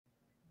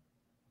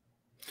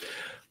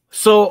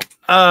So,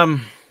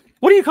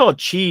 what do you call a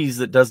cheese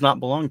that does not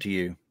belong to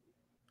you?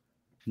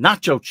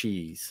 Nacho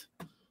cheese.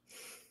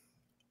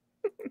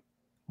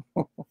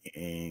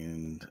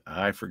 And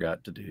I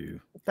forgot to do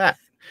that.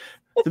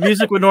 The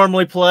music would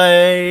normally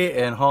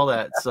play and all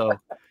that. So,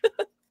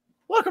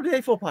 welcome to the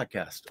AFoOL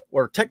podcast,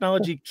 where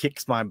technology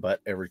kicks my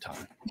butt every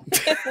time.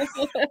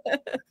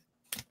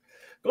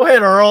 Go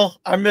ahead, Earl.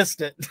 I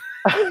missed it.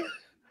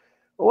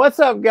 What's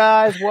up,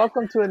 guys?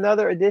 Welcome to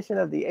another edition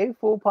of the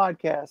AFoOL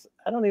podcast.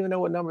 I don't even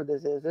know what number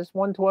this is. This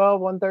 112,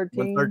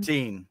 113?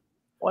 113.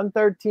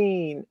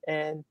 113.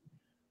 And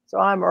so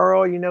I'm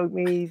Earl. You know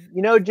me.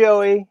 You know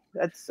Joey.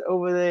 That's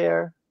over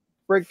there.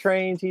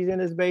 BrickTrains. He's in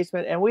his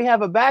basement. And we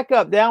have a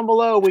backup down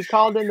below. We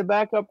called in the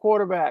backup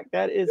quarterback.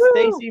 That is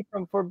Stacy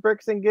for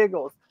Bricks and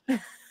Giggles.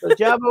 So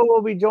Jabbo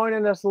will be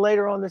joining us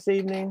later on this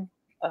evening.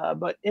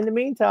 But in the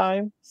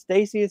meantime,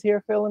 Stacy is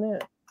here filling in.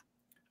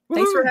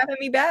 Thanks for having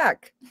me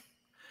back.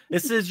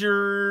 This is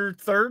your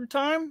third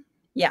time?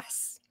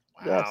 Yes.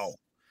 Wow.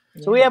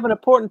 Yes. So we have an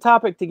important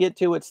topic to get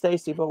to with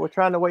Stacy, but we're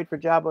trying to wait for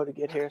Jabbo to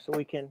get here so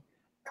we can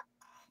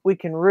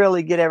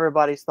really get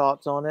everybody's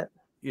thoughts on it.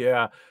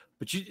 Yeah,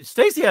 but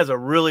Stacy has a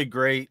really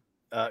great.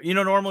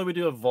 Normally we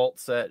do a vault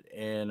set,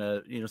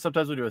 and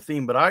sometimes we do a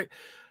theme. But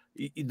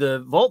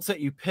the vault set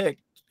you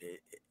picked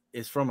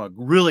is from a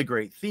really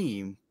great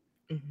theme,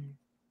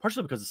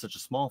 partially because it's such a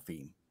small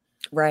theme.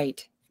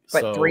 Right.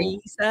 But 3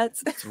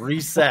 sets?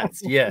 3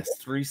 sets, yes,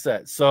 3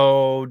 sets.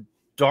 So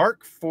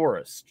Dark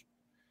Forest.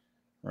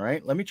 All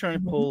right, let me try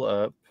and pull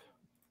up.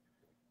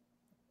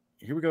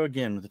 Here we go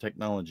again with the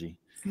technology.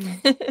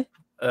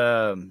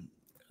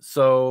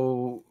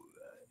 So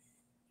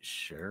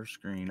share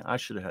screen. I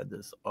should have had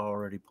this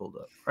already pulled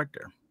up right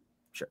there.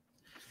 Sure.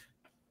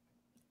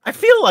 I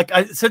feel like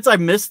since I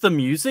missed the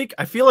music,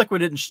 I feel like we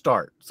didn't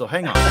start. So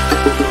hang on.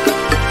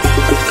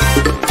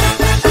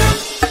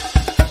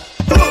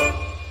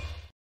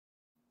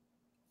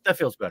 That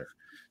feels better.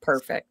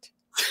 Perfect.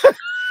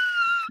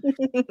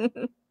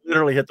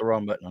 Literally hit the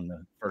wrong button on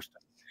the first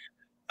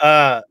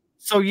time.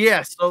 So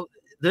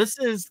this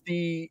is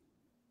the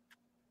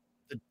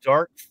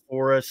Dark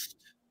Forest.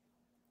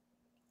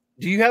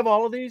 Do you have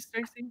all of these,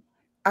 Stacy?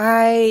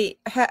 I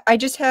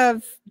just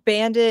have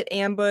Bandit,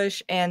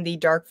 Ambush, and the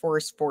Dark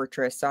Forest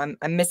Fortress. So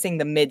I'm missing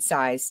the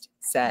mid-sized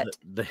set.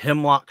 The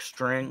Hemlock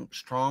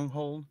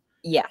Stronghold?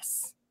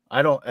 Yes.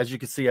 I don't, as you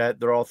can see,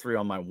 they're all 3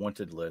 on my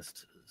wanted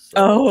list. So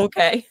oh,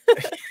 okay.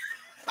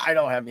 I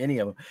don't have any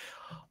of them.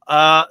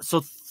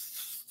 So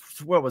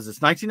what was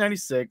this?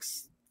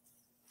 1996,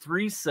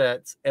 3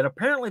 sets, and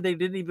apparently they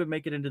didn't even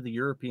make it into the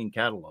European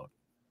catalog.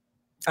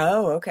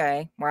 Oh,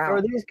 okay. Wow. So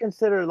are these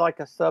considered like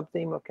a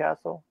sub-theme of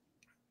Castle?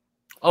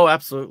 Oh,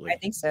 absolutely. I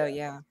think so,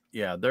 yeah.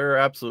 Yeah, they're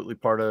absolutely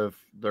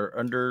they're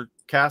under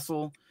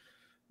Castle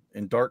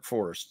and Dark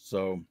Forest.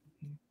 So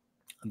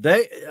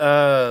they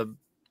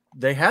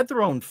had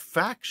their own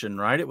faction,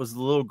 right? It was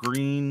the little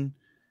green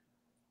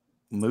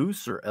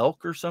moose or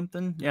elk or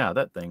something. Yeah,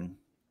 that thing.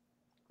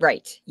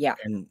 Right. Yeah.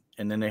 And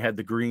then they had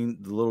the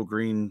little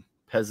green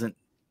peasant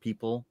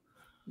people.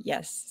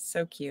 Yes,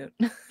 so cute.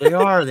 They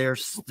are.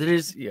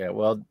 Yeah.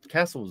 Well,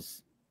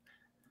 Castle's.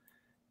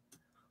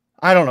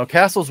 I don't know.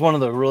 Castle's one of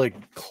the really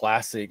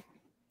classic.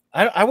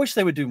 I wish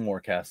they would do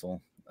more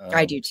Castle.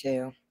 I do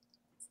too.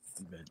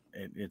 But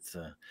it's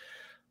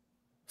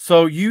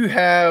So you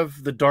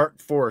have the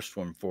Dark Forest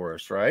one for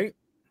us, right?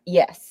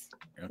 Yes.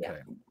 Okay.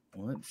 Yeah.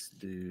 Let's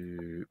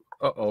do.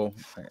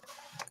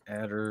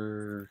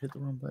 Adder, hit the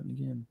wrong button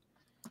again.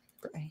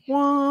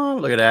 Whoa,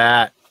 look at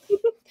that.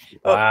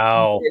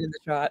 Wow. In the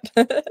shot.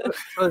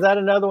 So is that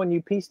another one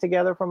you pieced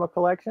together from a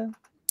collection?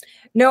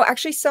 No,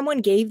 actually, someone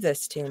gave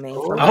this to me.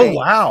 For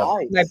wow.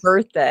 My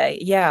birthday.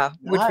 Yeah.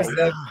 Nice. Which was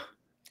the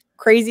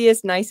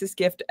craziest, nicest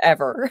gift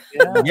ever.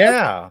 Yeah.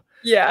 Yeah.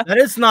 Yeah.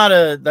 That's not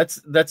a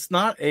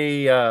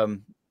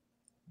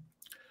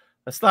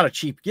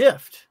cheap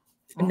gift.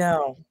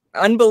 No.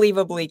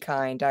 Unbelievably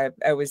kind. I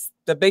was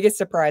the biggest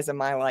surprise of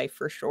my life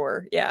for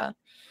sure. Yeah.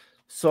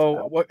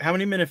 So how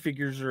many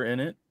minifigures are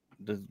in it?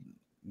 Do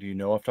you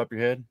know off the top of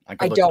your head? I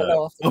don't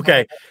know.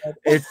 Okay.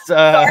 It's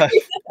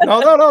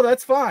no,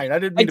 that's fine. I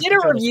did a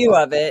review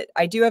of it.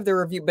 I do have the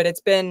review, but it's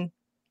been,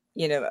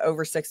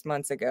 over 6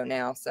 months ago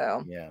now.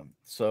 So yeah.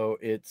 So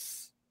I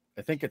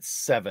think it's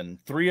 7.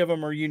 3 of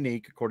them are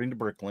unique according to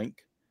Bricklink.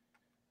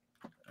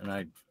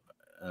 And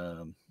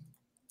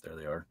there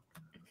they are.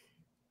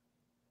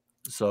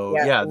 So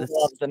I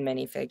love the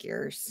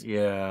minifigures.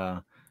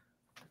 Yeah,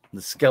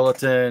 the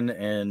skeleton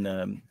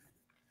and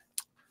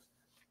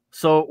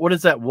so what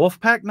is that?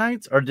 Wolfpack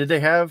Knights, or did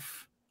they have?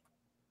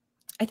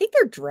 I think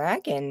they're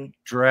dragon.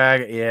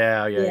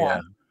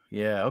 Yeah.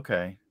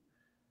 Okay,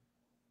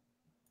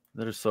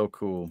 that is so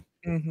cool.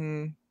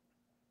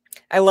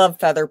 I love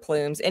feather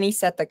plumes. Any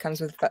set that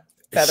comes with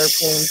feather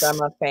plumes, I'm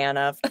a fan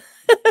of.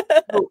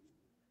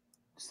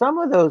 Some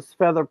of those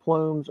feather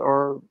plumes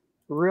are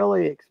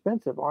really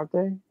expensive, aren't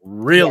they?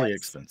 Really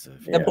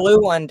expensive. The blue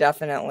one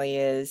definitely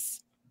is.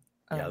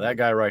 Yeah, that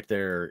guy right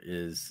there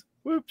is.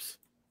 Whoops,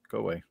 go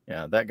away.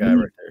 Yeah, that guy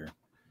right there.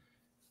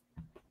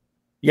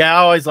 Yeah, I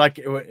always like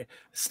it.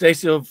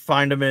 Stacy will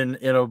find them in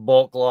a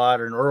bulk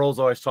lot, and Earl's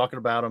always talking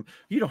about them.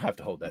 You don't have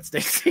to hold that,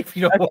 Stacy, if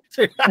you don't want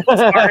to. I'm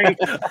sorry.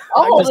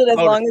 I'll hold it as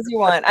long as you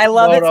want. I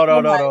love it.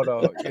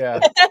 No. Yeah.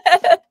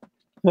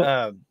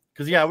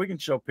 Because yeah, we can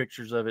show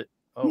pictures of it.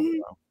 Oh,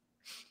 wow.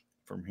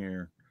 From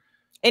here.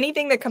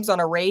 Anything that comes on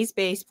a raised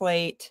base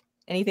plate,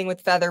 anything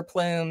with feather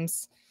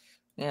plumes.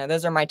 Yeah,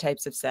 those are my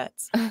types of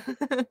sets.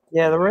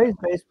 Yeah, the raised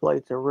base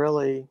plates are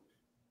really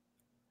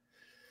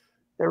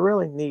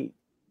neat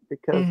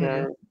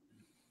because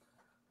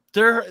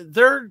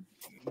they're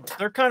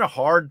kind of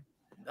hard.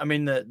 I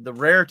mean, the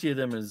rarity of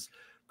them is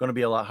going to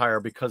be a lot higher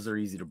because they're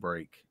easy to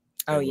break.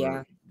 Oh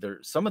yeah,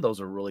 some of those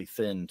are really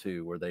thin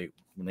too, where the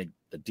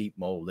deep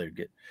mold they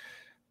get.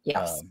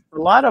 Yes, a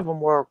lot of them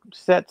were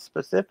set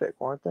specific,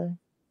 weren't they?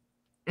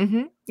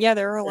 Yeah,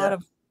 there are a lot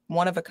of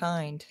one of a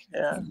kind.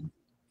 Yeah.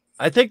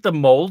 I think the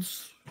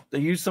molds, they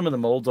used some of the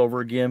molds over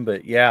again,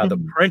 but yeah, the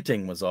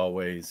printing was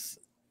always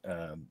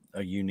a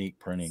unique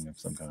printing of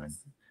some kind.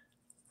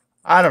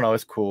 I don't know.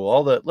 It's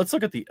cool. Let's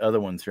look at the other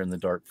ones here in the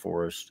dark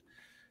forest.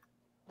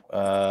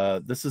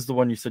 This is the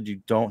one you said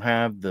you don't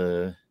have,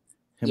 the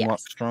Hemlock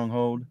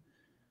Stronghold.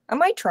 I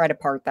might try to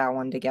part that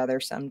one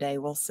together someday.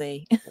 We'll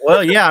see.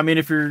 Well, yeah. I mean,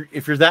 if you're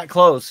that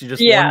close, you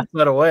just one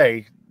set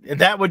away.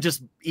 That would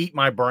just eat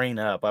my brain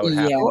up. I would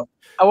have to.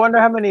 I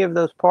wonder how many of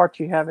those parts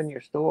you have in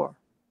your store.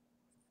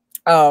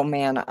 Oh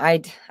man, I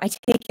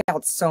take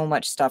out so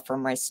much stuff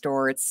from my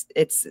store. It's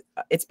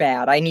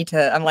bad. I need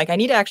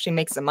to actually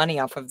make some money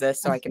off of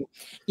this so I can,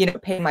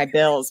 pay my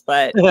bills.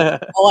 But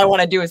all I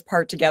want to do is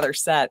part together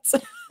sets.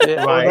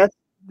 Yeah, right. Well,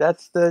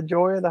 that's the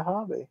joy of the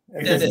hobby.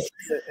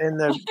 And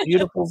the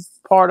beautiful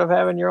part of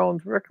having your own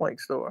Bricklink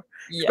store,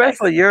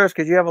 especially yours,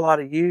 because you have a lot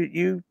of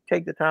you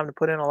take the time to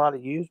put in a lot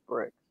of used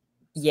bricks.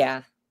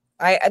 Yeah,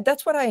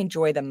 that's what I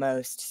enjoy the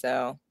most.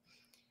 So.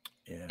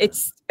 Yeah.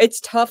 It's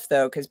tough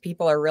though because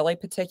people are really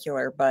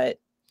particular, but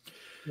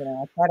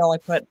I try to only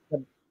put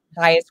the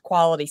highest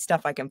quality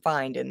stuff I can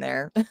find in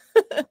there.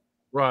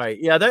 Right.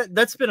 Yeah,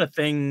 that's been a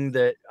thing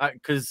that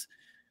because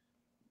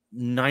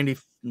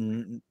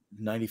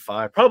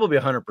 95, probably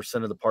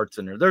 100% of the parts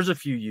in there. There's a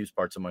few used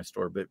parts in my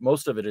store, but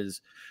most of it is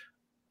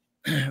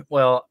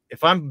well,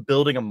 if I'm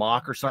building a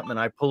mock or something and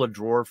I pull a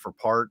drawer for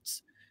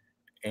parts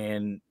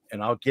and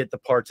I'll get the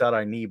parts out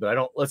I need,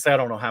 but let's say I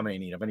don't know how many I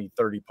need. If I need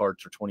 30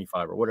 parts or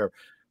 25 or whatever.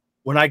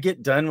 When I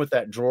get done with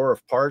that drawer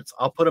of parts,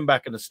 I'll put them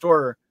back in the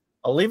store.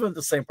 I'll leave them at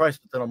the same price,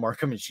 but then I'll mark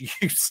them as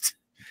used.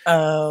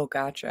 Oh,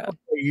 gotcha.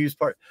 Used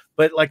part.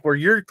 But like where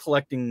you're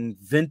collecting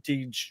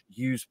vintage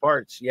used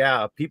parts,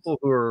 yeah, people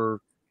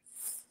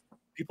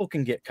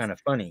can get kind of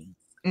funny.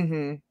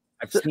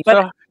 I've seen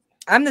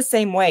I'm the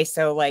same way.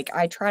 So like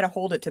I try to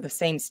hold it to the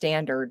same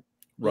standard,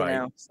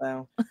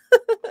 so.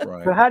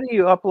 Right. So how do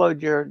you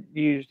upload your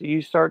used? Do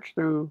you search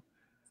through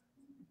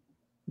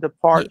the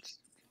parts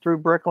through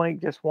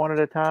Bricklink just one at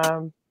a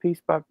time, piece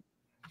by?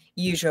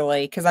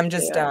 Usually, because I'm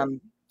just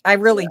I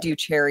really do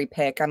cherry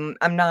pick. I'm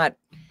not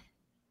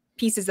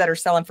pieces that are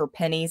selling for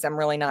pennies. I'm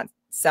really not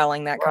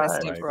selling that kind of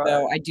stuff. Right.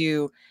 So I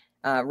do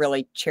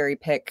really cherry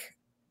pick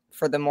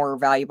for the more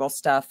valuable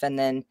stuff, and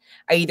then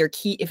I either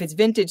keep, if it's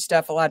vintage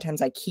stuff, a lot of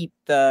times I keep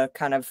the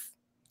kind of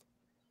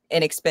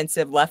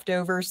inexpensive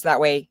leftovers. That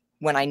way,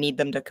 when I need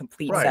them to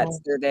complete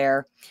sets, they're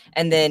there.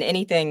 And then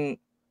anything,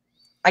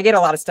 I get a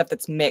lot of stuff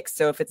that's mixed.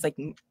 So if it's like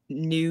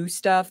new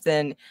stuff,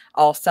 then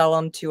I'll sell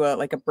them to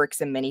a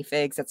bricks and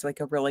minifigs. That's like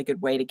a really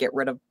good way to get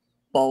rid of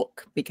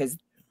bulk because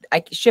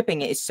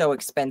shipping it is so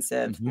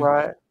expensive.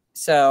 Right.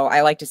 So I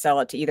like to sell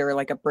it to either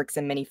like a bricks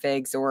and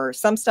minifigs or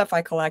some stuff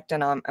I collect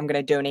and I'm going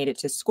to donate it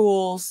to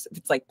schools. If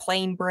it's like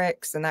plain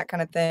bricks and that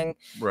kind of thing.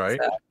 Right.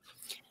 So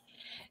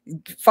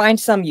find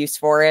some use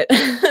for it.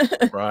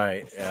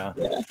 Right. Yeah.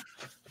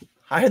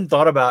 I hadn't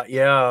thought about,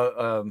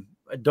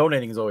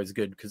 donating is always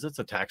good because it's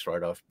a tax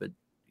write-off, but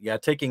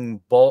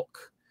taking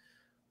bulk,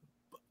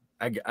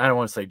 I don't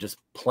want to say just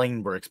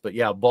plain bricks, but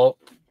bulk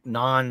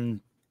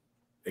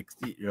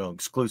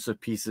exclusive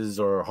pieces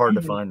or hard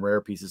to find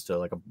rare pieces to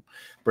like a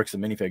bricks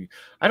and minifig.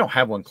 I don't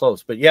have one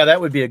close, but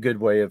that would be a good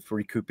way of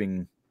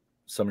recouping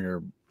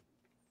some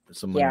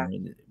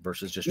money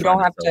versus just I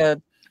don't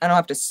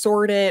have to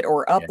sort it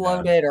or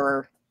upload it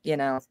or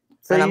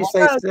So you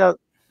say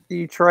do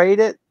you trade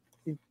it?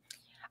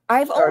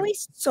 I've only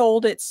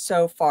sold it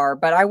so far,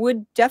 but I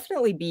would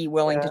definitely be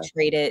willing to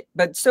trade it.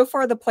 But so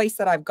far, the place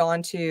that I've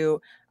gone to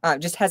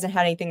just hasn't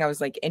had anything I was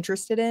like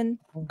interested in.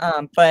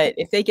 But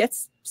if they get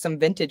some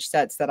vintage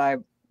sets that I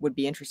would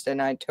be interested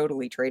in, I'd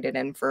totally trade it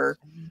in for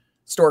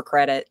store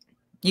credit.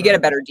 You get a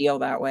better deal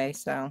that way.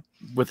 So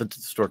with the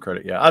store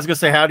credit, I was gonna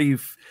say, how do you?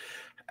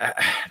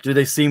 Do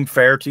they seem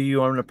fair to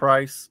you on the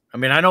price? I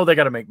mean, I know they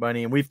got to make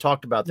money, and we've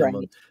talked about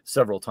them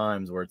several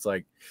times where it's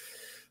like,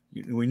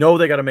 we know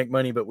they got to make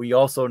money, but we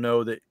also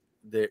know that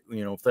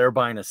if they're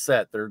buying a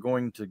set, they're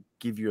going to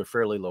give you a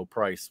fairly low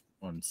price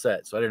on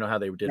set. So I didn't know how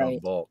they did on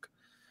bulk.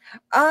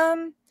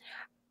 I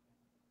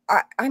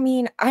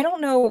mean, I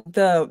don't know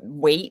the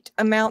weight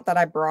amount that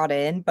I brought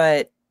in,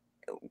 but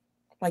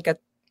like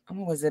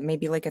what was it?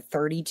 Maybe like a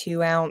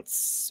 32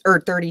 ounce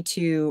or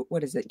 32,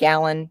 what is it?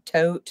 Gallon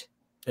tote.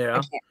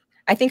 Yeah.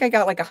 I think I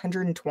got like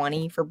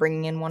 120 for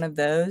bringing in one of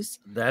those.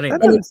 That ain't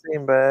doesn't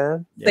seem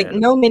bad. Like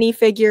no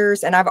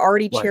minifigures, and I've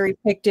already cherry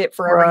picked it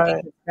for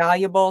everything that's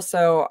valuable.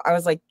 So I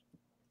was like,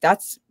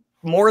 that's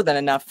more than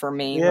enough for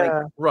me.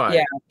 Yeah. Like,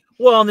 yeah.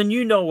 Well, and then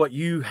you know what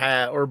you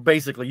have, or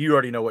basically you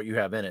already know what you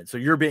have in it. So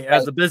you're being,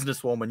 as a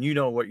businesswoman, you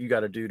know what you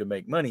got to do to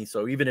make money.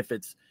 So even if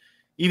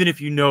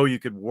you know you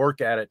could work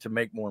at it to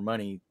make more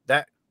money,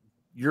 that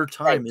your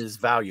time is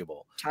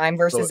valuable. Time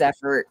versus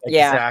effort.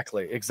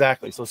 Exactly.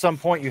 So at some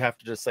point you have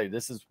to just say,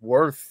 this is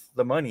worth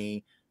the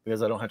money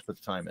because I don't have to put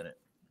the time in it.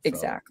 So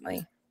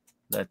exactly.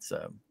 That's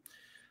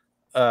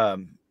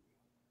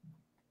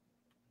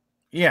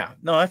yeah,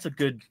 no, that's a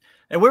good.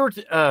 And we were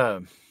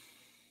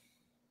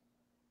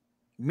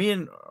me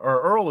and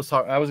Earl was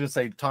talking. I was gonna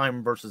say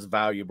time versus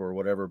valuable or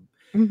whatever.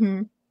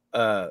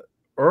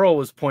 Earl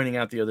was pointing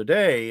out the other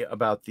day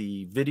about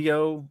the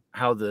video,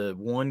 how the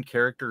one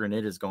character in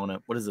it has gone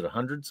up. What is it,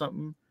 100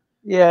 something?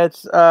 Yeah,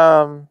 it's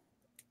the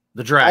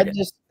dragon.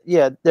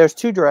 There's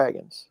 2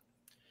 dragons.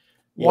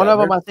 One of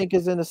them I think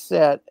is in a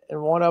set,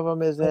 and one of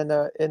them is in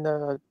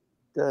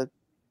the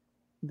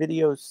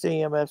video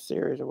CMF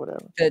series or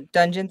whatever. The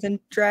Dungeons and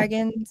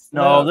Dragons?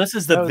 No, this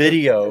is the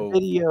video. The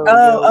video.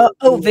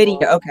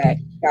 Video. Okay,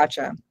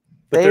 gotcha.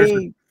 But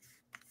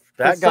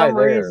that guy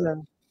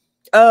there.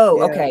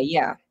 Okay,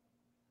 yeah.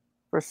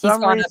 For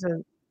some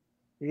reason,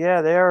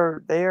 yeah, they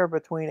are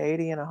between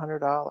 $80 and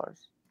 $100.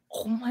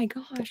 Oh my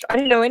gosh! I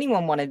didn't know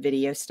anyone wanted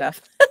video stuff.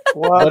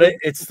 Well, but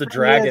it's the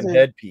dragon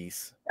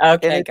headpiece.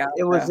 Okay,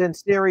 it was in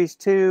series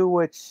 2,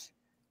 which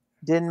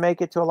didn't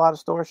make it to a lot of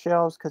store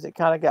shelves because it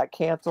kind of got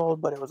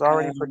canceled, but it was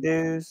already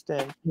produced,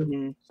 and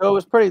so it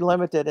was pretty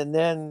limited. And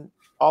then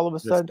all of a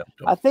sudden,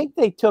 I think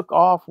they took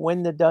off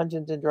when the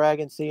Dungeons and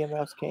Dragons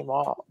CMFs came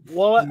off.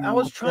 Well, I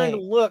was trying to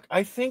look.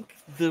 I think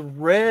the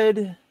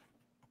red.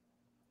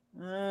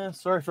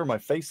 Sorry for my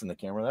face in the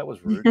camera. That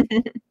was rude.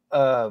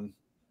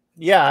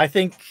 Yeah, I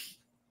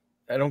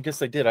don't guess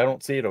they did. I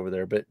don't see it over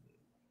there, but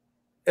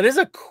it is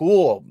a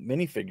cool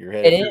minifigure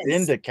head. It if you're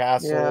into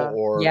Castle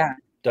or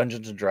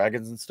Dungeons and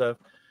Dragons and stuff.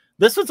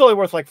 This one's only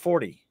worth like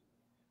 40.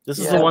 This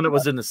is the one that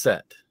was in the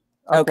set.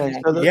 Okay.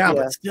 So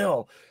but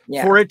still,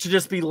 for it to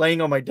just be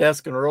laying on my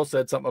desk, and Earl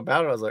said something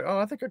about it, I was like, oh,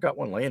 I think I got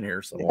one laying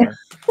here somewhere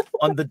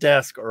on the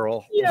desk,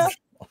 Earl. Yeah.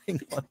 On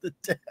the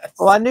desk.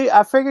 Well,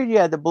 I figured you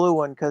had the blue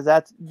one because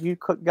you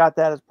got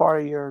that as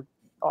part of your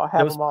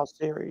Have Them All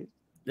series.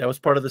 That was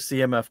part of the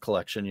CMF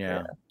collection.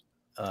 Yeah.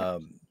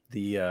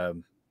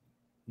 The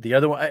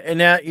other one,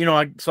 and that,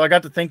 so I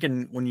got to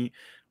thinking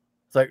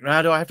it's like,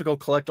 now do I have to go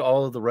collect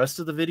all of the rest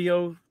of the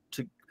video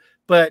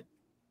but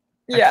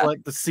I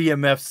collect the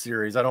CMF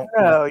series. I don't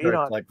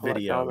collect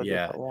video.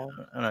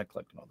 I'm not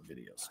collecting all the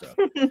video stuff.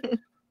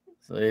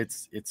 So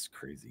it's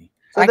crazy.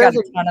 So I got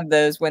a ton of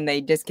those when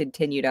they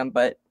discontinued them,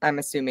 but I'm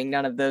assuming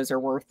none of those are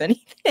worth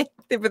anything.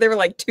 They were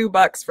like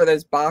 $2 for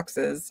those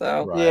boxes.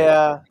 So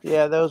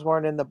yeah, those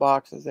weren't in the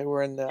boxes; they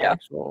were in the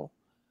actual.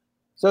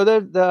 So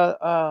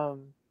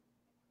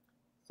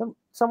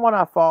someone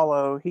I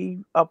follow,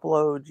 he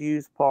uploads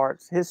used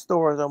parts. His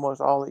store is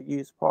almost all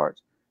used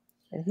parts,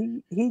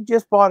 and he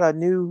just bought a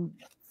new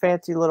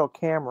fancy little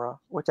camera,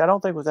 which I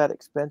don't think was that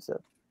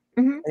expensive.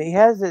 And he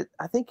has it.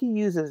 I think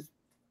he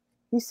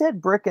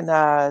said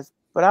Bricklink,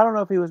 but I don't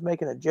know if he was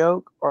making a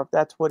joke or if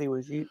that's what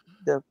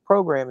the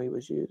program he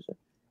was using.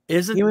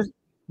 He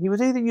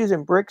was either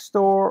using BrickTsar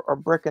or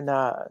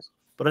Bricklink.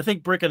 But I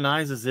think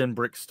Bricklink is in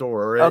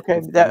BrickTsar. Okay,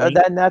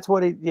 then that's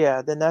what he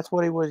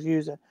was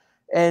using.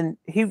 And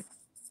he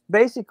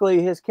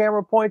basically, his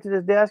camera points at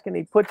his desk and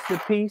he puts the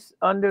piece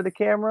under the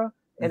camera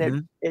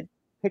and it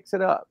picks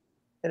it up,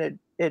 and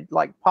it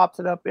like pops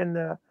it up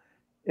it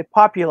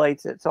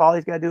populates it. So all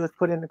he's got to do is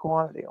put in the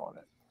quantity on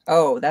it.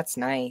 Oh, that's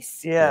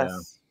nice.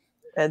 Yes.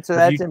 Yeah. And so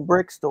that's in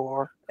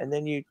BrickTsar, and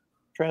then you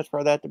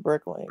transfer that to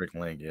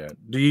Bricklink. Yeah.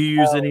 Do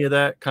you use any of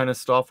that kind of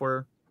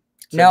software?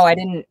 No, I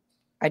didn't.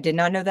 I did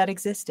not know that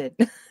existed.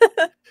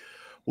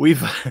 we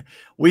have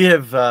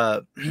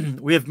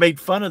made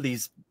fun of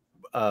these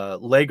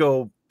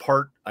Lego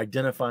part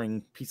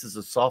identifying pieces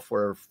of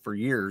software for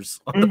years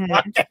on the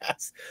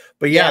podcast.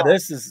 But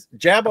this is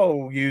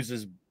Jabbo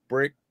uses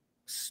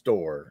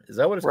BrickTsar. Is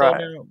that what it's called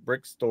now?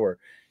 BrickTsar.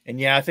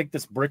 And I think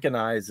this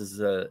Bricklink is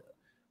a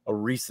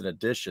recent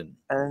addition.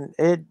 And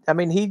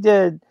he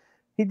did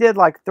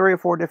like 3 or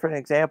 4 different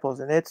examples,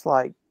 and it's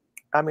like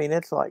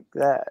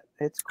that.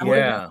 It's cool.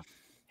 Yeah.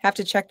 Have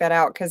to check that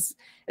out, because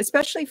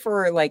especially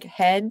for like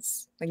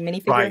heads, like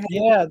minifigure heads.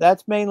 Yeah,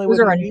 that's mainly those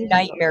are a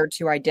nightmare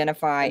to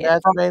identify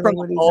from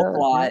the bulk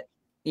lot.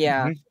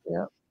 Yeah.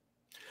 Yeah.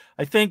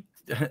 I think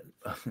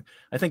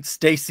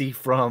Stacy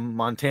from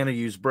Montana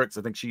used Bricks.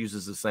 I think she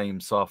uses the same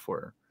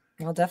software.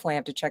 I'll definitely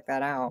have to check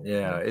that out.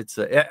 Yeah,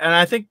 and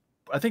I think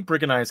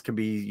Bricklink can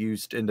be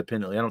used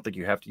independently. I don't think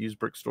you have to use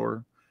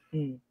BrickTsar,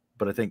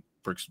 but I think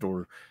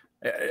BrickTsar.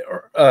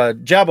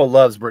 Jabbo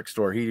loves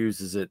BrickTsar. He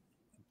uses it.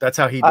 That's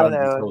how he runs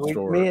his whole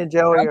store. Me and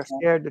Joey are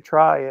scared to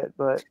try it,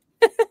 but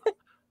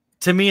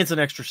to me, it's an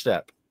extra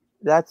step.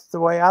 That's the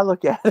way I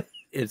look at it.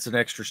 It's an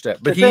extra step.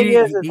 But the thing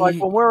is like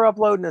when we're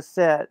uploading a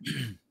set,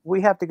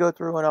 we have to go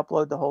through and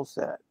upload the whole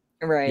set.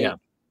 Right. Yeah.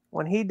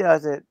 When he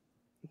does it,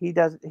 he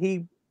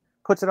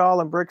puts it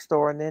all in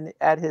BrickTsar, and then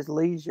at his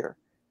leisure,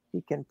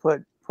 he can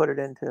put it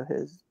into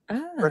his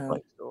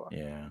Bricklink store.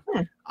 Yeah.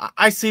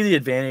 I see the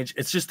advantage.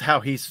 It's just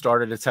how he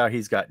started. It's how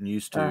he's gotten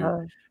used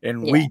to.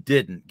 And we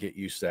didn't get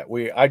used to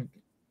that.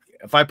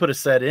 If I put a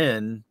set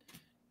in,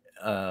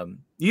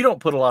 you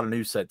don't put a lot of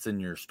new sets in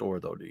your store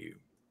though, do you?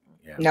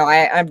 Yeah. No,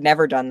 I've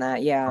never done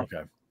that. Yeah.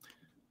 Okay.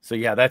 So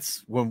yeah,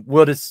 that's when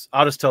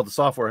I'll just tell the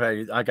software,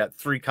 hey, I got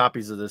 3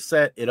 copies of this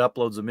set. It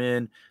uploads them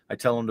in. I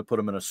tell them to put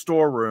them in a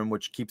storeroom,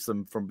 which keeps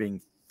them from being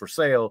for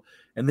sale.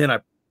 And then I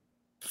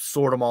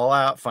sort them all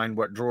out, find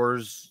what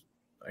drawers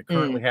I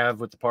currently have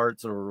with the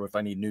parts, or if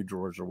I need new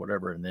drawers or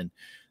whatever. And then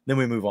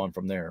we move on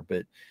from there.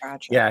 But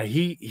yeah,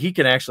 he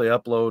can actually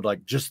upload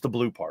like just the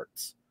blue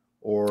parts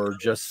or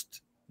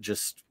just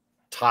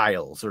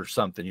tiles or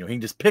something. You know, he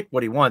can just pick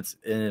what he wants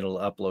and it'll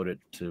upload it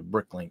to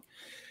Bricklink,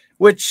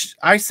 which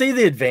I see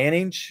the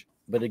advantage.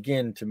 But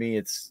again, to me,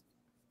 it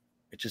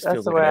just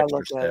feels like an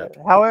extra step.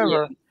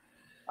 However,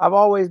 I've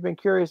always been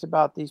curious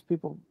about these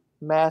people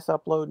mass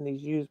uploading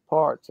these used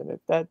parts, and if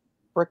that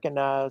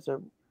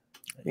Brickinizer,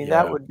 I mean,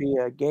 that would be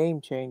a game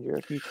changer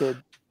if you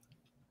could,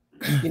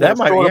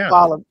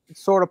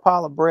 sort a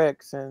pile of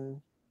bricks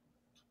and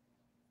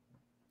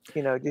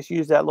just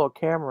use that little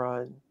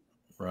camera and.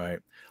 Right.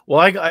 Well,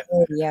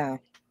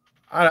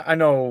 I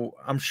know.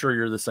 I'm sure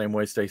you're the same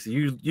way, Stacy.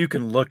 You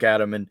can look at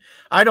them, and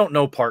I don't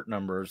know part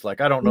numbers.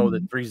 Like I don't know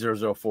that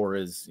 3004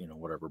 is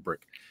whatever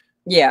brick.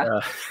 Yeah.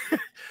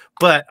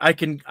 But I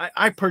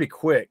pretty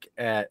quick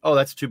at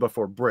that's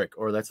 2x4 brick,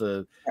 or that's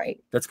going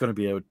to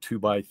be a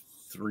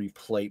 2x3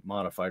 plate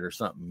modified or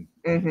something.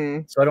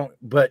 So I don't.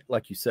 But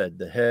like you said,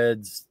 the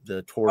heads,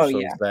 the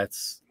torsos,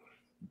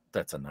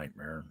 that's a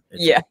nightmare.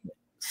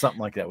 Something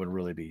like that would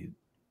really be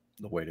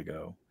the way to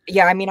go.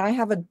 Yeah, I mean, I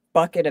have a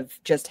bucket of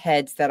just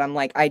heads that I'm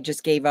like, I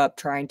just gave up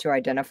trying to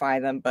identify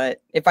them.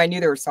 But if I knew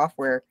there was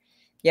software,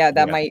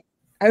 that might,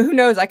 who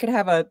knows? I could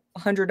have a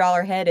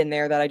 $100 head in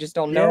there that I just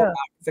don't know about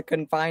because I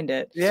couldn't find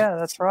it. Yeah,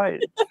 that's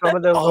right. Some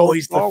of those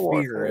always the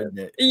fear, isn't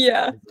it?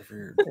 Yeah.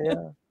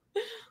 Yeah.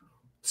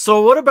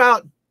 So what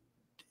about,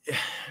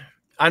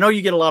 I know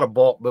you get a lot of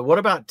bulk, but what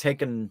about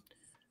taking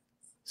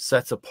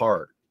sets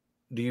apart?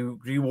 Do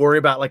you worry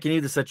about, like any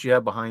of the sets you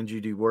have behind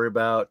you, do you worry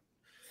about,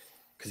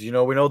 because we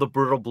know the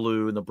brittle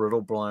blue and the brittle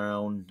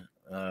brown.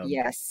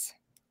 Yes.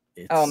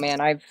 Oh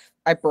man,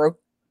 I broke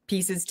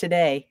pieces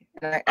today.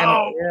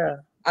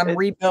 I'm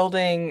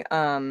rebuilding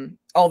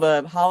all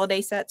the holiday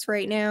sets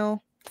right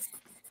now,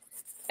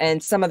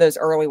 and some of those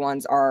early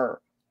ones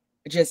are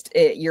just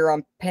you're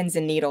on pins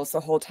and needles the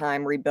whole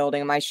time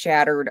rebuilding them. I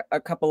shattered a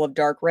couple of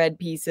dark red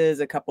pieces,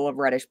 a couple of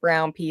reddish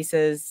brown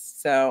pieces.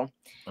 So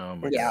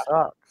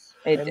sucks.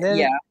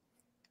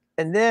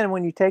 And then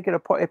when you take it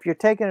apart, if you're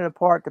taking it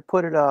apart to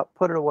put it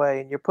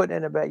away, and you're putting it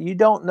in a bag, you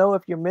don't know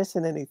if you're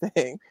missing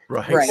anything.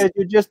 Right. Because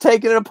you're just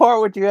taking it apart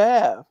what you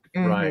have.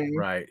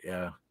 Right.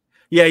 Yeah.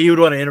 Yeah. You would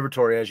want to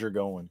inventory as you're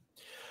going.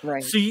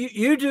 Right. So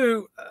you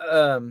do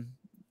a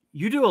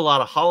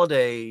lot of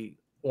holiday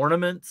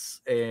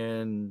ornaments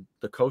and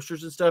the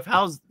coasters and stuff.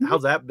 How's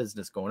that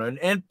business going?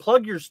 And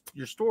plug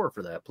your store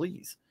for that,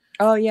 please.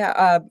 Oh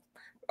yeah.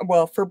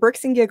 Well, for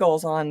Bricks and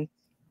Giggles on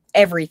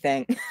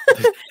everything,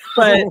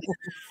 but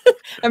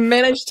I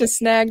managed to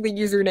snag the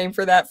username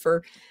for that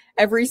for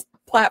every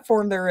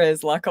platform there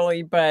is,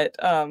 luckily. But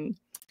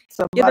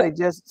somebody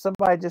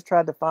just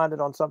tried to find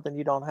it on something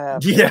you don't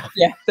have. Yeah,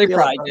 they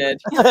probably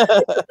did.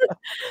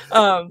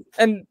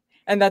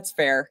 And that's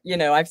fair.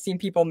 I've seen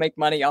people make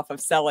money off of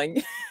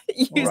selling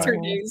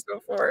usernames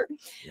before.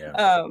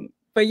 Yeah.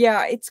 But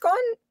yeah, it's gone.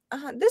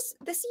 This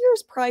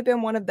year's probably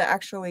been one of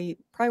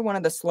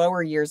the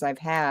slower years I've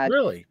had.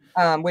 Really?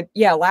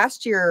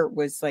 Last year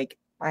was like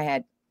I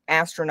had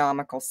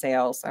astronomical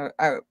sales.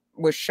 I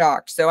was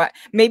shocked. So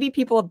maybe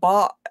people have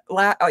bought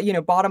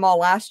them all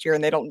last year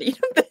and they don't need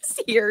them this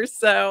year.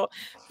 So,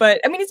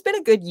 but I mean, it's been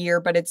a good year,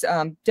 but it's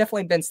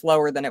definitely been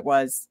slower than it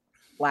was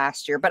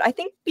last year. But I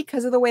think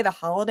because of the way the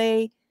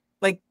holiday,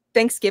 like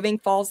Thanksgiving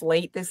falls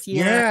late this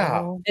year.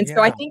 Yeah. And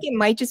so I think it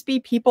might just be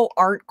people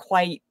aren't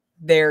quite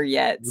there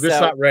yet. We're just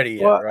not ready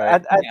yet,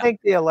 right? I think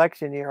the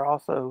election year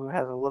also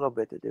has a little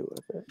bit to do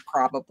with it.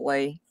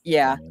 Probably.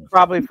 Yeah.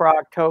 Probably for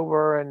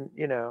October and,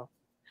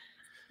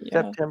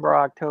 September,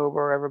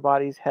 October,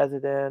 everybody's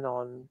hesitant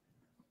on.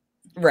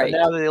 Right.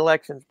 Now that the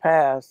election's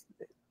passed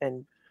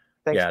and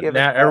Thanksgiving.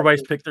 Now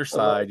everybody's picked their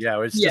side.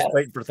 Yeah. It's just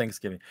waiting for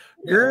Thanksgiving.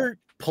 Your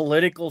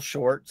political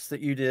shorts that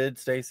you did,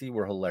 Stacy,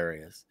 were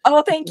hilarious.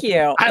 Oh, thank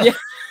you.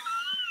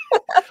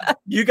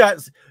 You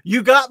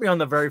got me on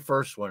the very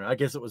first one. I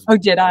guess it was. Oh,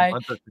 did I?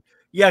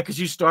 Yeah, because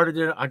you started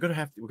it.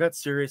 We got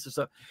serious or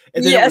something.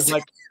 And then it was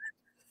like,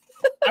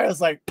 I was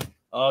like,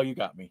 oh, you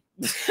got me.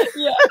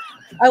 Yeah.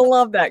 I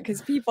love that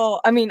because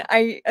people, I mean,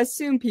 I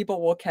assume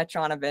people will catch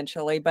on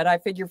eventually, but I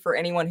figure for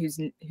anyone who's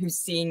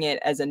seeing it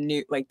as a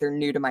new, like they're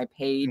new to my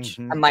page,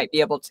 I might be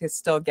able to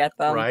still get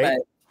them. Right.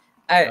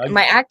 But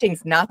my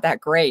acting's not that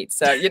great,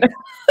 so you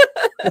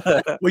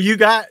know. Well, you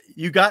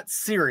got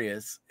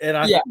serious, and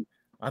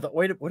I thought,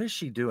 wait, what is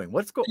she doing?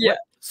 What's going? Yeah.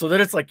 So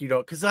then it's like, you know,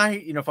 because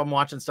if I'm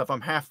watching stuff,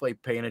 I'm halfway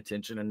paying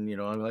attention, and you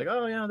know, I'm like,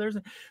 oh yeah,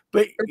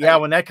 but yeah,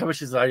 when that comes,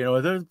 she's like, you know,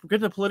 there's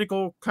getting the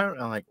political kind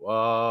of. I'm like,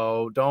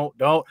 whoa, don't.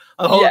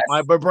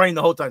 My brain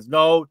the whole time.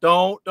 No,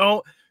 don't.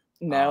 No,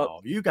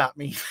 oh, you got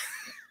me.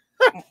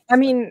 I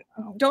mean,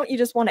 don't you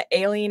just want to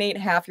alienate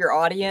half your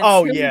audience?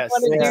 Oh yes,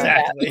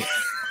 exactly.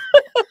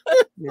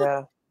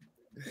 Yeah.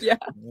 Yeah.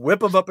 Whip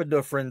them up into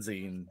a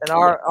frenzy. And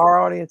our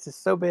audience is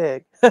so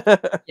big.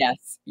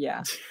 Yes.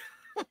 Yeah.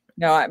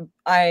 No,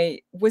 I'm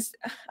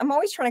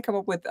always trying to come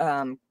up with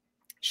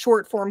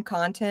short form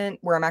content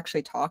where I'm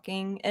actually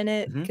talking in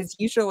it, because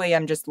usually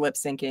I'm just lip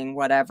syncing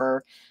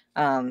whatever.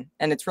 And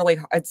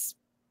it's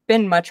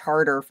been much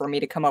harder for me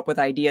to come up with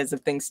ideas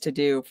of things to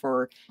do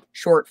for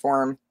short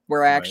form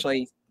where I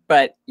actually,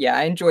 but yeah,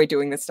 I enjoy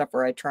doing this stuff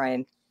where I try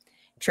and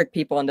trick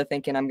people into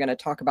thinking I'm going to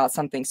talk about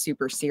something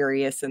super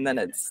serious, and then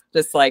it's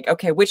just like,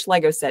 okay, which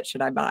Lego set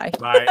should I buy?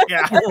 Right.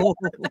 Yeah.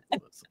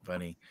 That's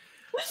funny.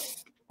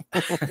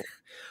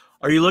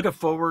 Are you looking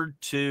forward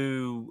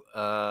to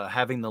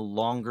having the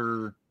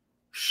longer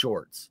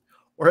shorts,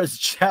 or as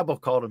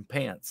Chabel called them,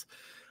 pants?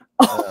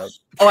 Oh,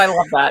 I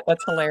love that.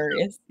 That's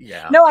hilarious.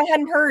 Yeah. No, I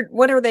hadn't heard.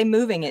 What are they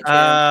moving it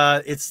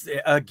to? It's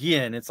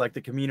like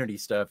the community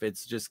stuff.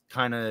 It's just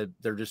kind of,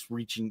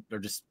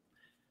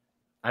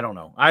 I don't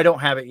know. I don't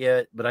have it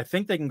yet, but I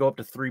think they can go up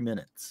to 3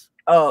 minutes.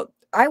 Oh,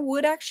 I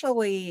would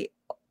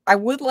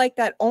like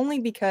that only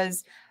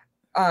because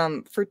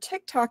for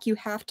TikTok, you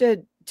have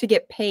to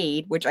get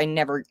paid, which I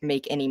never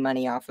make any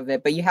money off of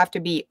it, but you have to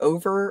be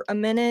over a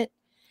minute.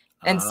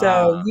 And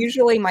so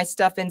usually my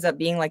stuff ends up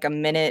being like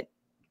 1:15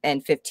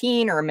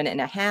 or 1.5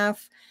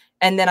 minutes.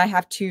 And then I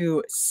have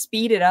to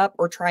speed it up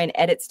or try and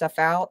edit stuff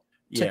out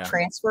to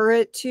transfer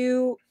it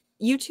to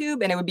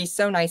YouTube. And it would be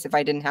so nice if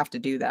I didn't have to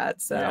do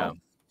that. So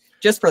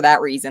just for that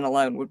reason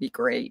alone would be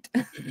great.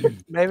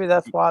 Maybe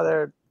that's why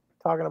they're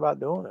talking about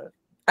doing it.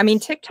 I mean,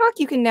 TikTok,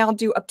 you can now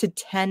do up to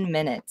 10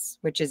 minutes,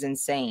 which is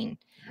insane.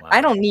 Wow.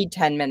 I don't need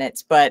 10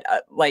 minutes, but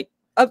like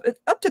up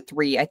to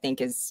 3, I think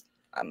is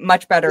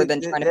much better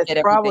than trying to fit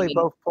everything. Probably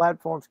both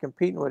platforms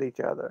competing with each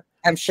other.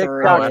 I'm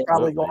sure. TikTok's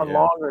probably going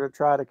longer to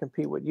try to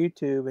compete with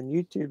YouTube, and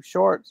YouTube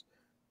Shorts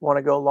want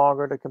to go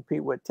longer to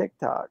compete with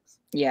TikToks.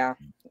 Yeah.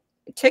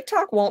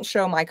 TikTok won't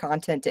show my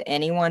content to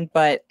anyone,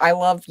 but I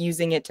love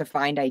using it to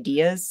find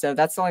ideas. So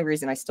that's the only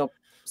reason I still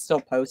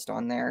post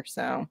on there.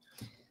 So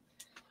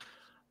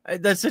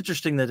that's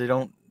interesting that they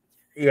don't.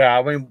 Yeah,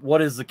 I mean,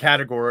 what is the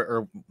category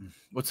or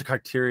what's the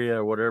criteria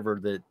or whatever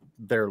that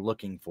they're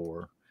looking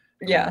for?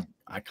 Yeah,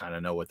 I kind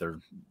of know what they're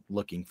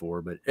looking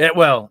for, but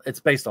it's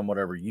based on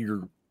whatever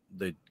you're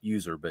the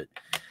user. But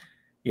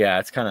yeah,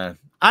 it's kind of,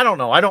 I don't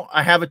know.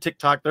 I have a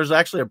TikTok. There's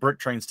actually a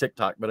BrickTrains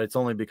TikTok, but it's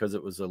only because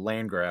it was a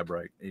land grab,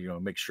 right? You know,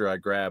 make sure I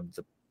grab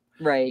the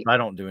right. I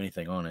don't do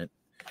anything on it.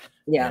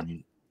 Yeah.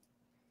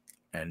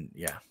 And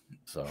yeah,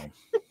 so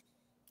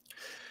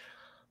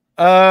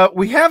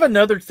we have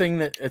another thing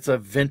that it's a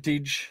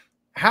vintage.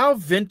 How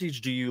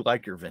vintage do you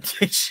like your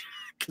vintage?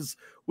 Because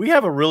we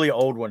have a really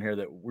old one here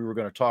that we were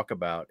going to talk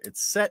about.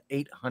 It's set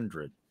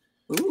 800.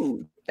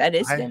 Ooh, that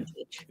is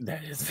vintage.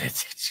 That is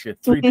vintage.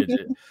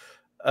 3-digit.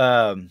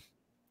 Let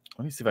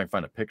me see if I can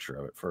find a picture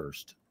of it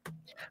first.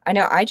 I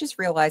know. I just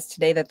realized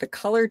today that the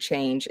color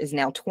change is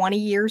now 20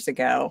 years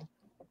ago.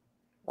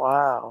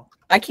 Wow.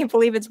 I can't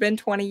believe it's been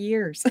 20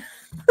 years.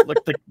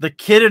 Look, the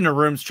kid in the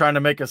room's trying to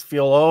make us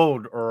feel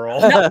old,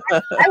 Earl. No,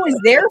 I was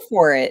there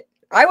for it.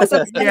 I was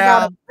upset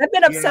about it. I've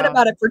been upset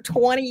about it for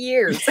 20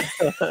 years.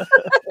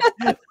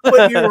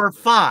 But you were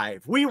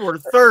 5. We were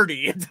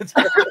 30.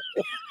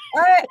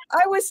 I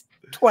was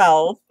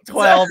 12.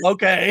 12,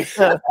 okay.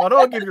 Well,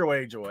 don't give your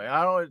age away.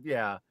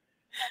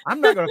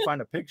 I'm not going to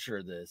find a picture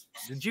of this.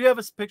 Did you have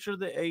a picture of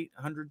the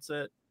 800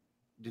 set?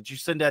 Did you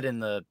send that in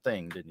the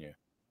thing, didn't you?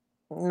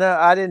 No,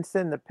 I didn't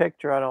send the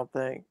picture, I don't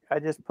think. I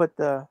just put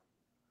because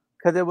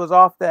it was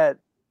off that,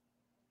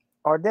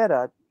 or did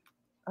I?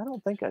 I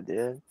don't think I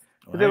did.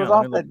 Because it was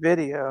off that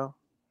video.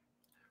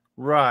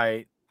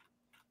 Right.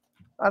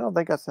 I don't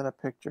think I sent a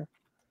picture.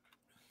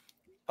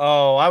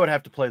 Oh, I would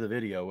have to play the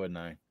video, wouldn't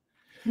I?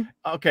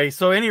 Okay,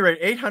 so at any rate,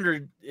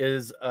 800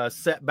 is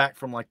set back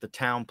from like the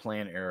town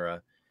plan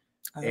era.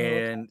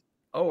 And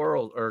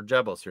Earl or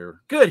Jebel's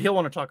here. Good, he'll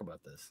want to talk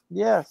about this.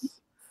 Yes.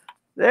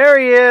 There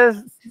he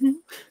is.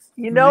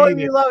 You know him,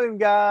 you love him,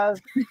 guys.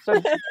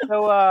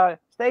 So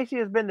Stacy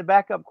has been the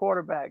backup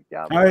quarterback.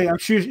 I'm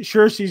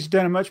sure she's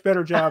done a much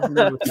better job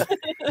than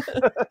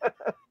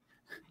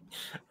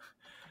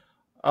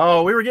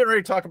Oh, we were getting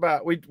ready to talk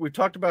about we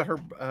talked about her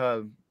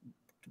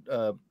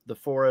the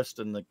forest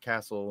and the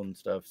castle and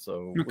stuff.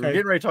 So we're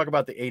getting ready to talk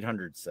about the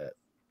 800 set.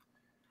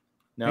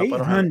 Now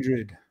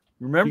 800.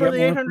 Remember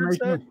the 800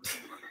 set?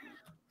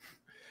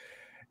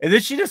 And then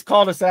she just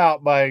called us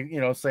out by, you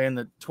know, saying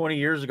that 20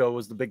 years ago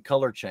was the big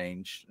color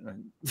change.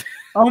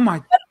 Oh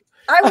my!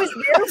 I was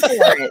there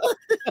for it.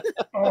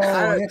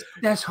 Oh,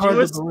 that's hard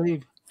to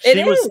believe.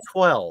 She was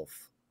 12.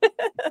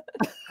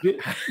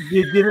 Did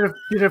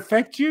it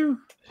affect you?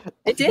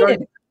 It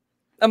did.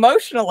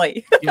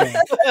 Emotionally. Yeah.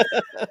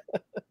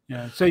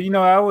 Yeah. So, you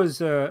know, I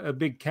was a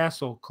big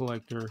castle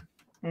collector.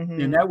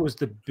 And that was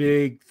the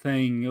big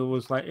thing. It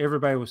was like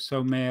everybody was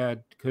so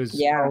mad because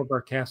all of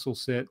our castle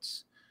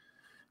sets.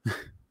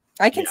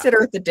 I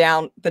consider it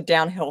the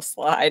downhill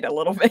slide a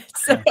little bit.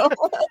 So.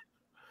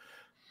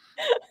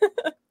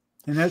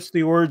 And that's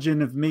the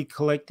origin of me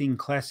collecting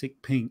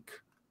classic pink.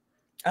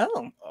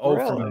 Oh,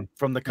 really?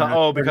 From the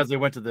because they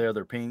went to the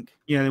other pink.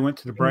 Yeah, they went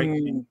to the bright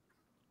pink.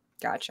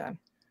 Gotcha.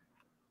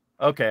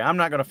 Okay, I'm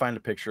not going to find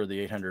a picture of the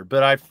 800,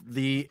 but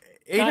the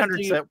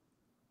 800 set.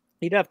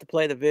 You'd have to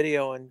play the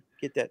video and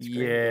get that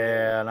screen.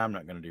 Yeah, and I'm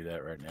not going to do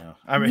that right now.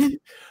 I mean,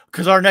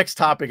 because our next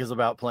topic is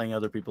about playing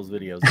other people's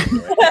videos.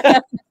 Anyway.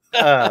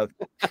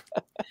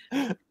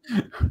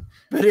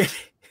 But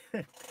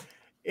at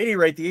any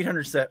rate, the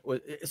 800 set was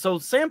so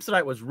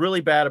Samsonite was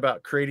really bad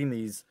about creating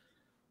these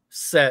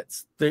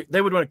sets.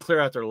 They would want to clear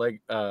out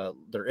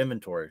their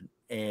inventory,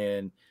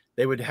 and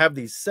they would have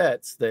these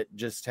sets that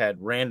just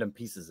had random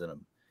pieces in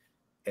them,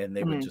 and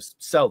they would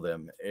just sell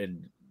them.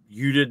 And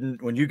you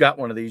didn't, when you got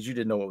one of these, you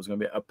didn't know what was going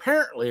to be.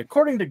 Apparently,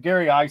 according to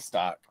Gary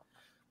Eistock.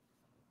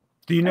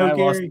 Do you know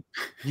Gary?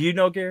 Do you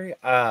know Gary?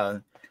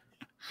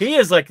 He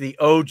is like the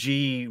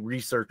OG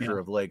researcher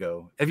of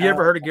Lego. Have you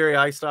ever heard of Gary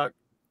Eistock?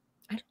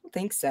 I don't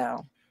think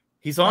so.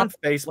 He's on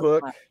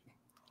Facebook,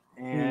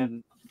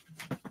 and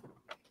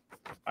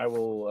I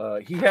will.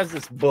 He has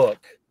this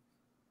book.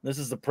 This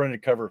is the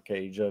printed cover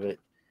page of it.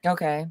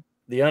 Okay.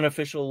 The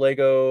Unofficial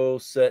Lego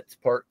Sets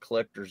Part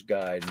Collector's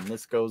Guide, and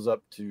this goes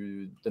up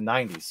to the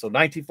 90s, so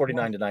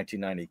 1949 to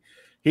 1990.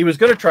 He was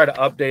going to try to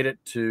update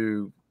it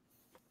to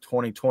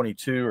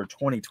 2022 or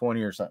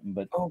 2020 or something,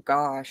 but oh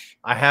gosh,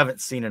 I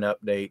haven't seen an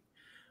update.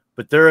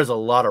 But there is a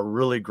lot of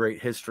really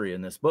great history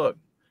in this book.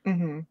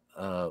 He's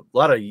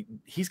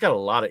got a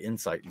lot of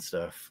insight and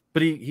stuff,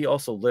 but he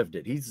also lived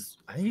it. He's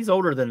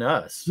older than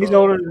us. He's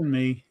older than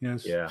me.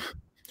 Yes. Yeah.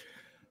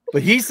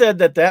 But he said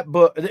that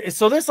book.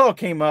 So this all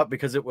came up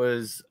because it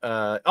was.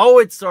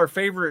 It's our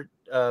favorite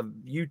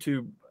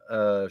YouTube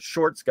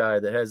shorts guy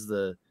that has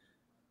the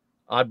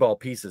oddball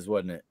pieces,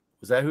 wasn't it?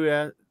 Was that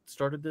who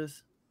started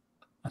this?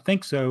 I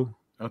think so.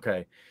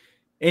 Okay.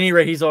 Any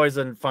rate, he's always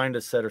in find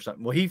a set or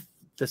something. Well,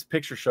 this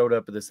picture showed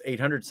up of this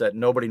 800 set.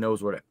 Nobody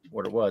knows what it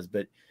was,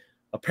 but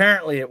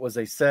apparently it was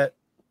a set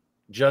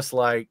just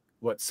like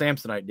what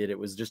Samsonite did. It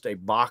was just a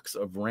box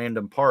of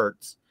random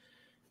parts,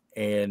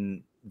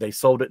 and they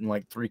sold it in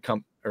like three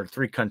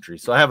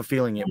countries. So I have a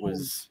feeling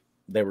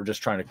they were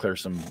just trying to clear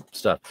some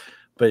stuff,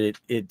 but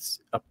it's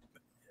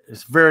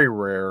very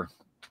rare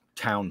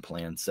town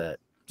plan set.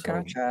 So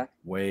gotcha.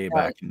 Way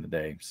back in the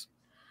days.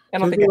 I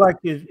don't think like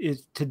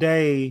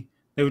today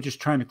they were just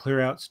trying to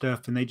clear out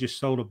stuff, and they just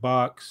sold a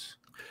box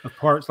of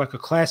parts like a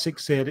classic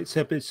set,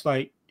 except it's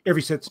like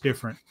every set's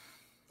different.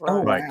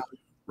 Oh, right. Wow.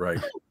 Right.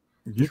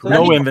 So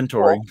No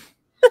inventory.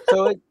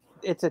 So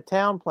it's a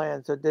town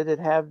plan. So did it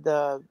have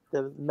the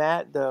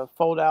mat, the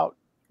fold out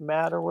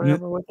mat or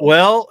whatever? With it?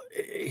 Well,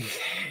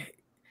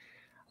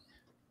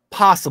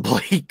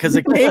 possibly, because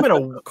it came in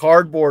a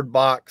cardboard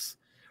box,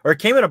 or it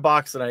came in a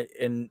box,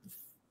 and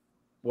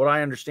what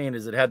I understand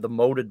is it had the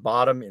molded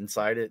bottom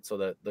inside it, so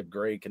that the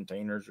gray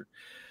containers.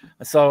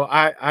 So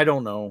I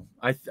don't know.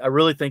 I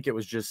really think it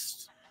was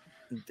just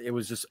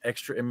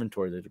extra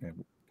inventory that they're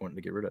wanting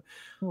to get rid of.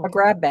 A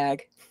grab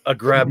bag. A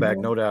grab bag,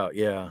 no doubt.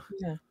 Yeah.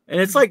 And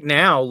it's like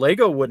now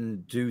Lego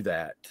wouldn't do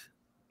that.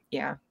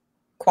 Yeah.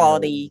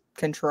 Quality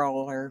control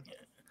or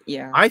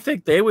yeah. I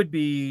think they would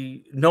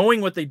be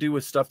knowing what they do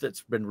with stuff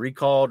that's been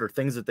recalled or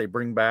things that they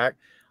bring back.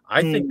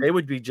 I think they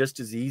would be just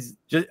as easy.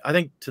 I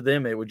think to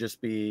them it would just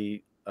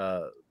be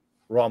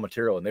raw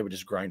material, and they would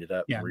just grind it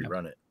up and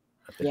rerun it.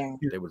 I think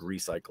they would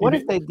recycle. What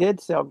if they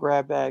did sell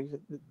grab bags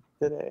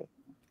today?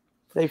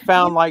 They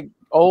found like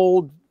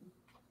old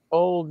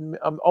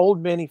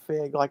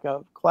minifig, like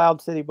a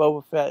Cloud City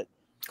Boba Fett,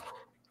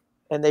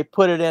 and they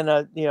put it in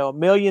a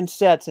million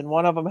sets, and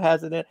one of them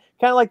has it in,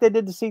 kind of like they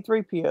did the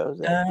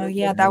C-3POs. Oh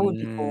yeah, that would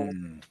be cool.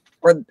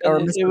 Or it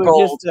was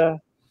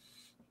just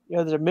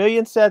there's a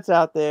million sets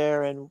out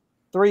there, and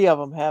 3 of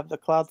them have the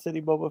Cloud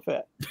City Boba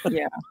Fett.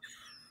 Yeah,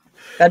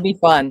 that'd be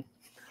fun.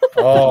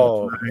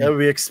 Oh, that would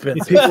be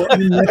expensive. People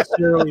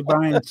unnecessarily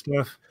buying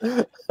stuff.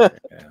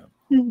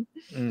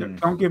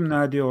 Don't give them the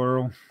idea,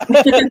 Earl.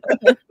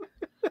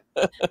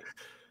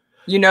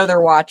 You know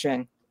they're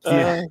watching.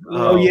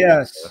 Oh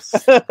yes,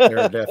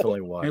 they're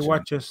definitely watching. They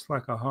watch us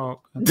like a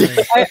hawk.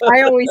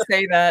 I always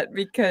say that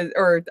because,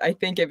 or I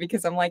think it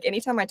because I'm like,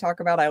 anytime I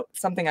talk about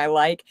something I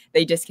like,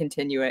 they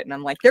discontinue it, and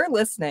I'm like, they're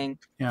listening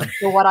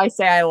to what I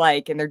say I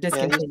like, and they're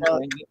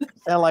discontinuing.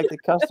 Sound like the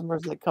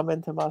customers that come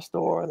into my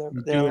store.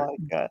 They're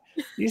like,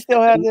 "You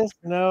still have this?"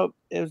 No,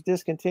 it was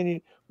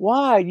discontinued.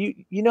 Why?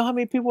 You know how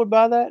many people would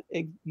buy that?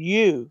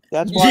 You.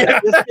 That's why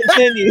it's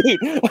discontinued.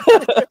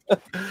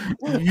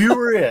 You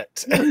were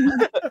it.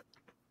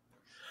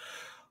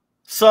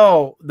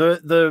 So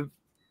the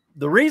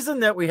reason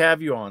that we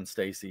have you on,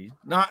 Stacy,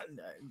 not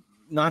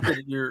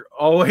that you're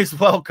always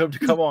welcome to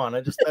come on.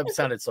 That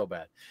sounded so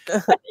bad.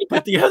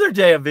 But the other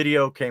day a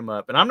video came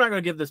up, and I'm not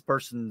going to give this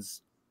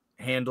person's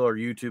handle or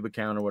YouTube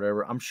account or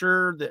whatever. I'm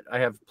sure that I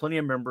have plenty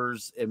of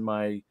members in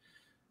my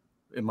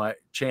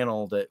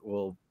channel that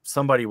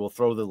somebody will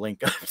throw the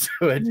link up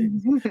to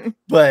it.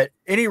 But at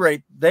any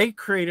rate, they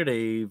created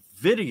a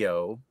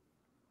video.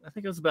 I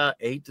think it was about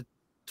 8 to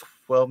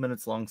 12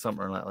 minutes long,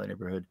 somewhere in that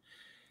neighborhood.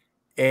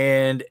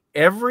 And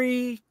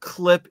every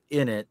clip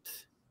in it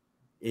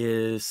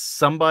is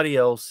somebody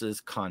else's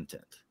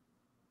content.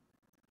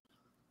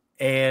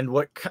 And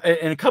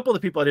a couple of the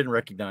people I didn't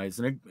recognize,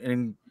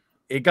 and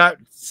it got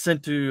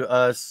sent to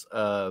us.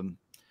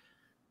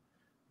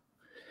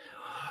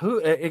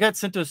 It got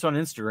sent to us on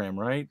Instagram,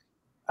 right?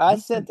 I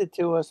sent it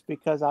to us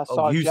because I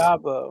saw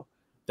Jabo.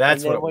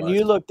 That's what it was. When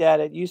you looked at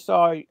it, you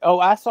saw. Oh,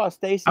 I saw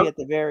Stacy at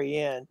the very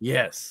end.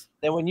 Yes.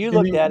 Then when you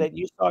looked at it,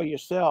 you saw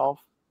yourself,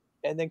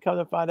 and then come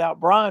to find out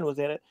Brian was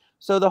in it.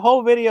 So the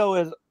whole video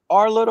is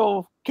our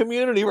little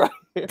community right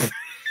here.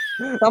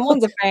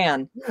 Someone's a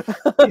fan.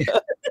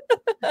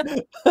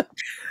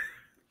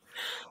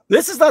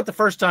 This is not the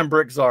first time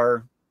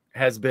BrickTsar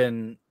has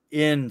been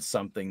in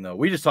something, though.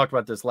 We just talked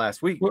about this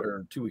last week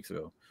or 2 weeks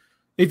ago.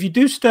 If you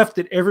do stuff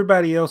that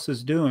everybody else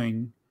is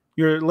doing,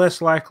 you're less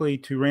likely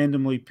to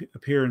randomly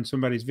appear in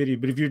somebody's video.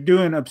 But if you're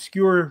doing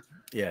obscure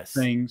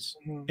things,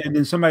 and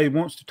then somebody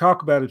wants to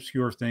talk about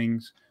obscure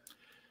things,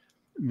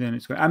 then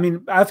it's good. I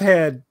mean, I've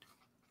had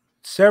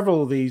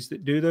several of these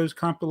that do those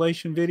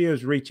compilation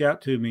videos reach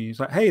out to me. It's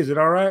like, hey, is it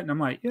all right? And I'm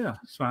like, yeah,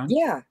 it's fine.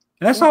 Yeah.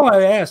 And that's all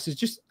I ask is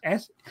just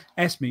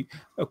ask me.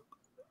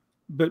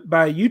 But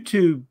by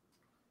YouTube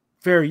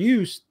fair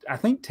use, I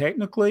think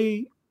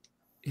technically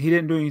he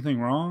didn't do anything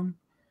wrong.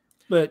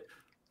 But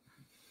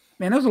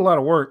man, there's a lot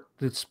of work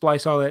to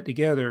splice all that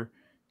together.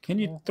 Can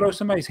you throw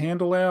somebody's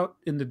handle out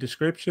in the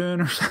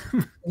description or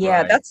something?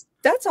 Yeah,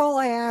 that's all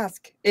I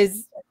ask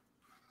is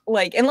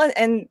like, and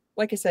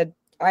like I said,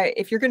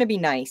 if you're going to be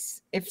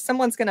nice, if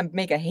someone's going to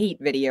make a hate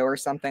video or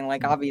something,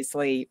 like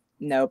obviously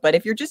no, but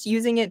if you're just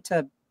using it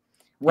to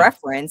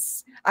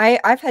reference,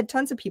 I've had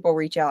tons of people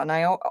reach out, and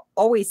I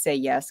always say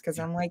yes, because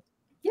I'm like,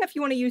 yeah, if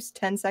you want to use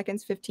 10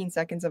 seconds, 15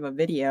 seconds of a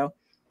video,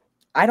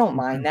 I don't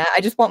mind that. I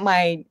just want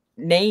my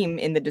name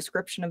in the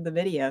description of the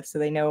video so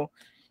they know.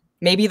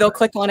 Maybe they'll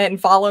click on it and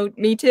follow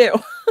me too.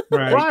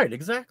 Right,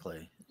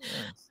 exactly. Yeah.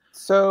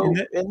 So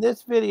in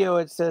this video,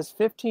 it says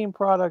 15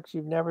 products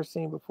you've never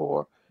seen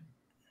before.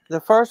 The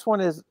first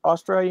one is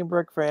Australian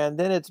Brick Fan.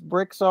 Then it's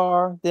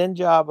BrickTsar, then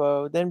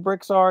Jabo, then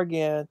BrickTsar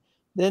again,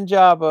 then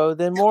Jabo,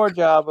 then more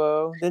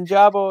Jabo, then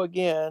Jabo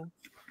again,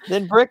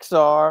 then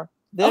BrickTsar,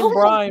 then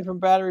Brian from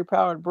Battery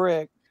Powered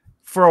Brick.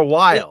 For a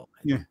while.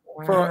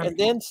 And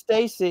then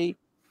Stacy.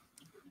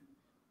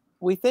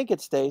 We think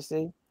it's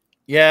Stacy.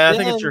 Yeah, I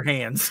think it's your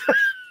hands.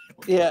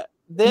 Yeah.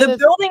 Then the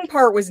building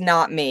part was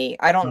not me.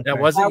 I don't. That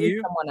wasn't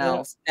you. Someone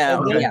else.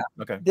 No.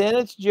 Okay. Then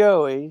it's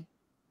Joey.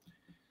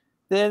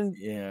 Then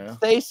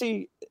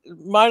Stacy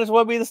might as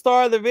well be the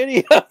star of the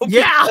video.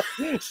 Yeah.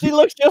 She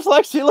looks just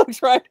like she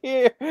looks right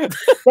here.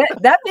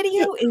 That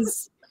video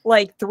is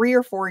like 3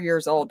 or 4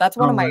 years old. That's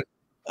one of my.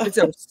 It's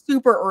a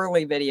super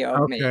early video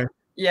of me.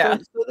 Yeah.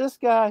 So this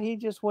guy, he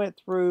just went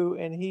through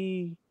and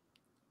he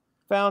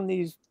found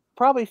these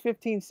probably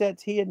 15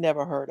 sets he had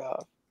never heard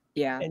of.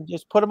 Yeah. And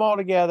just put them all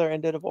together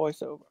and did a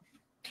voiceover.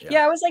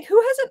 Yeah, I was like,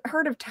 who hasn't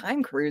heard of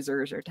Time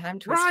Cruisers or Time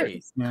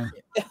Twisters? Right.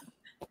 Yeah.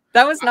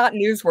 That was not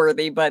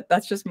newsworthy, but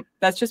that's just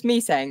me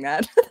saying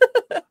that.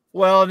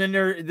 Well, and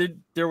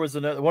then there was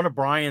another one of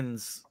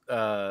Brian's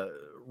one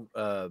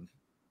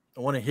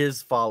of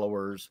his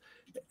followers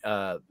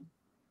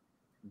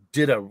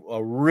did a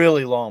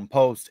really long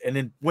post and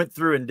then went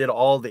through and did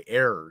all the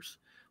errors,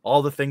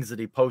 all the things that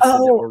he posted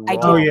that were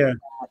wrong.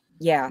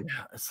 Yeah.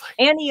 It's like,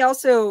 and he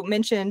also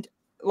mentioned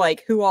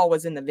like who all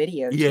was in the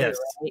video. Yes.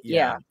 Too, right?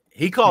 Yeah.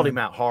 He called him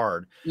out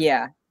hard.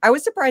 Yeah. I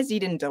was surprised he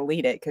didn't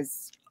delete it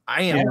because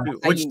I am.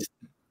 Which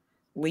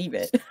leave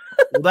it.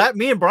 Well, that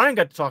me and Brian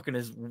got to talking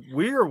is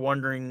we were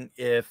wondering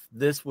if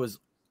this was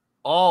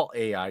all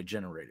AI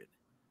generated.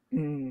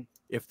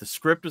 If the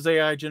script was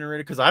AI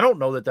generated, because I don't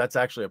know that that's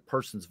actually a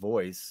person's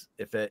voice.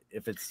 If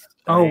it's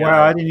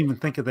wow, I didn't even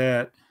think of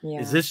that. Yeah.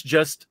 Is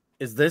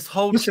this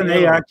whole it's an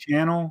AI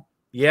channel?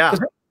 Yeah.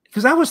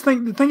 Because I was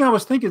thinking, the thing I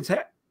was thinking is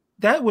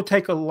that would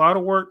take a lot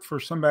of work for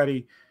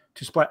somebody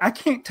to splice. I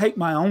can't take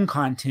my own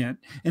content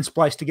and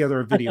splice together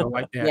a video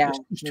like that. Yeah,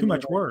 it's too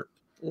much work.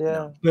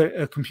 Yeah. But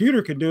a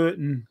computer could do it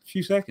in a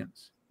few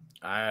seconds.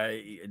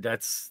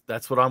 That's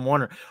what I'm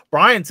wondering.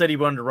 Brian said he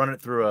wanted to run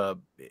it through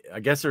I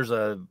guess there's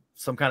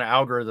some kind of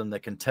algorithm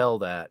that can tell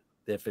that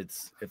if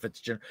it's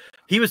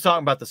he was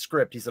talking about the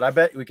script. He said, I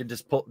bet we could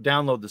just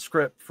download the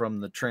script from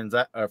the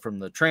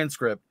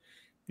transcript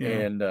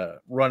and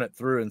run it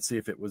through and see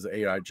if it was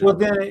AI generated. Well,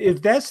 then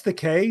if that's the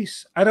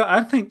case,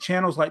 I think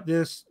channels like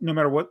this, no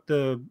matter what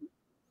the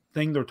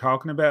thing they're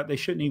talking about, they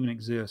shouldn't even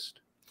exist.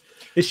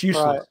 It's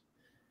useless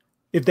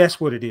if that's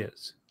what it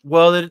is.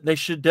 Well, they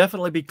should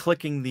definitely be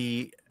clicking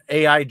the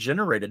AI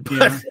generated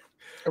button.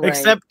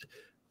 Except,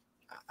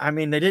 I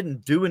mean, they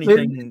didn't do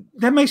anything.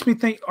 That makes me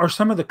think, are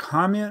some of the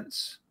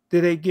comments,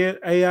 did they get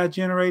AI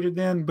generated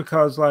then?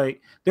 Because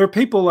like there are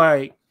people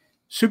like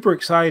super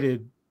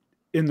excited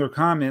in their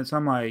comments.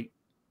 I'm like,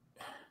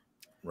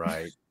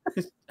 right.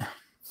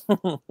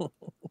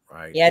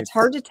 Right. Yeah, it's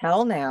hard to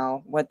tell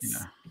now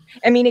what's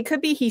I mean, it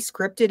could be he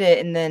scripted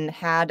it and then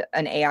had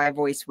an AI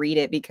voice read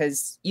it,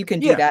 because you can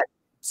do that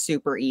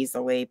super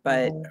easily,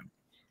 but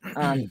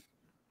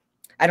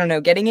I don't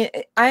know, getting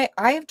it. I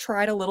have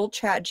tried a little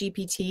chat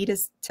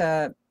GPT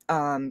to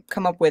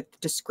come up with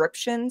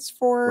descriptions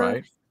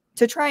for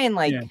to try and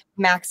like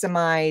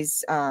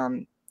maximize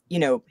you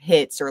know,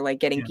 hits or like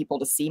getting people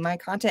to see my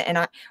content,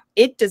 and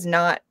it does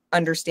not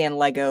understand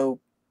Lego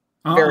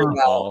very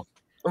well.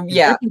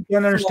 Yeah, it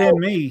doesn't understand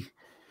me.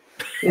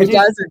 It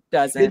does or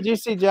doesn't. Did you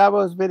see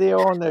Jabo's video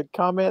on the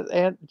comment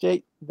and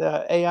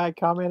the AI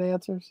comment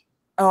answers?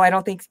 Oh, I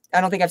don't think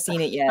I've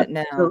seen it yet.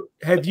 No. So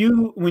have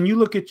you, when you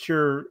look at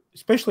your,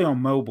 especially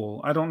on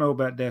mobile, I don't know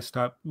about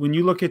desktop, when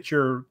you look at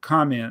your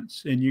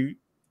comments and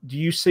do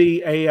you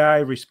see AI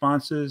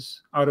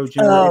responses auto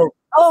generated?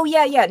 Oh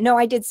yeah. No,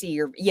 I did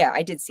see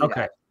I did see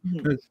that.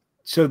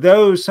 So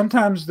those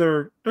sometimes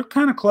they're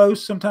kind of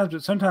close sometimes,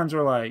 but sometimes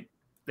they're like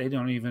they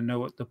don't even know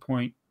what the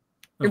point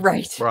of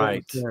right.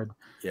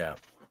 Yeah.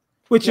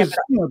 Which is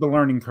the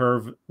learning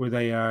curve with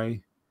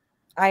AI.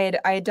 I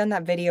had done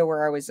that video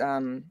where I was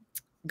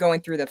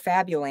going through the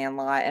Fabuland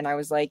lot, and I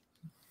was like,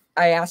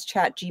 I asked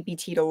Chat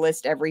GPT to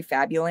list every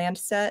Fabuland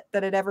set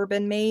that had ever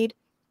been made.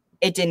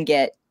 It didn't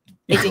get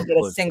a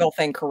single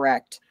thing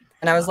correct.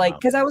 And I was like,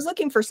 because I was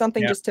looking for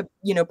something just to,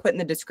 you know, put in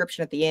the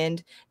description at the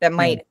end that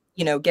might,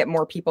 you know, get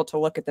more people to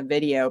look at the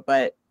video.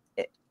 But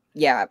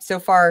so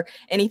far,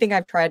 anything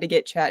I've tried to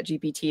get Chat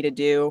GPT to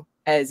do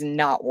has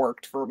not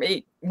worked for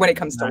me when it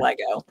comes to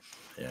Lego.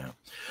 Yeah.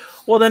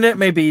 Well, then it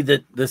may be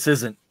that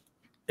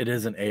it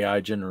isn't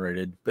AI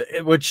generated, but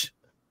which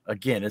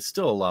again, it's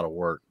still a lot of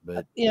work.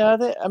 But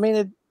I mean,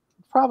 it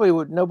probably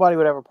nobody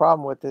would have a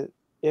problem with it.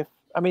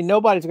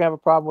 Nobody's gonna have a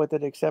problem with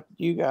it except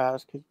you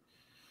guys, because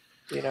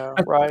you know,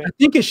 right? I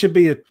think it should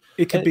be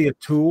it could be a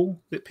tool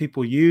that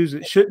people use.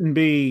 It shouldn't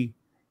be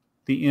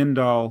the end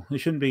all. It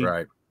shouldn't be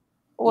right.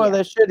 Well,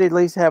 they should at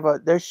least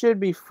there should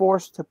be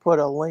forced to put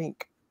a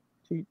link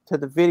to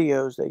the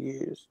videos they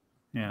use.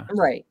 Yeah.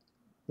 Right.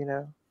 You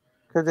know,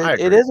 because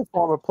it is a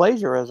form of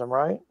plagiarism,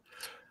 right?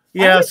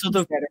 Yeah. So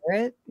the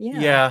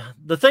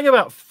thing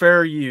about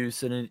fair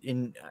use,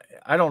 and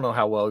I don't know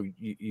how well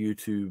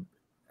YouTube.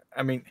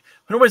 I mean,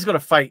 nobody's going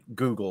to fight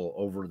Google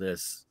over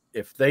this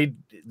if they've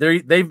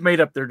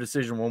made up their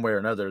decision one way or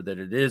another that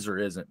it is or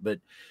isn't. But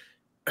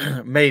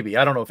maybe,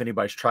 I don't know if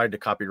anybody's tried to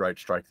copyright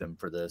strike them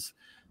for this.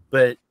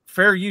 But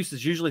fair use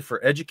is usually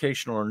for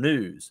educational or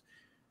news.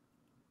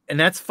 And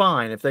that's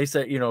fine. If they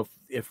say, you know,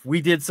 if we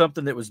did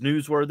something that was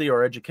newsworthy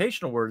or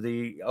educational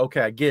worthy,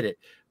 okay, I get it.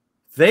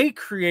 They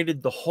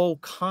created the whole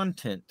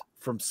content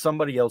from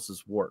somebody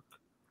else's work.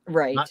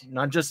 Right.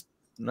 Not just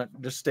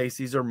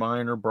Stacy's or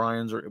mine or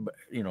Brian's or,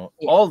 you know,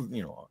 all,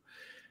 you know.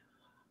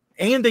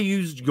 And they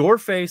used your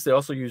face. They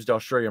also used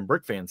Australian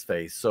Brick Fan's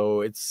face.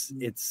 So it's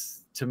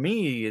to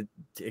me,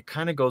 it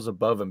kind of goes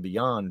above and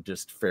beyond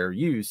just fair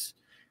use.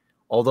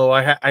 Although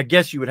I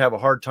guess you would have a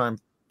hard time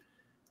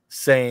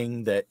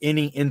saying that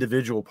any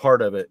individual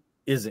part of it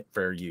isn't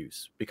fair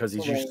use, because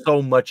he's used so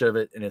much of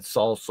it and it's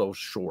all so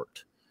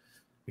short.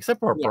 Except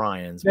for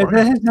Brian's. That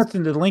has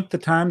nothing to link the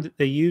time that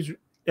they use.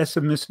 That's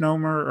a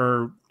misnomer,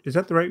 or is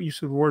that the right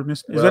use of the word?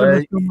 Is that a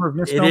misnomer or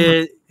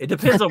misnomer? It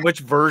depends on which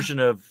version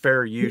of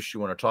fair use you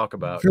want to talk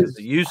about. Because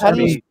it used to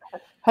be.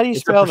 How do you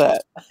spell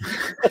that?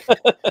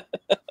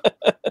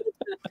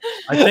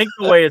 I think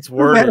the way it's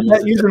worded. I'm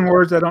not using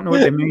words I don't know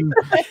what they mean.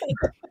 I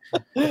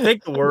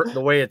think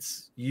the way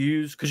it's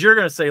used, because you're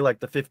going to say like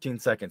the 15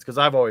 seconds, because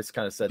I've always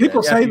kind of said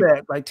people say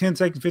that like 10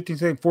 seconds, 15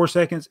 seconds, 4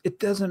 seconds. It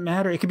doesn't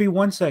matter. It could be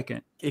 1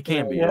 second. It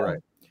can be, right.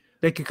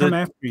 They could come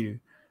after you.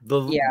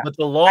 But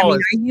the law I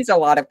use a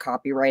lot of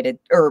copyrighted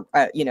or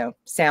you know,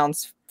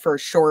 sounds for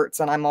shorts,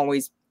 and I'm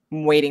always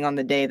waiting on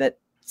the day that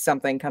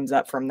something comes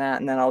up from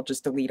that, and then I'll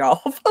just delete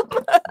all of them.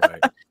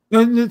 Right.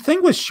 And the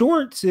thing with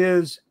shorts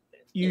is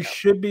you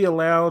should be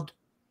allowed,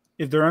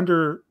 if they're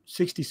under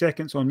 60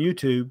 seconds on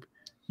YouTube,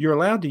 you're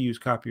allowed to use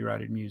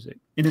copyrighted music.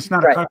 And it's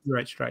not a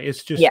copyright strike.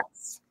 It's just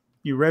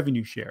your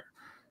revenue share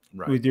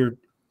with your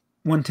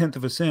 1/10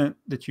 of a cent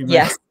that you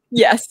make.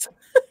 Yes.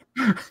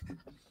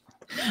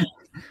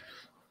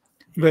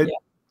 But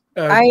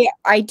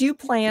I do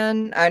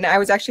plan, and I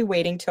was actually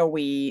waiting till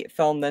we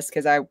filmed this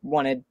because I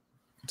wanted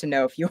to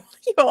know if you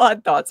all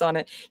had thoughts on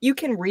it. You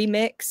can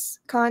remix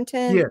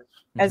content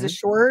as a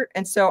short,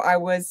 and so I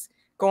was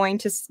going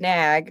to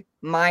snag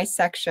my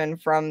section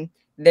from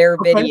their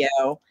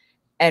video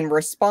and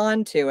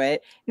respond to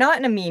it, not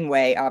in a mean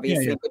way,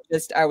 obviously, but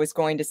just I was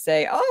going to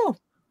say, "Oh,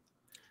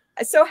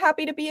 I'm so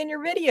happy to be in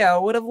your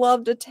video. Would have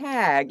loved a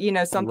tag, you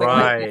know, something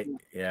like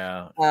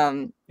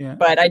that."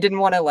 But I didn't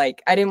want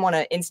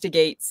to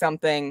instigate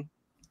something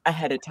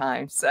ahead of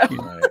time. So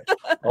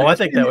oh, I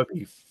think that would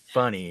be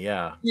funny.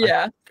 Yeah.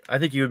 I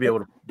think you would be able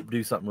to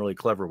do something really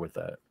clever with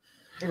that.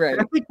 Right.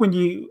 I think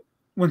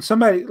when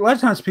somebody, a lot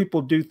of times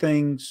people do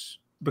things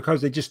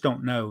because they just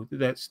don't know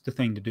that's the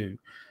thing to do.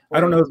 I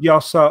don't know if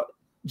y'all saw,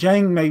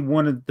 Jang made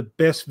one of the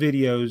best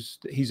videos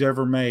that he's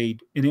ever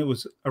made, and it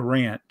was a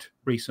rant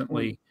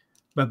recently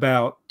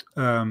about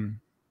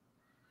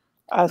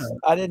I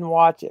didn't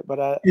watch it,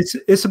 but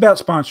it's about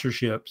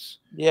sponsorships.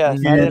 Yes,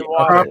 I didn't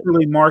watch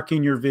properly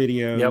marking your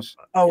videos.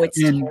 Oh,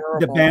 it's and terrible.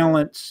 The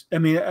balance. I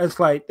mean, it's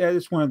like that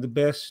is one of the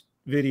best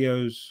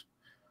videos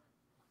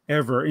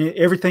ever. And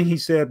everything he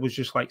said was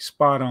just like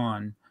spot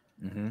on.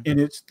 And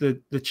it's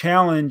the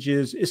challenge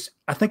is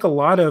I think a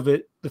lot of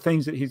it, the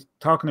things that he's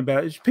talking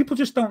about, is people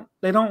just don't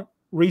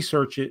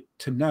research it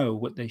to know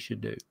what they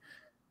should do.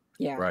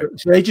 Yeah. Right.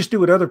 So they just do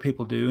what other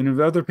people do. And if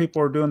other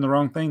people are doing the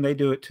wrong thing, they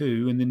do it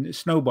too. And then it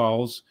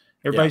snowballs.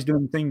 Everybody's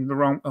doing the thing the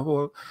wrong.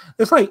 Well,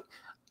 it's like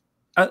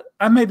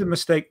I made the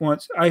mistake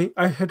once. I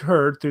had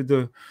heard through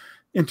the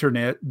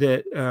internet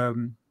that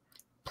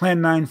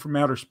Plan 9 from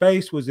Outer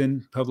Space was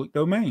in public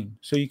domain,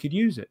 so you could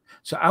use it.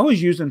 So I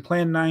was using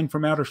Plan 9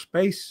 from Outer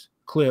Space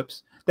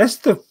clips. That's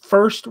the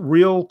first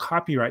real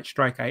copyright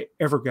strike I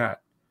ever got.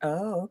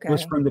 Oh, okay.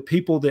 Was from the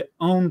people that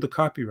owned the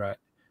copyright.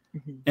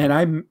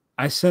 And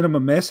I sent him a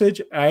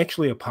message. I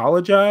actually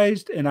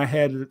apologized, and I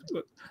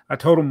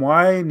told him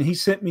why, and he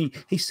sent me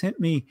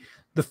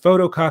the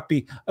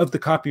photocopy of the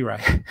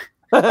copyright.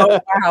 Oh,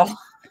 wow.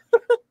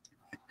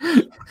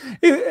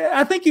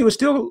 I think he was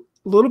still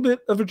a little bit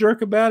of a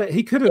jerk about it.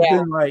 He could have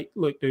been like,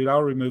 "Look, dude,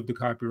 I'll remove the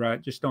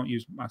copyright. Just don't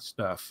use my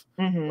stuff."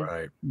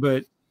 Right.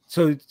 But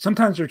so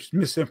sometimes there's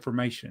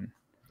misinformation.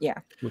 Yeah.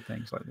 With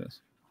things like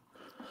this.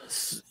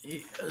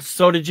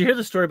 So did you hear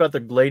the story about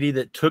the lady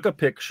that took a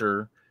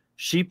picture?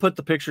 She put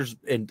the pictures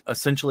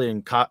essentially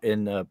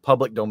in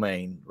public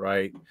domain,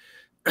 right?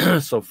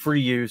 So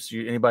free use,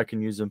 anybody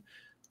can use them.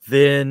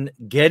 Then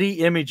Getty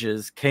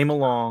Images came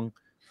along,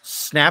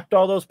 snapped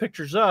all those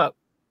pictures up,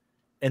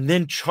 and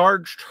then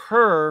charged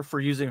her for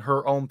using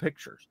her own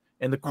pictures.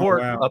 And the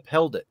court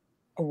upheld it.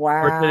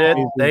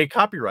 Wow. They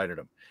copyrighted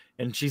them.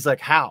 And she's like,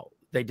 how?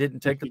 They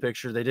didn't take the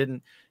picture. They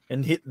didn't.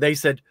 And they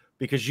said,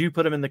 because you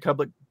put them in the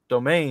public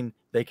domain,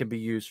 they can be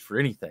used for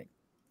anything.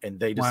 And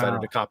they decided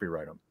to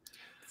copyright them.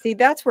 See,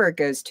 that's where it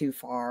goes too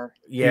far.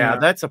 Yeah,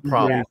 that's a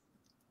problem. Yeah.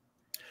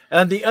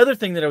 And the other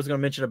thing that I was going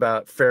to mention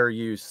about fair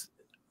use,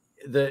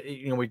 the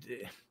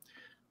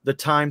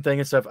time thing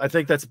and stuff, I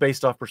think that's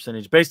based off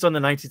percentage, based on the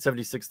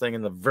 1976 thing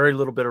and the very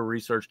little bit of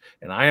research.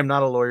 And I am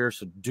not a lawyer,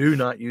 so do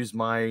not use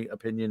my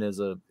opinion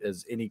as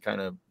any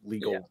kind of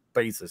legal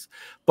basis.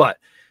 But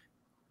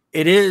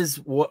it is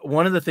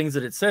one of the things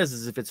that it says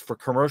is if it's for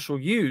commercial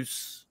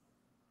use,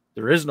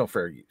 there is no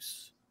fair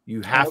use.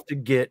 You have to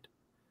get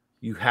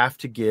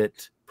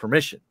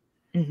permission.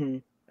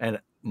 And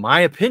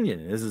my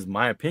opinion, this is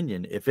my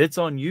opinion, if it's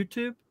on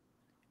YouTube,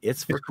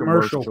 it's for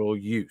commercial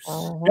use.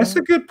 That's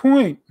a good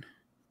point.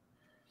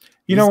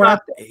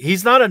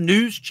 He's not a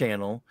news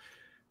channel,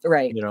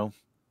 right?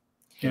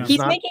 He's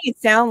making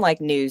it sound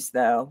like news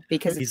though,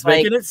 because he's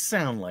making it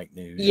sound like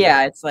news.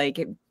 Yeah, it's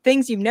like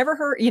things you've never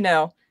heard.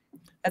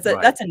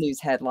 That's a news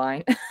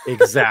headline.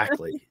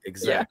 Exactly.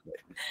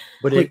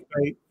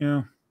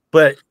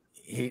 But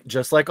he,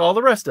 just like all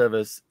the rest of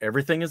us,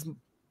 everything is.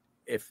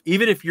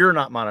 Even if you're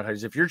not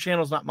monetized, if your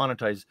channel's not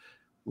monetized,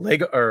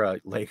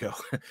 YouTube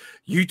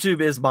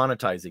is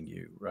monetizing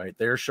you, right?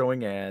 They're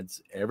showing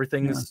ads.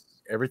 Everything is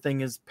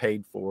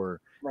paid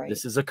for. Right.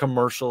 This is a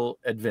commercial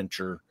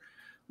adventure.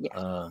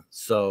 Yeah.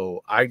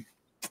 So I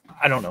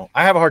don't know.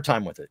 I have a hard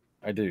time with it.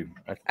 I do.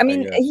 I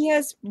mean, he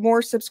has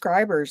more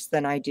subscribers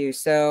than I do.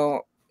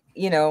 So,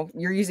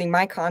 you're using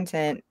my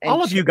content. And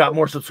all of you got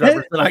more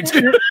subscribers than I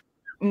do.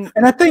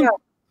 And I think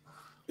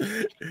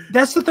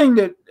that's the thing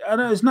that I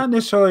know it's not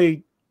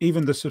necessarily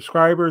even the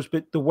subscribers,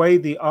 but the way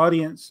the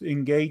audience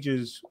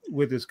engages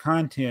with his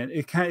content,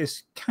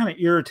 it's kind of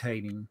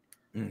irritating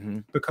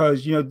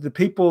because the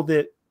people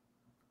that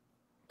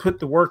put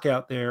the work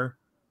out there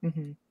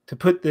to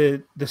put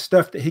the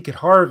stuff that he could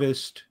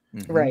harvest,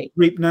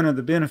 reap none of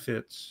the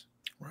benefits.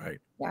 Right.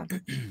 Yeah.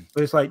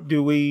 But it's like,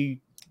 do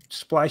we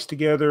splice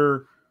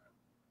together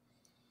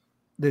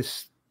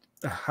this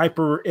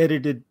hyper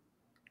edited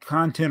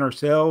content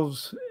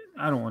ourselves?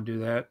 I don't want to do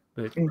that,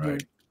 but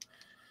right.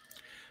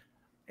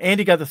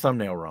 Andy got the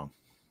thumbnail wrong.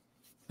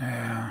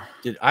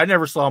 I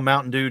never saw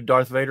Mountain Dew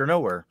Darth Vader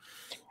nowhere.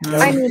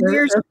 I mean,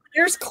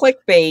 there's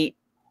clickbait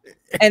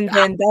And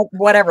then that,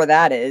 whatever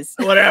that is.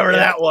 Whatever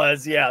that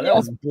was. Yeah, that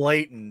was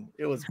blatant.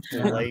 It was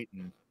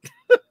blatant.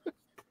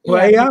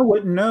 Well, AI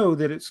wouldn't know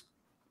that it's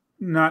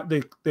not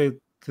the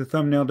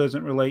thumbnail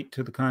doesn't relate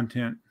to the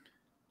content.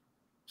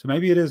 So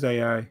maybe it is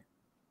AI.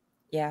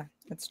 Yeah,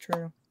 that's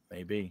true.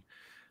 Maybe.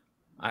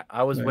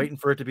 I was waiting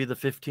for it to be the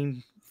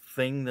 15th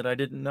thing that I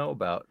didn't know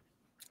about.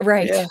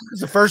 Right. Yeah.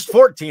 The first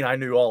 14 I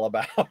knew all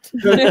about.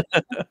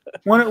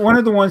 One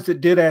of the ones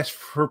that did ask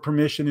for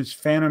permission is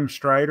Phantom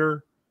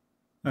Strider.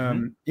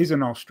 He's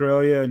in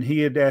Australia, and he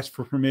had asked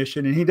for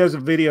permission, and he does a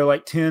video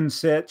like 10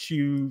 sets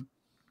you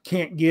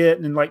can't get,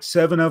 and like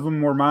 7 of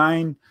them were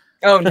mine.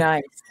 Oh,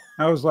 nice.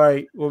 I was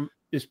like, well,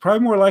 it's probably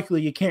more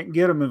likely you can't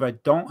get them if I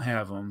don't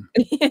have them.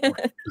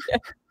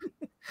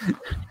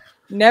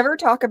 Never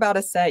talk about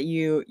a set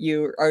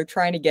you are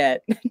trying to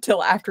get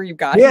until after you've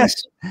got it.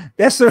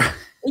 That's the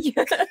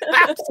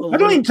absolutely.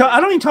 I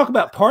don't even talk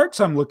about parts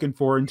I'm looking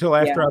for until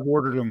after I've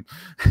ordered them.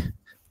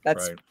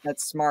 That's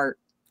smart.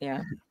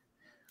 Yeah.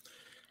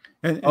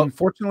 And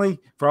unfortunately,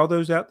 for all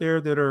those out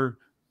there that are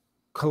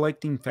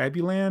collecting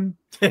Fabuland,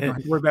 you don't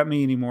have to worry about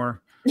me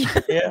anymore.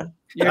 Yeah,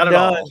 you're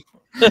done.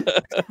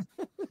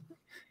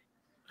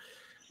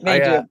 They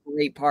do have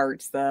great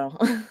parts, though.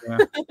 Yeah.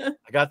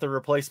 I got the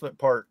replacement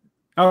part.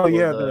 Oh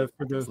yeah,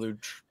 for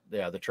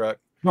the truck.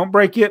 Don't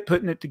break it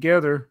putting it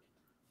together.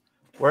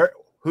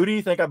 Who do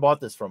you think I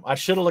bought this from? I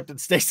should have looked at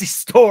Stacy's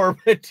store,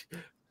 but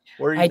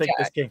where do you think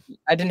this came?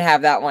 I didn't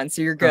have that one,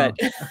 so you're good.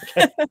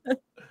 Okay.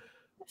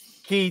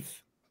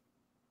 Keith,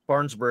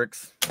 Barnes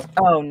Bricks.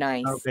 Oh,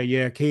 nice. Okay,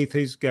 yeah, Keith,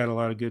 he's got a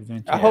lot of good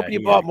vintage. I hope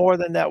you bought more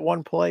than that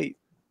one plate.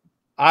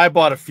 I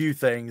bought a few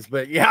things,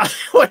 but yeah,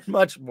 it wasn't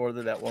much more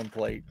than that one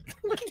plate.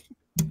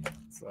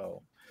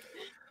 So,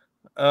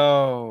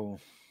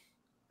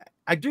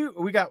 I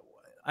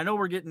know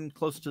we're getting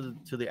close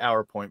to the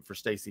hour point for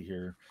Stacy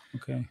here.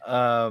 Okay.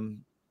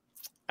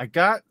 I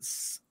got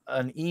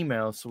an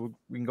email, so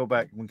we can go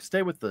back. We can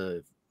stay with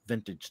the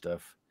vintage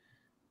stuff.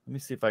 Let me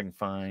see if I can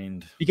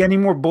find. You got any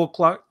more bulk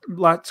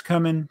lots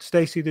coming,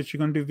 Stacy, that you're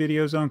going to do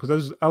videos on?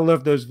 Because I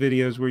love those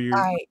videos where you're.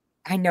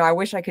 I know. I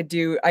wish I could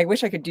do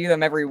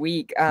them every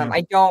week.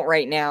 I don't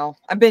right now.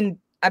 I've been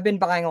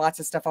buying lots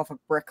of stuff off of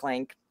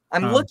Bricklink.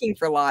 I'm looking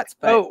for lots.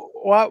 But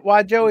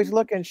while Joey's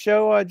looking,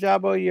 show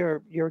Jabo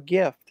your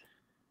gift.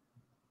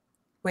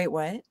 Wait,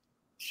 what?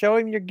 Show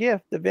him your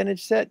gift, the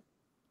vintage set.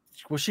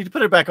 Well, she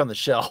put it back on the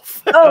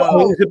shelf.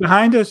 Oh, is it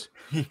behind us?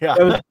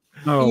 Yeah.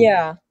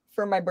 Yeah,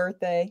 for my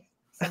birthday.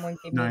 Someone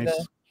gave me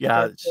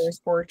the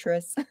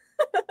Fortress.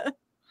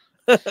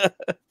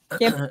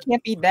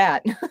 Can't beat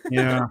that.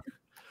 Yeah.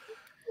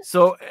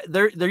 So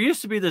there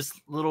used to be this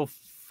little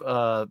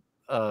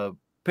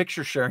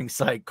picture sharing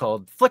site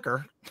called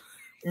Flickr.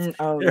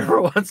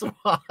 Every once in a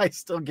while, I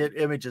still get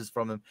images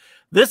from them.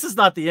 This is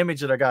not the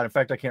image that I got. In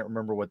fact, I can't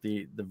remember what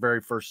the very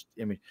first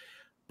image.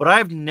 But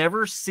I've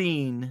never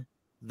seen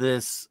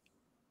this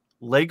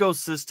Lego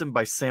system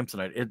by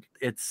Samsonite.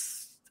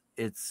 It's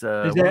is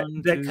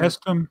that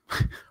custom?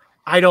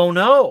 I don't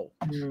know,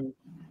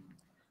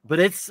 but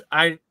it's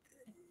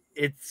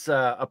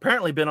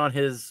apparently been on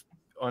his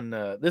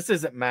this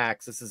isn't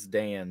Max, this is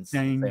Dan's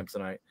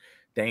Samsonite.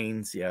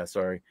 Dane's, yeah,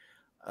 sorry.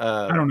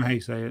 I don't know how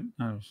you say it.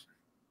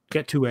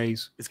 Got 2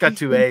 A's. It's got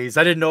 2 A's.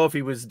 I didn't know if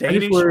he was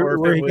Danish or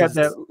where he got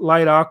that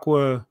light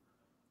aqua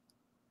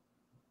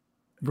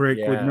brick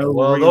with no.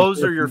 Well,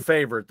 those are your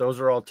favorite.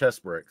 Those are all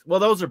test bricks. Well,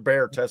 those are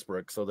bare test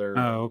bricks, so they're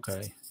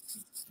okay.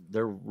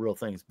 They're real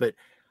things. But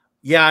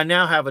yeah, I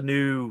now have a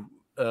new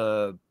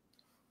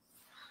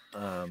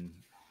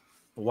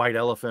white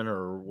elephant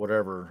or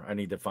whatever I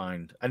need to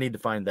find. I need to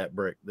find that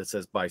brick that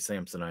says by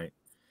Samsonite.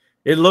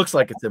 It looks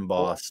like it's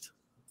embossed.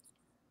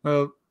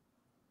 Well,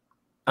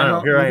 I don't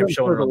know. Here I am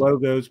showing the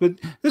logos, but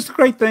this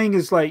great thing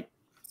is like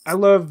I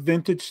love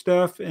vintage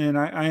stuff, and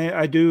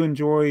I do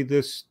enjoy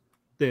this.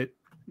 That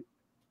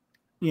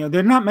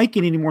they're not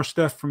making any more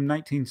stuff from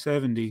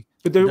 1970,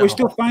 but we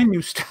still find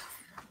new stuff.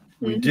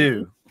 We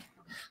do.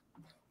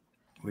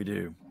 We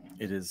do.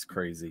 It is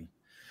crazy.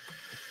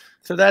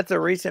 So that's a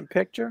recent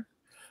picture.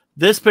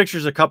 This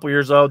picture's a couple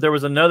years old. There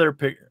was another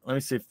picture. Let me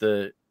see what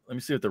the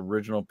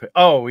original.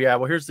 Oh yeah.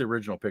 Well, here's the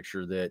original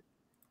picture.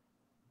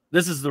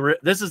 This is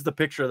the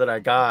picture that I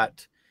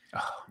got.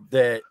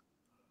 That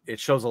it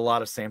shows a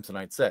lot of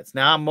Samsonite sets.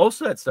 Now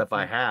most of that stuff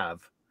I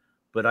have,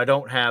 but I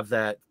don't have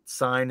that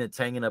sign that's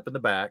hanging up in the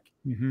back,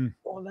 and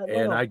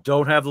I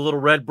don't have the little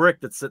red brick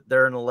that's sitting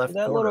there in the left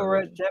corner. That little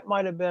red, that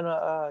might have been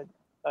a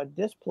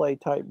display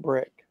type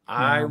brick.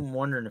 I'm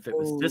wondering if it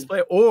was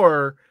display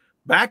or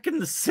back in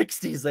the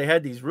 60s, they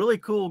had these really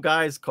cool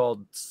guys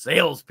called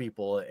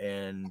salespeople,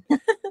 and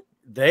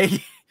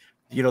they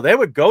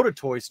would go to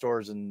toy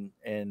stores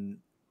and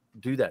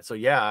do that. So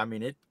yeah, I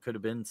mean, it could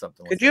have been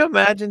something. Could you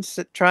imagine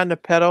trying to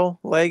peddle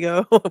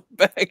Lego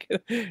back?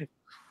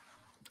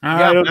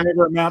 I don't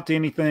ever amount to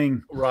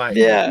anything. Right.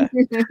 Yeah.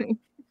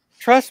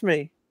 Trust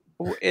me.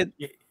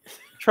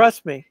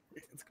 Trust me.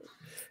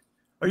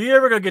 Are you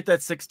ever going to get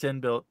that 610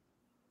 built,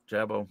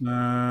 Jabo?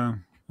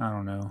 I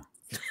don't know.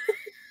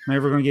 Am I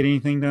ever going to get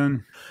anything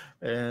done?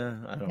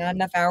 Not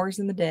enough hours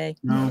in the day.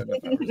 No.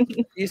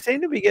 You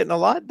seem to be getting a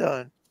lot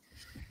done.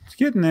 It's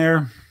getting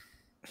there.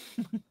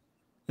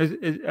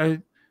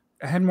 I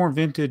had more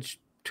vintage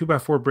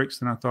 2x4 bricks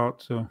than I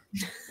thought, so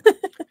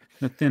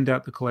I thinned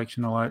out the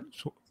collection a lot,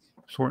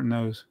 sorting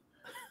those.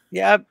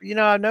 Yeah,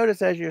 I've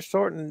noticed as you're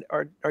sorting,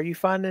 are you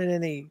finding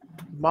any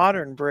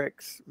modern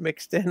bricks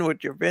mixed in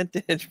with your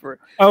vintage brick?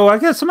 Oh, I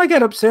guess somebody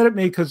got upset at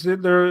me because they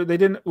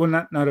didn't. Well,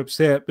 not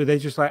upset, but they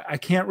just like, I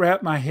can't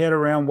wrap my head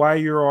around why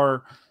you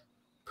are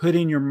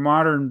putting your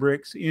modern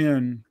bricks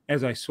in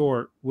as I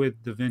sort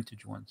with the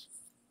vintage ones.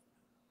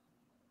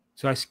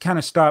 So I kind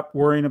of stopped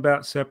worrying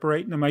about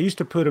separating them. I used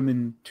to put them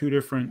in 2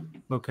 different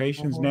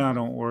locations. Now I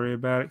don't worry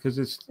about it because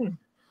it's the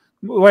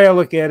way I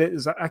look at it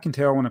is I can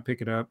tell when I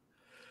pick it up.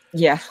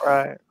 Yeah.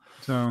 Right.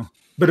 So,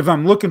 but if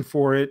I'm looking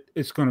for it,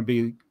 it's going to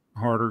be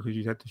harder because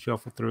you have to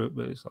shuffle through it.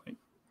 But it's like,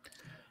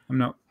 I'm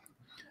not.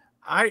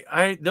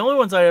 The only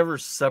ones I ever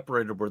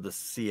separated were the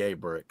CA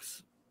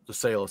bricks, the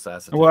sales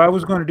acetate. Well, I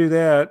was going to do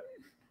that.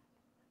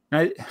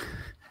 I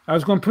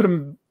was going to put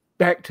them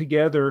back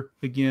together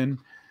again.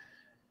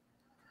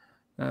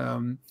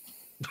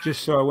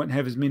 Just so I wouldn't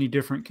have as many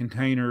different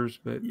containers,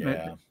 but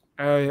yeah,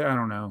 I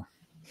don't know.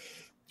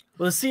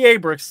 Well, the CA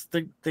bricks,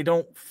 they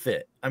don't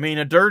fit. I mean,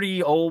 a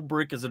dirty old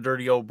brick is a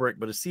dirty old brick,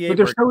 but a CA but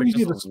they're brick, so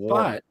easy to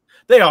spot.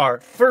 They are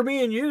for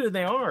me and you.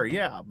 They are,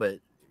 yeah, but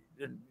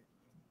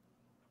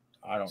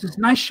I don't know. It's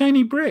a nice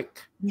shiny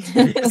brick.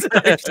 It's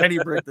a nice shiny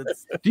brick.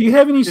 Do you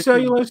have any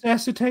cellulose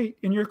acetate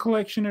in your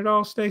collection at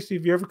all, Stacy?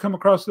 Have you ever come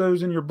across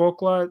those in your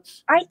bulk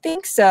lots? I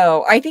think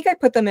so. I think I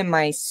put them in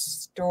my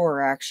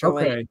store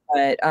actually. Okay.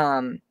 But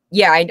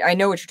yeah, I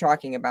know what you're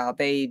talking about.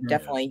 They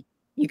definitely,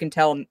 you can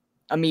tell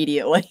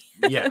immediately.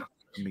 Yeah.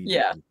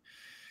 Yeah.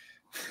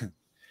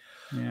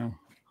 Yeah.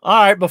 All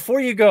right. Before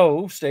you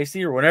go,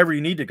 Stacy, or whenever you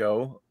need to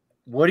go,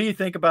 what do you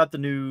think about the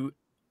new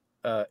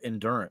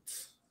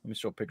Endurance? Let me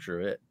show a picture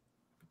of it.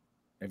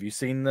 Have you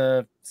seen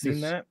that?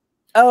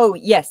 Oh,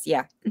 yes.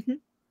 Yeah.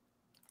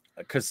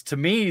 Because to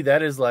me,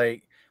 that is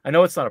like, I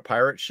know it's not a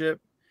pirate ship,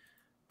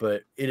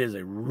 but it is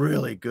a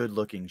really good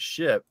looking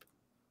ship.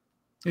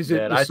 Is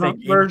it the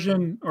sunk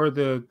version or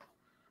the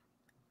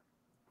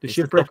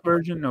shipwreck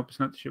version? Nope, it's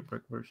not the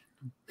shipwreck version.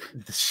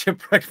 The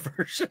shipwreck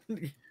version.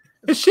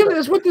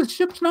 That's what the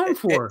ship's known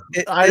for.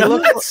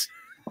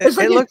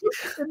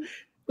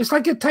 It's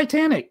like a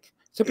Titanic,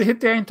 except it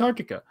hit the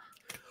Antarctica.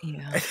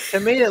 Yeah. To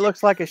me, it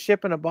looks like a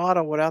ship in a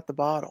bottle without the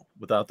bottle.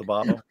 Without the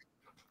bottle.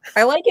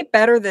 I like it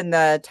better than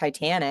the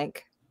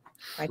Titanic.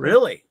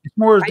 Really? It's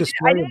more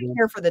I didn't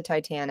care for the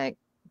Titanic.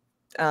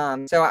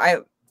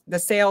 So the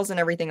sails and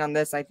everything on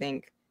this, I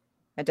think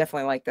I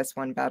definitely like this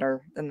one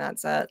better than that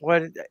set.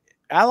 What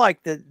I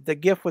like the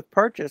gift with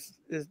purchase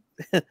is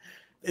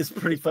it's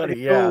pretty funny.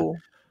 Pretty yeah. cool.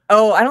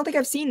 Oh, I don't think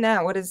I've seen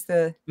that. What is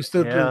the? It's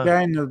the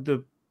guy in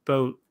the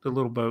boat, the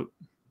little boat.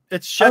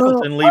 It's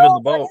Shackleton leaving the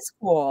boat. That's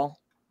cool.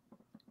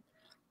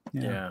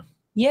 Yeah.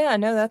 Yeah,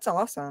 no, that's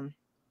awesome.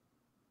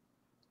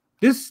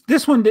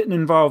 This one didn't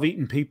involve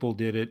eating people,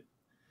 did it?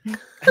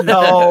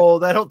 No,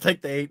 they don't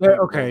take the 8 people.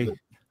 Okay.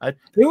 I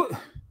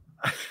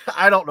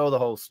don't know the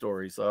whole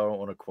story, so I don't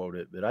want to quote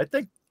it, but I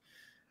think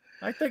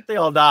they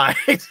all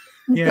died.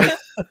 Yeah.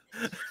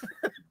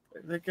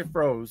 They get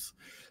froze.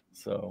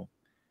 So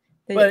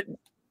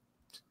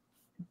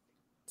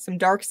some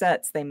dark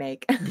sets they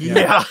make.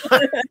 Yeah.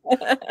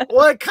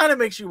 Well, it kind of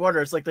makes you wonder.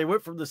 It's like they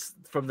went from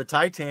the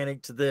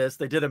Titanic to this.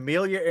 They did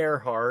Amelia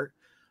Earhart.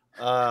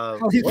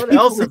 What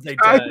else have they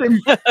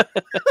done?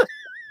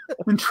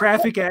 And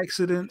traffic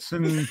accidents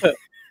and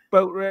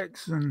boat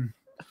wrecks and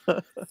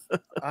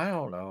I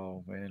don't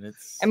know, man.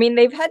 I mean,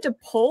 they've had to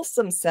pull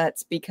some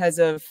sets because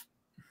of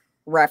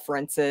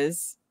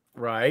references.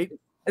 Right.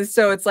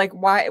 So it's like,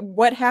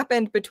 what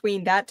happened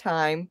between that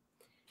time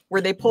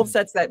where they pulled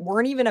sets that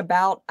weren't even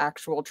about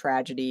actual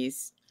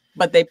tragedies,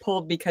 but they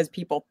pulled because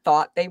people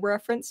thought they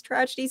referenced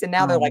tragedies, and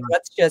now they're like,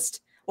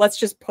 let's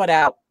just put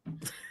out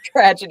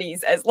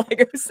tragedies as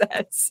Lego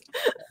sets.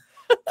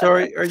 So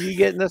are you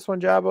getting this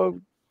one, Jabo,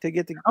 to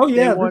get the? Oh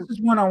yeah, this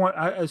is one I want.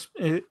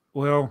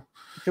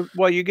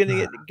 Well, you're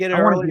gonna get it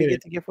early to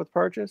get the gift with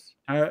purchase.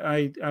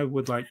 I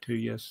would like to,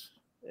 yes.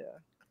 Yeah.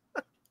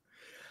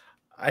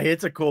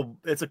 It's a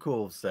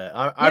cool set.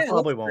 I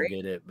probably won't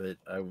get it, but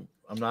I'm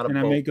not a. And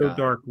I may go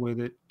dark with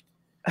it.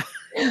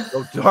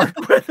 Go dark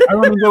with it. I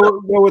want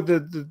to go with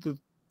the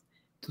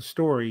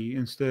story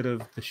instead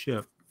of the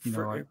ship. You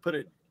know, like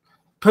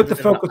put the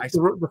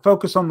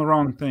focus on the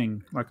wrong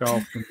thing, like I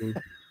often do.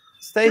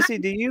 Stacy,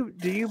 do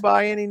you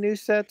buy any new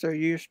sets, or are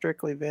you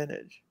strictly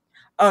vintage?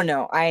 Oh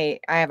no, I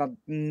have a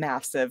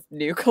massive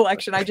new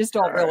collection. I just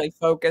don't really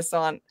focus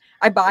on.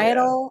 I buy it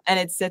all, and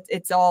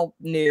it's all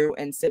new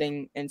and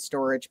sitting in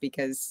storage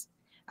because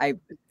I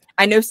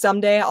know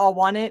someday I'll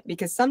want it,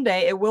 because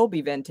someday it will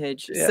be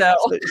vintage. Yeah.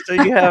 So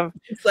you have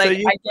it's like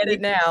I get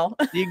it now.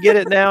 You get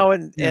it now,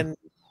 and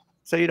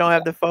so you don't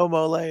have the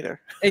FOMO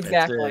later.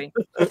 Exactly.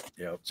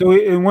 Yep. So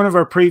in one of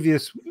our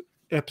previous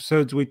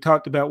episodes, we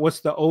talked about what's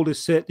the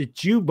oldest set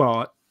that you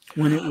bought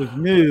when it was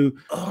new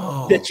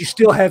that you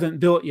still haven't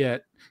built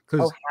yet.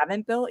 Oh,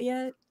 haven't built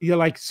yet? Yeah,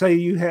 like say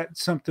you had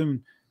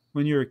something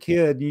when you were a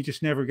kid and you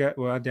just never got,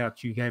 well, I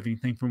doubt you have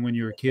anything from when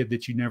you were a kid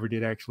that you never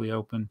did actually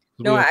open.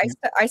 No,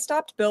 I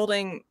stopped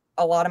building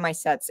a lot of my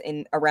sets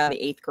in around the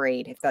 8th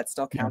grade, if that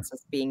still counts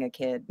as being a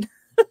kid.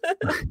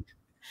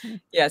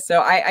 Yeah,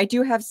 so I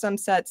do have some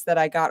sets that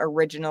I got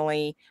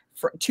originally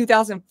for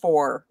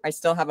 2004. I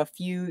still have a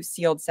few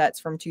sealed sets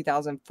from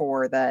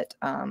 2004 that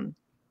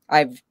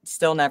I've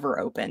still never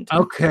opened.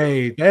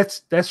 Okay,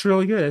 that's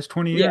really good. That's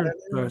 20 years.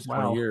 Yeah, that's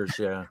 20 years,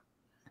 yeah.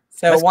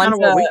 So one of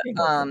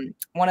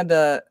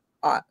the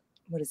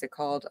what is it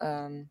called?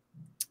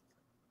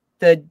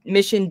 The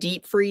Mission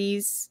Deep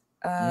Freeze.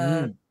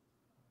 I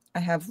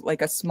have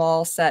like a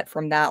small set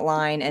from that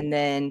line, and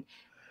then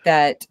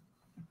that.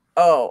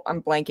 Oh,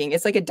 I'm blanking.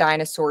 It's like a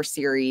dinosaur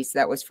series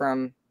that was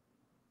from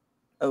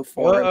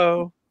 04.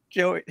 Uh-oh.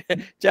 Joey,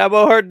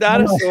 Jabbo heard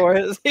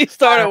dinosaurs. He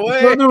started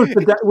away. No,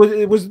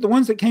 it was the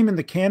ones that came in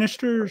the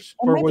canisters,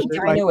 or was it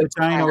like the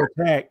Dino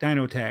Attack?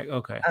 Dino Attack.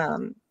 Okay.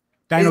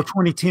 Dino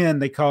 2010,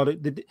 they called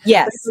it.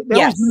 Yes.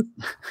 Yes.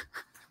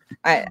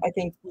 I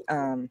think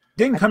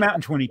didn't come out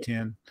in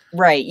 2010.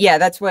 Right. Yeah,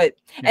 that's what.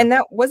 Yeah. And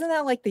that wasn't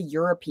that like the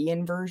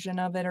European version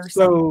of it or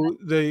something?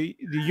 So the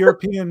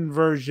European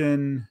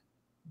version.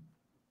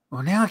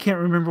 Well, now I can't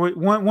remember.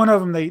 One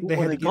of them they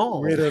had to get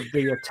rid of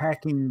the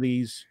attacking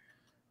these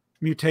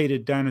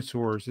mutated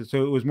dinosaurs,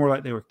 so it was more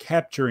like they were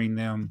capturing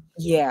them.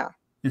 Yeah.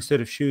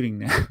 Instead of shooting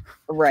them.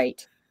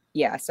 Right.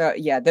 Yeah. So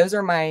yeah, those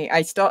are my.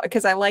 I still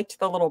because I liked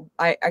the little.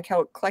 I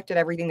collected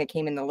everything that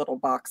came in the little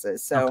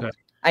boxes, so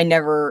I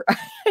never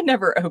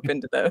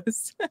opened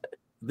those.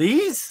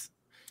 These.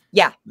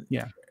 Yeah.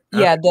 Yeah.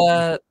 Yeah.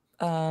 The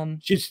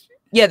just.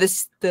 Yeah,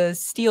 the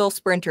steel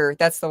sprinter.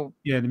 That's the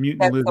the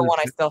mutant. That's lizard. the one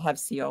I still have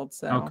sealed.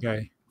 So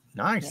okay,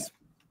 nice.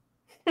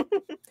 Yeah.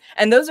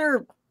 And those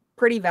are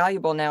pretty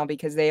valuable now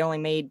because they only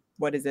made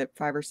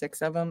 5 or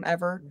 6 of them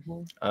ever.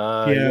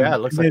 Yeah,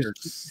 it looks like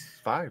there's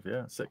 5.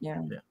 Yeah, 6. Yeah.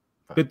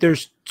 But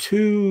there's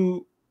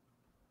 2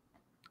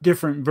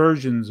 different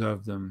versions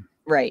of them.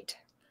 Right.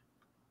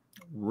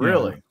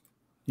 Really?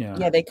 Yeah.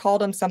 Yeah, they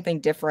called them something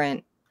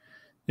different.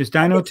 It's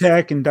Dino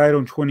Attack and Dino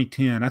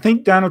 2010. I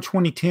think Dino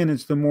 2010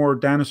 is the more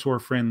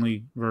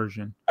dinosaur-friendly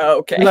version. Oh,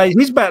 okay. Like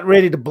he's about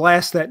ready to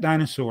blast that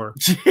dinosaur.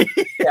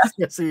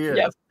 Yes, he is.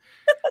 Yep.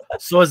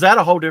 So is that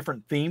a whole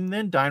different theme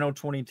then? Dino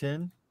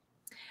 2010?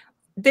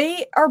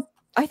 They are.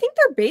 I think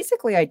they're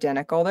basically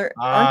identical. They're.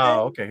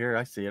 Okay. Here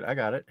I see it. I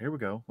got it. Here we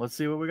go. Let's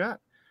see what we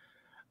got.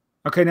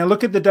 Okay, now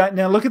look at the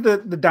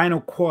Dino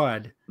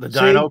Quad. The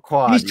Dino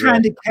Quad. He's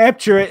trying to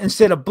capture it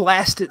instead of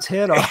blast its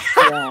head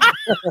off.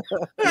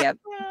 Yep.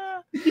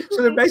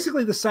 So they're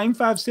basically the same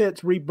 5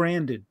 sets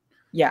rebranded.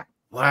 Yeah.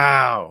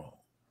 Wow.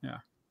 Yeah.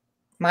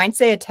 Mine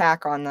say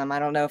attack on them. I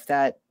don't know if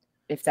that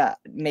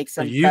makes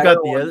sense. You got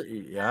the other,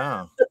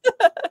 yeah.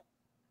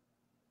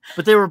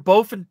 But they were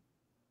both in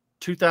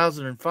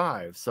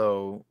 2005,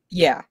 so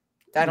yeah.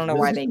 I don't know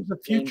why they a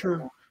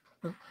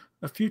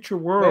future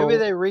world. Maybe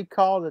they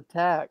recalled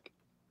attack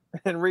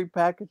and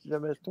repackaged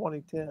them as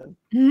 2010.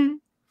 Mm-hmm.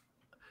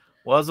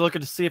 Well, I was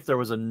looking to see if there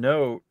was a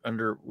note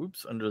under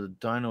the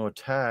Dino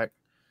Attack.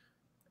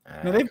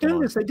 Now they've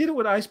done this. They did it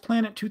with Ice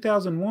Planet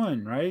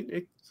 2001, right?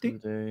 It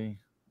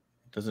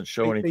doesn't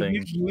show anything. They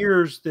use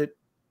years that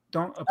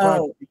don't apply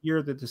to the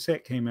year that the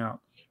set came out.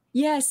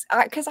 Yes,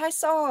 because I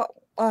saw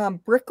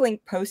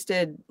Bricklink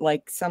posted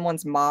like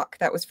someone's mock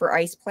that was for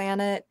Ice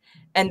Planet,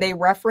 and they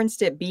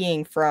referenced it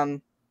being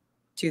from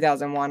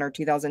 2001 or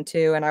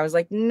 2002, and I was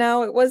like,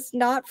 no, it was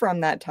not from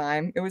that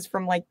time. It was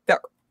from like the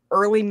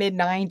early mid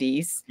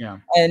 90s. Yeah,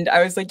 and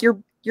I was like, you're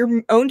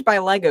owned by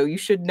Lego. You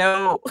should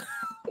know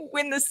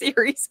when the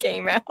series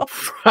came out,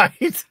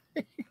 right?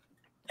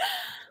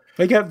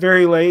 They got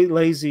very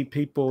lazy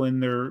people in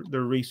their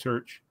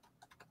research.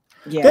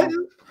 Yeah.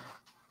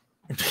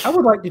 I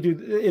would like to do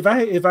if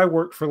I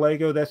worked for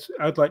Lego.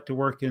 I'd like to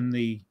work in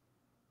the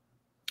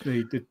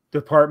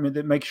department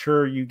that makes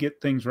sure you get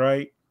things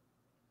right.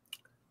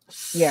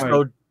 Yeah.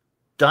 So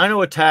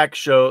Dino Attack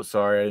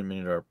sorry, I didn't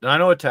mean to interrupt.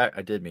 Dino Attack,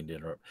 I did mean to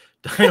interrupt.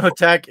 Dino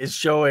Attack is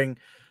showing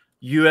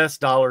US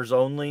dollars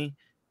only,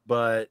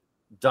 but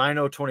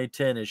Dino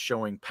 2010 is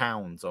showing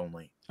pounds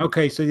only.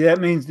 Okay, so that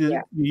means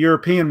the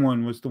European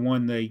one was the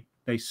one they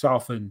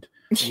softened.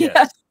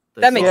 Yes.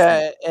 That makes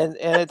sense. And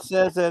it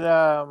says that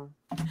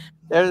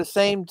they're the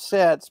same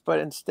sets, but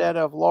instead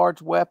of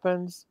large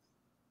weapons,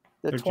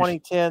 the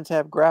 2010s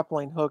have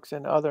grappling hooks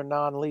and other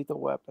non-lethal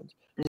weapons.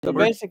 So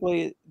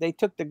basically, they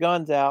took the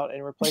guns out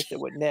and replaced it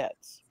with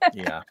nets.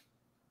 Yeah.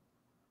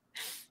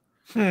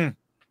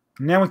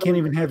 Now we can't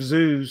even have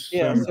zoos.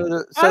 Yeah. So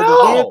the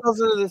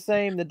vehicles are the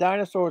same, the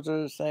dinosaurs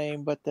are the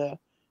same, but the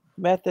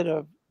method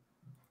of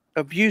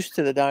abuse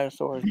to the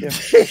dinosaurs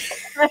is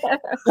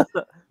different.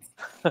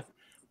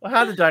 Well,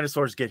 how did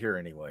dinosaurs get here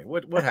anyway?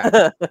 What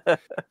happened?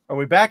 Are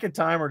we back in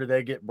time, or did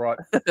they get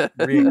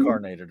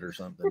reincarnated or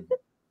something,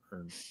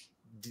 or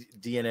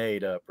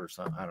DNA'd up or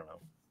something? I don't know.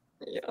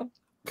 Yeah.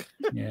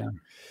 Yeah.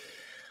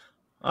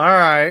 All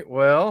right.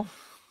 Well,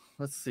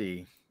 let's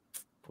see.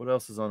 What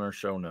else is on our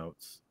show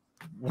notes?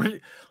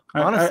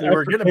 Honestly, I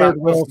we're getting about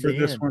well for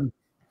this one.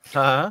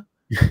 Huh?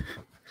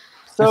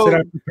 So I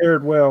said I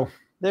prepared well.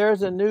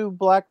 There's a new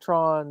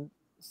BlackTron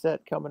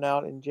set coming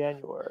out in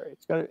January.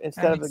 It's going to,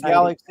 instead of the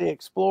Galaxy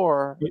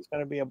Explorer, it's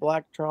going to be a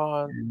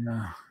BlackTron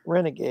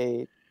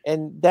Renegade.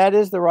 And that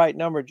is the right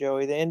number,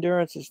 Joey. The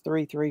endurance is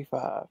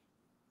 335.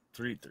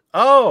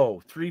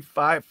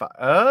 355.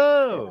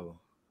 Oh.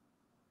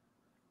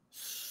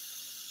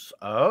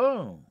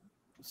 Oh.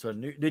 So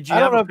did you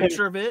have a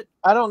picture of it?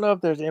 I don't know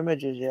if there's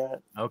images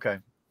yet. Okay.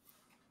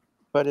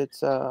 But it's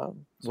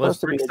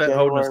supposed to be a January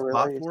holding a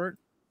spot release. for it?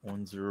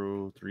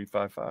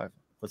 10355.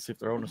 Let's see if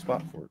they're holding a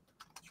spot for it.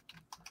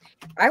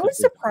 I was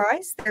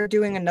surprised they're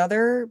doing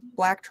another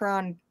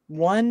BlackTron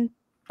 1,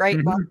 right?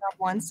 BlackTron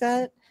 1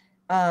 set.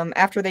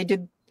 After they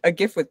did a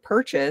gift with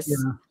purchase,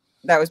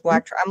 that was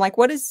BlackTron. I'm like,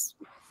 what is?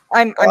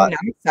 I'm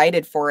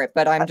excited for it,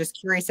 but I'm just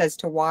curious as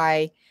to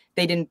why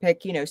they didn't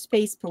pick,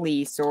 Space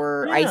Police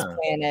or Ice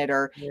Planet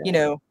or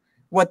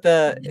what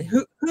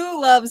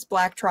who loves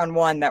BlackTron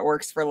 1 that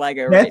works for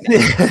Lego right now?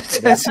 That's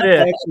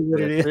exactly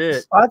what it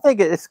is. I think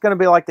it's going to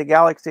be like the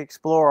Galaxy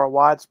Explorer, a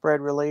widespread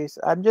release.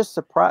 I'm just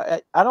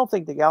surprised. I don't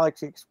think the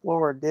Galaxy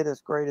Explorer did as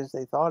great as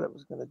they thought it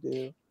was going to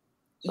do.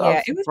 So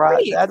yeah, it was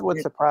pretty that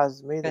would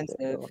surprise me.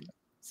 Expensive.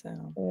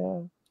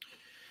 So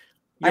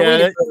I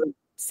waited for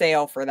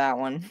sale for that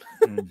one.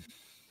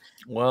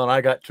 Well, I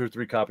got 2 or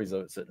 3 copies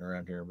of it sitting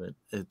around here, but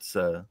it's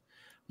it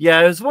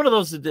was one of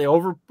those that they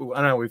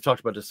I know we've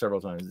talked about this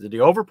several times. Did they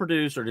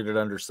overproduce or did it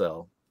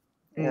undersell?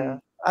 Yeah,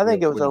 I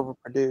think it was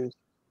overproduced.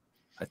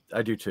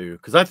 I do too,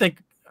 because I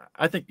think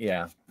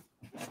it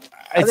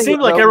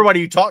seemed like everybody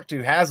you talk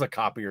to has a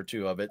copy or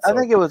 2 of it. So. I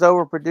think it was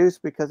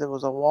overproduced because it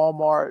was a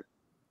Walmart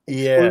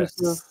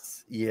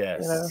exclusive.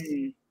 Yes.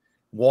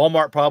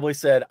 Walmart probably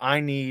said, I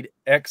need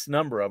X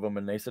number of them.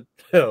 And they said,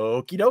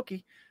 okie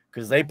dokie.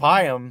 Because they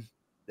buy them.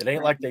 It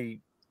ain't like they,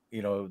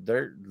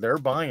 they're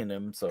buying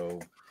them. So,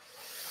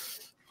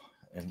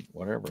 and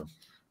whatever.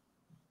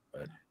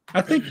 But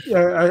I think,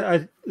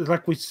 I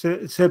like we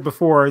said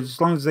before,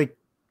 as long as they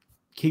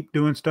keep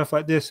doing stuff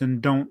like this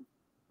and don't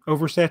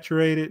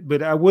oversaturate it.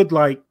 But I would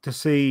like to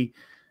see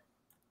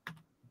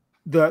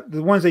the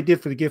ones they did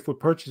for the gift with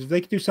purchase. If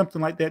they could do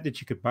something like that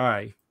you could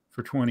buy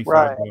for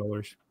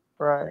 $25.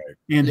 Right.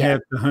 And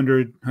have the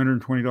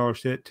 $120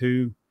 set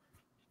too.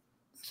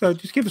 So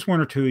just give us 1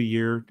 or 2 a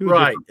year.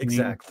 Right,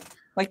 exactly.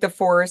 Like the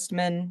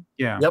Forestman.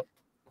 Yeah. Yep.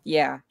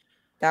 Yeah.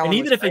 And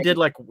even if they did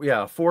like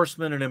a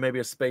Forestman and then maybe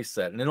a space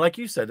set. And then like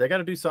you said, they got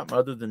to do something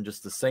other than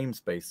just the same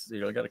space. They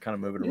got to kind of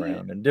move it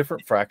around in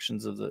different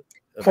fractions of the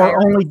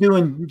or only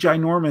doing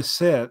ginormous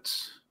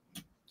sets.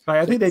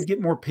 I think they'd get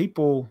more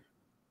people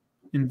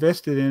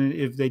invested in it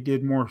if they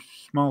did more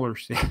smaller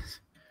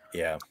sets.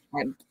 Yeah.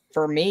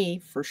 For me,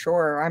 for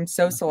sure. I'm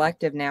so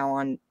selective now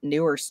on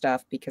newer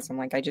stuff because I'm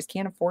like, I just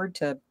can't afford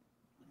to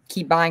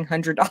keep buying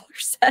 $100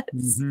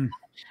 sets.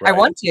 Right. I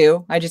want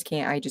to. I just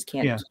can't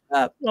keep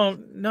up. Well,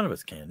 none of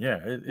us can. Yeah.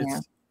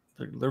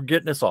 They're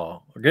getting us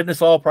all. They're getting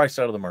us all priced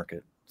out of the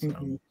market.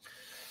 So.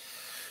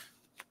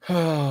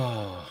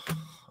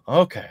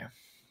 Okay.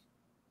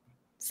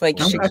 It's like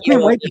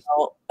Shaquille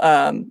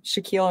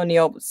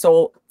O'Neal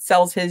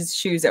sells his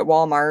shoes at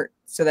Walmart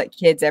so that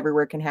kids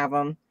everywhere can have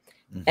them.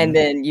 And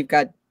then you've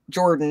got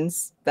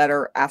Jordans that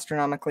are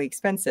astronomically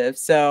expensive.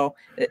 So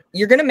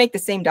you're going to make the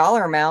same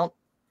dollar amount.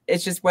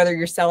 It's just whether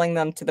you're selling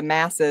them to the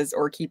masses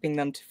or keeping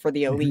them for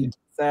the elite.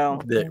 So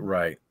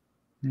right.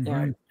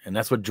 Yeah. And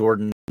that's what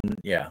Jordan.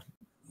 Yeah.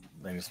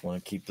 They just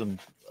want to keep them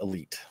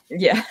elite.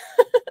 Yeah.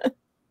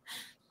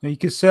 You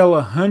could sell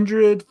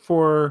 100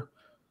 for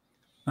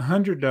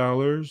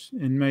 $100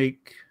 and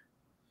make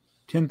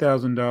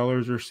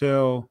 $10,000, or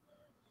sell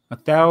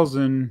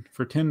 1,000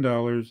 for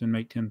 $10 and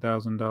make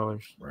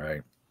 $10,000.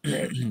 Right.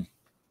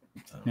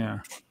 Yeah.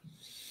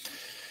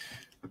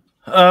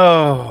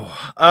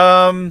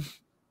 Oh,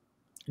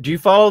 do you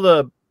follow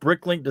the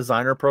Bricklink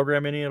designer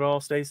program any at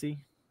all,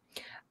 Stacy?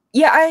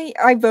 Yeah,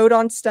 I vote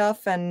on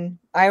stuff and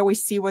I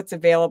always see what's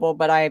available,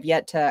 but I have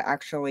yet to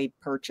actually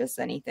purchase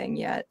anything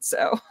yet.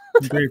 So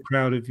I'm very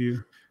proud of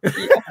you.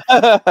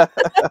 I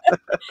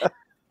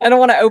don't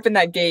want to open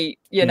that gate,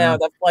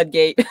 the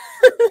floodgate.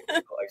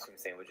 Like some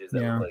sandwiches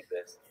that look like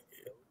this.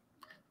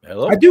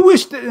 Hello? I do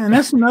wish that, and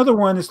that's another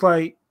one. It's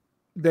like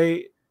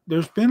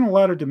there's been a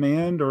lot of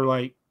demand or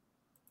like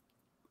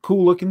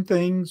cool looking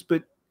things,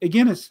 but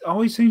again, it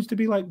always seems to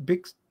be like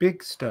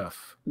big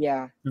stuff.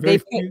 Yeah, they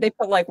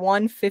put like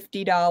one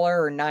 $50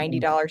 or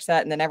 $90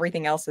 set, and then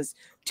everything else is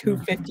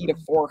 $250 to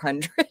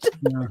 $400.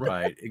 Yeah.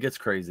 Right, it gets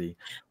crazy.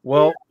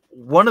 Well,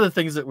 one of the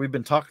things that we've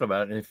been talking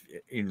about, and if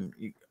in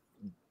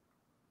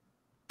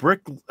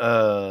Brick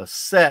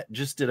Set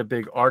just did a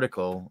big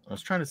article. I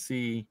was trying to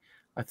see.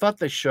 I thought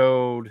they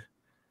showed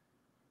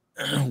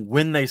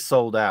when they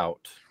sold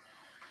out.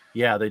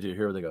 Yeah, they do.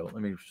 Here they go.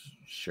 Let me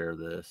share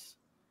this.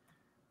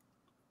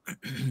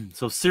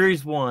 So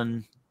Series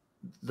 1,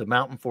 the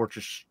Mountain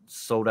Fortress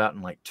sold out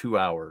in like 2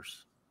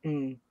 hours.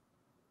 And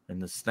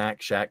the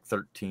Snack Shack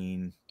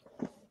 13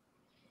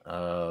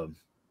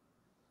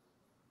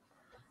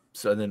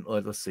 So then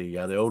let's see.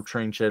 Yeah, the old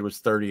train shed was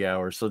 30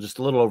 hours, so just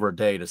a little over a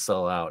day to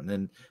sell out. And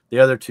then the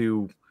other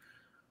two,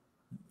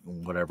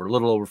 whatever, a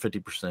little over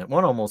 50%.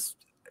 One almost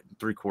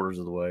 3/4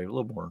 of the way, a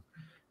little more.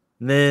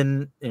 And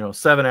then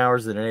 7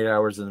 hours, then 8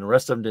 hours, and the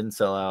rest of them didn't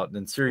sell out. And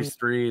then Series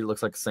 3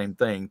 looks like the same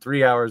thing: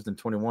 3 hours, then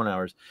 21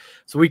 hours.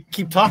 So we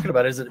keep talking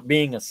about, is it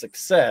being a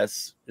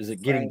success? Is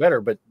it getting better?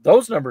 But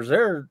those numbers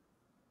there.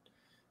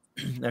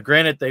 Now,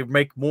 granted, they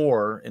make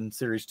more in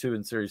Series 2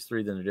 and Series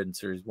 3 than they did in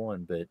Series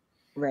 1, but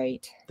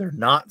they're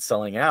not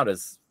selling out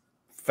as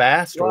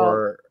fast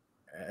or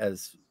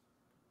as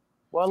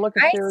well. Look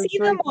at I Series see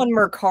 3. them on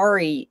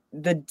Mercari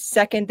the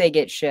second they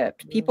get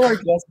shipped. People are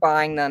just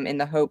buying them in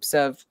the hopes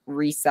of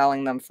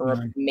reselling them for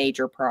a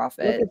major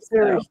profit. Look at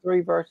Series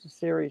 3 versus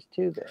Series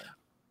 2 then.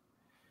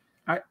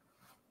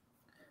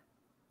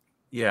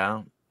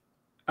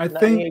 I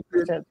think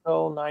 98%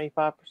 sold,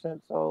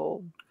 95%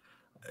 sold.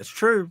 It's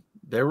true.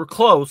 They were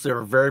close. They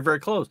were very, very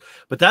close.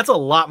 But that's a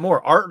lot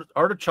more. Art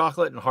of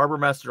Chocolate and Harbor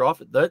Master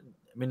Office.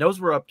 Those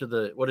were up to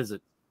the, what is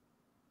it?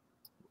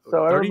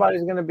 So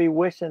everybody's going to be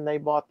wishing they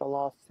bought the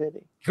Lost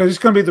City. Because it's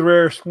going to be the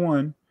rarest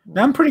one.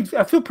 Now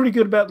I feel pretty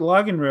good about the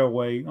Logging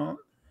Railway.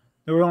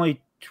 There were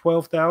only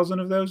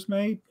 12,000 of those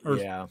made or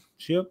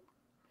shipped.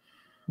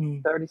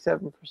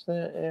 37%.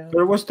 Yeah.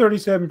 There was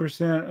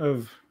 37%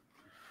 of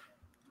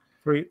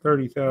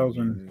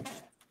 30,000.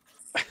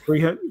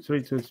 300.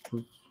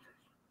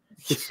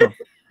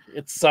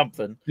 It's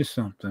something. It's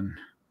something.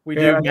 We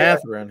do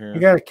math around here. I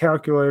got a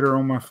calculator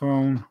on my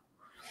phone.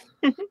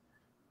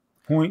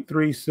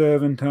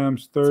 0.37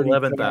 times 30.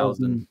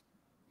 11,000.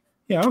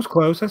 Yeah, I was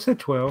close. I said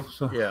 12.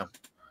 So yeah,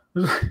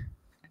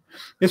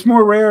 it's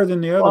more rare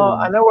than the other one.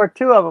 I know where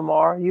two of them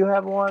are. You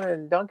have one,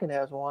 and Duncan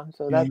has one.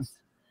 So that's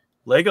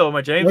Lego.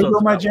 My James. Lego.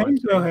 My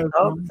James has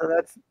one. So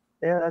that's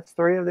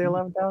 3 of the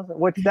 11,000.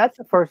 Which that's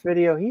the first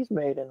video he's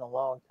made in a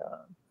long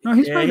time. No,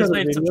 he's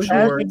made some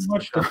shorts.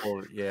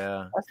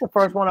 Yeah, that's the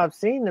first one I've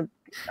seen.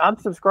 I'm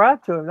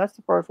subscribed to him. That's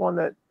the first one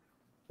that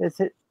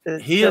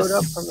showed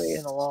up for me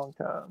in a long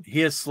time. He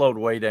has slowed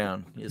way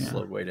down.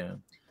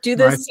 Do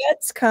the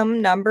sets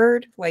come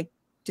numbered? Like,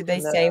 did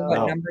they say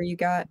what number you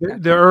got?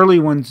 The early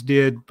ones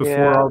did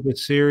before all the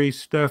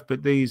series stuff,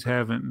 but these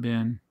haven't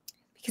been.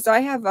 Because I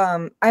have,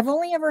 I've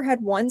only ever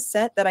had one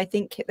set that I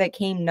think that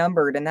came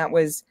numbered, and that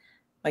was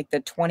like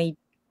the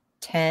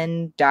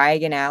 2010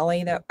 Diagon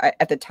Alley that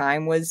at the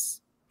time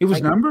was. It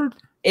was numbered?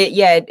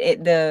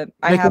 I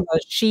have a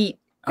sheet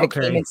that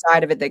came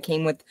inside of it that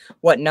came with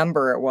what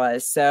number it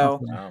was.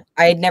 So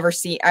I had never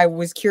seen. I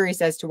was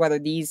curious as to whether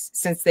these,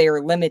 since they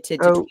are limited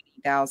to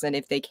 20,000,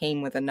 if they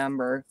came with a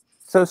number.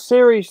 So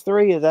Series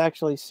 3 is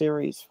actually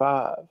Series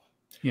 5.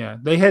 Yeah,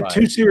 they had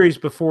 2 series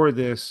before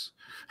this.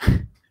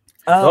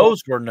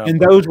 Those were numbered. And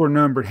those were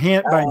numbered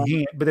hand by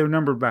hand, but they were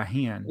numbered by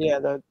hand.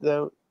 Yeah,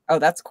 oh,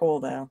 that's cool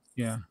though.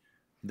 Yeah.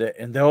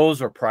 And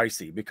those are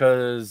pricey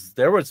because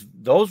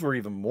those were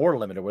even more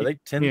limited. Were they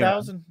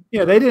 10,000?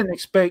 Yeah, they didn't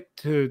expect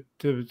to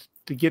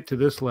get to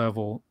this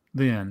level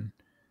then.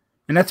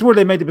 And that's where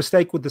they made the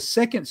mistake with the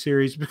second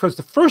series, because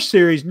the first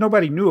series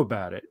nobody knew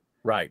about it.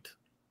 Right.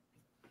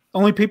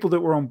 Only people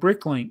that were on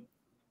Bricklink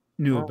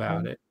knew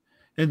about it.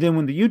 And then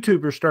when the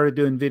YouTubers started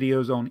doing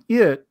videos on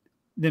it,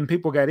 then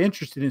people got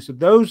interested in it. So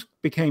those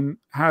became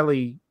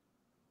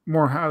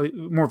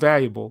more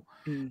valuable.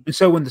 And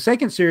so when the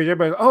second series,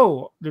 everybody,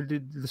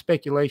 the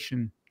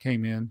speculation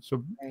came in.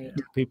 So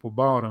people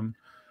bought them.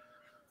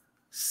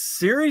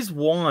 Series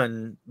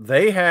 1,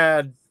 they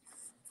had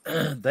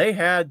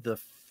the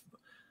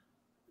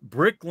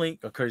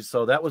Bricklink. Okay,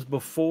 so that was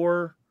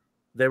before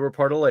they were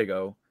part of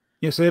Lego.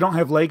 Yeah, so they don't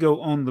have Lego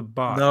on the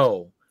box.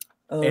 No.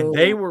 And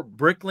they were,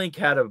 Bricklink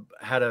had a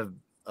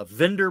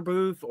vendor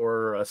booth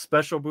or a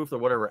special booth or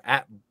whatever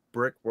at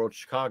Brick World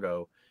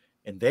Chicago,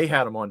 and they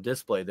had them on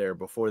display there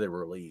before they were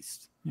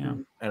released. Yeah.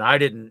 And I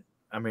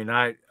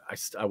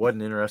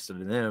wasn't interested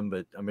in them,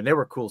 but I mean, they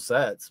were cool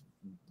sets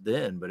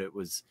then, but it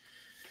was,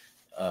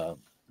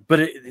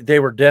 they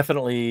were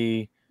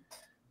definitely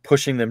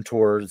pushing them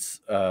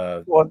towards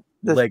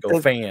Lego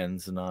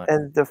fans, not.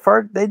 And the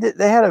first, they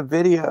had a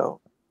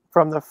video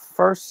from the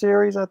first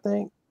series, I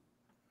think,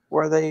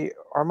 where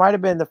or might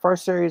have been the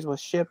first series was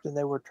shipped and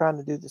they were trying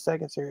to do the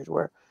second series,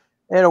 where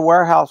they had a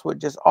warehouse with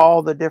just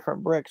all the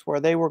different bricks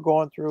where they were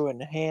going through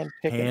and hand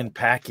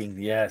packing.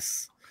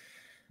 Yes.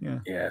 Yeah.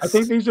 Yes. I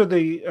think these are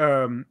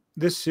the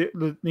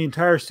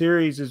entire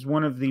series is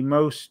one of the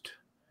most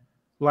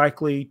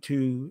likely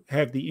to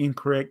have the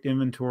incorrect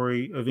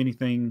inventory of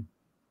anything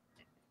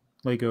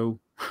Lego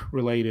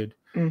related.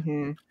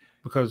 Mm-hmm.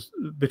 Because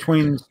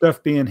between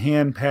stuff being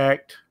hand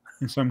packed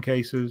in some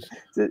cases.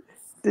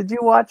 Did you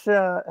watch?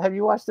 Have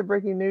you watched the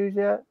breaking news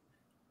yet?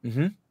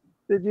 Mm-hmm.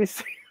 Did you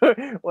see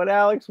when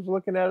Alex was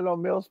looking at it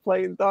on Mill's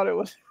plate and thought it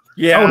was?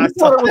 Yeah, I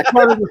thought it was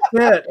part of the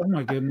set. Oh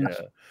my goodness.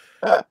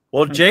 Yeah.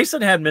 Well,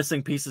 Jason had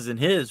missing pieces in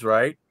his,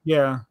 right?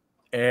 Yeah.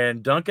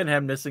 And Duncan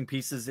had missing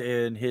pieces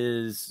in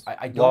his.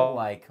 I don't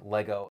like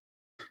Lego.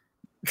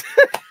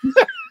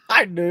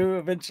 I knew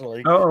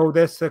eventually. Oh,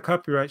 that's a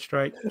copyright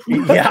strike.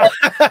 Yeah.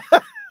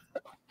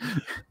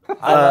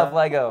 I love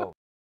Lego.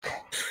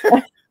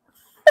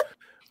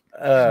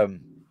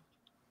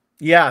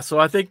 Yeah, so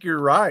I think you're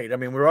right. I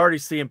mean, we're already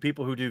seeing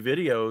people who do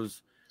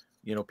videos,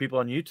 people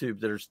on YouTube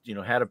that are,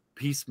 had a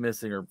piece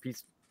missing or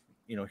piece,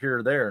 here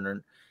or there, and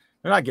they're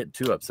not getting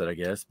too upset, I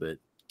guess, but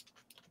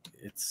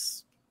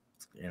it's,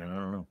 I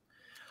don't know.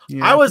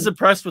 Yeah, I was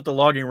impressed with the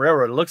logging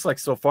railroad. It looks like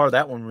so far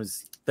that one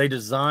was, the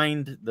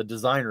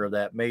designer of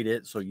that made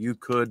it so you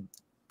could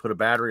put a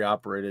battery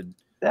operated.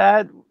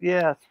 That,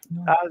 yes.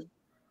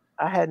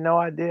 I had no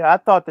idea. I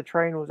thought the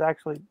train was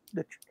actually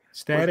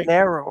static,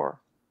 narrower.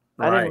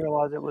 Right. I didn't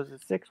realize it was a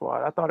 6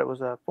 wide. I thought it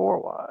was a 4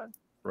 wide.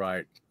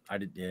 Right. I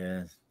did.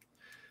 Yeah.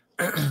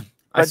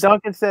 But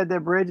Duncan said the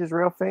bridge is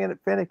real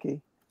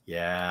finicky.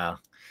 Yeah.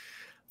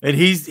 And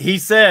he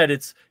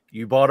said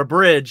you bought a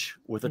bridge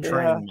with a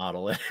train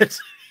model in it.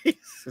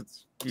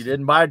 You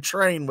didn't buy a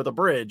train with a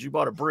bridge. You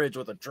bought a bridge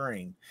with a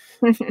train.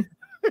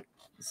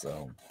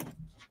 So,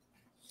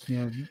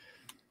 yeah.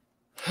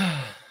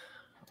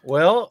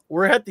 Well,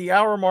 we're at the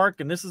hour mark,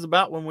 and this is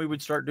about when we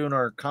would start doing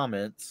our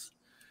comments.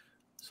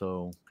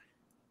 So,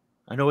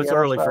 I know it's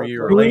early for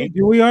you.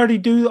 Do we already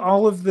do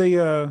all of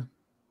the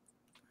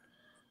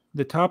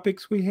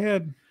topics we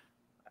had?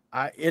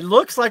 It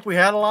looks like we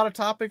had a lot of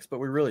topics, but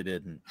we really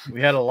didn't.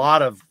 We had a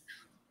lot of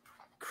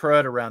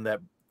crud around that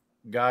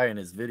guy in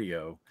his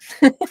video.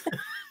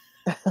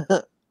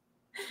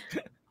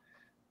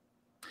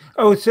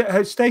 Oh,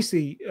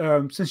 Stacy,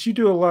 since you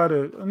do a lot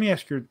of, let me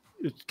ask you,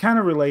 it's kind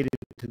of related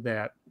to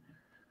that.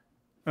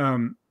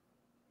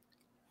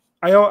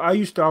 I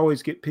used to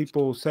always get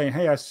people saying,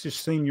 "Hey, I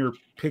just seen your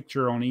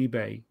picture on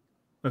eBay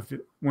of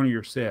one of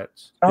your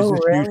sets. Is this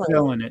you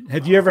selling it?"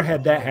 Have you ever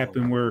had that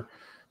happen where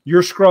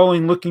you're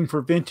scrolling looking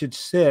for vintage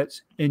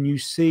sets and you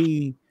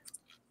see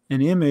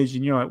an image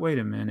and you're like, "Wait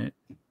a minute"?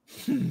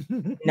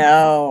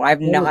 No,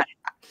 I've not.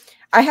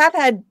 I have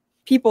had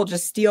people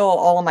just steal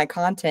all of my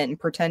content and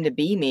pretend to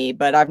be me,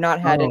 but I've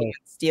not had anyone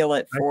steal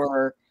it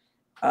for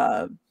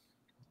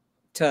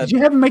Did you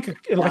have them make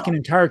like an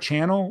entire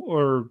channel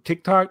or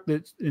TikTok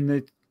that's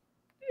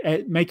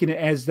making it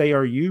as they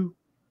are you?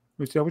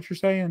 Is that what you're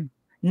saying?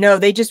 No,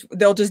 they'll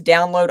just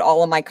download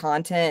all of my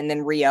content and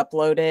then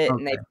re-upload it,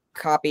 and they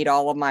copied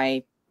all of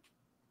my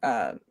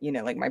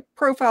like my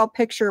profile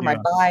picture, my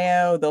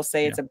bio. They'll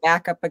say it's a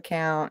backup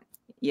account.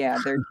 Yeah,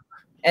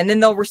 and then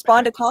they'll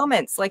respond to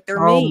comments like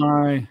they're me.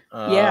 My.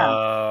 Yeah.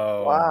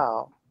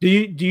 Wow. Do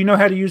you know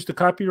how to use the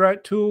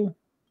copyright tool?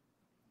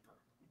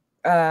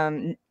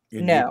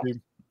 No.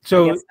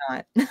 So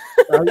not.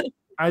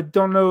 I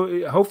don't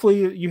know.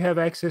 Hopefully you have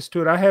access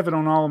to it. I have it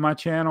on all of my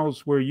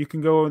channels where you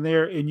can go in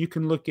there and you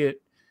can look at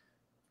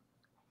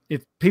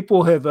if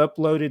people have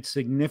uploaded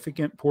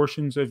significant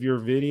portions of your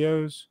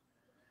videos.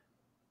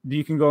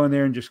 You can go in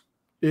there and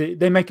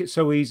they make it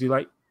so easy.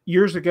 Like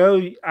years ago,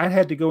 I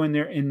had to go in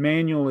there and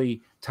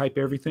manually type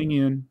everything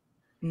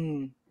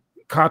in,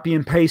 copy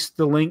and paste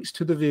the links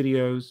to the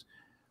videos,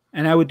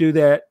 and I would do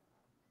that.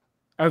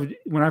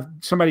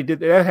 Somebody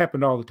did that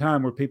happened all the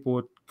time where people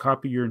would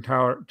copy your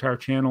entire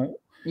channel.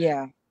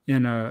 Yeah.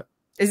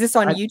 Is this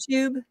on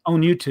YouTube?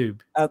 On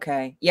YouTube.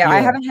 Okay. Yeah, I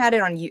haven't had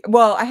it on you.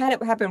 Well, I had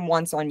it happen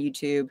once on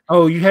YouTube.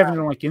 Oh, you have it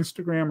on like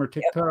Instagram or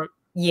TikTok?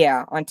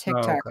 Yeah, on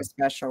TikTok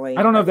especially.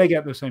 I don't know if they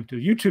got the same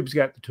tools. YouTube's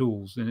got the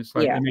tools, and it's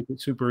like they make it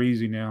super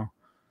easy now.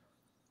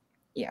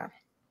 Yeah.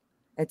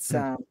 It's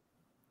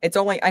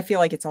only, I feel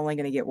like it's only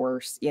going to get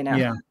worse,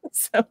 Yeah.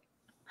 So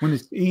when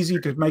it's easy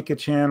to make a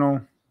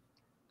channel.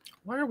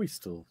 Why is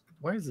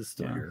this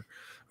still here?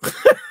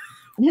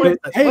 Why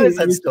is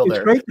that still there?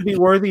 It's great to be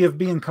worthy of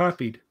being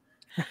copied.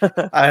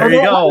 There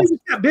you go. It's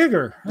got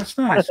bigger. That's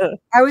nice.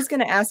 I was going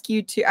to ask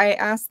you I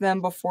asked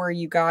them before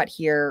you got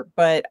here,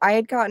 but I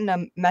had gotten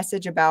a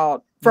message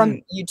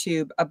from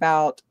YouTube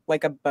about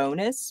like a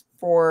bonus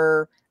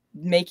for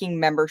making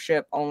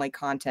membership only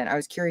content. I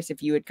was curious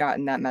if you had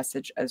gotten that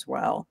message as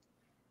well.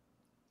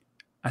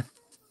 I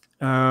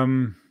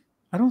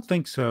don't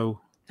think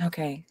so.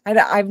 Okay.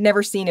 I've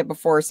never seen it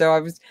before.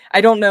 So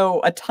I don't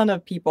know a ton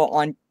of people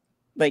on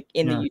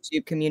in the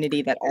YouTube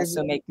community that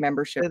also make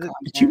membership content.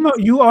 But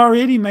you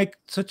already make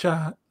such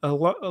a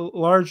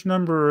large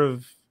number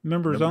of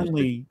members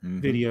only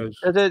videos.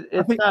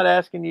 It's not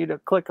asking you to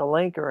click a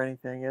link or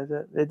anything, is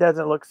it? It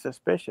doesn't look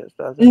suspicious,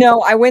 does it?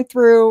 No, I went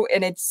through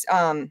and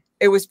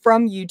it was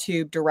from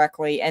YouTube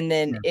directly, and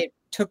then it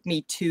took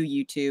me to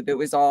YouTube. It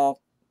was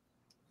all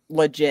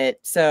legit.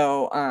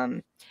 So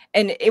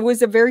and it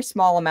was a very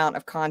small amount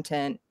of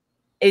content.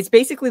 It's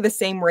basically the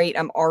same rate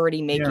I'm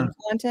already making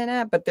content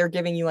at, but they're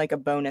giving you like a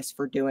bonus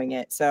for doing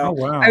it. So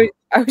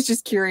I was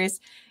just curious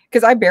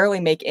because I barely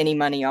make any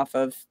money off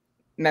of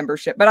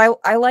membership, but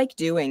I like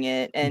doing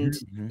it. And,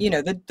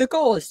 the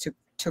goal is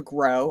to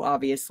grow,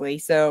 obviously.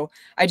 So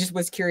I just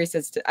was curious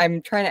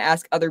I'm trying to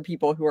ask other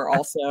people who are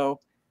also.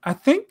 I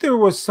think there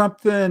was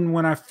something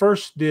when I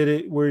first did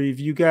it where if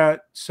you got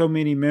so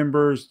many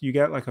members, you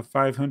got like a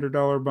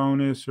 $500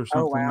 bonus or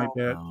something like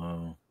that.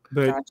 Oh.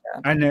 But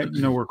gotcha. I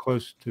know we're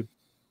close to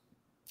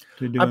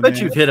doing I bet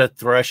you've hit a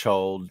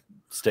threshold,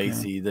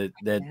 Stacy,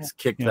 that's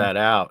kicked that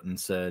out and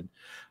said,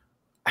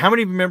 How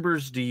many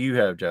members do you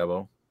have,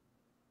 Jabo?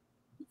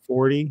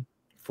 40.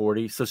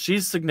 40. So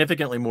she's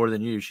significantly more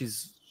than you.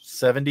 She's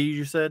 70,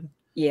 you said?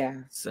 Yeah.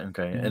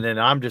 Okay. And then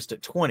I'm just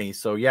at 20.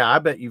 So yeah, I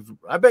bet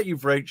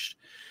you've reached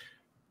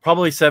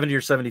probably 70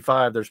 or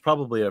 75. There's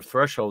probably a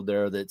threshold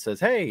there that says,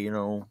 hey, you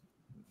know,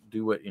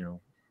 do what, you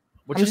know.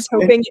 I'm just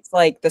hoping it's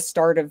like the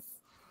start of,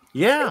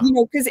 yeah, you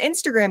know, because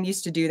Instagram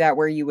used to do that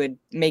where you would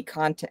make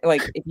content,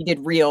 like if you did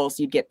reels,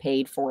 you'd get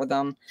paid for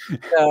them.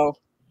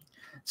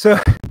 So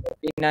it'd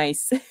be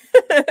nice.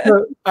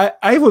 So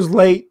I was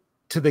late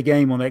to the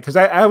game on that because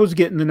I was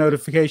getting the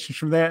notifications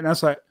from that, and I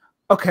was like,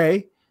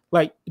 okay,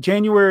 like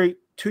January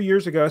 2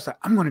 years ago, I was like,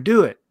 I'm going to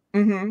do it,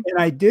 and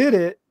I did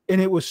it,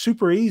 and it was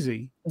super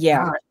easy.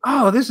 Yeah. Like,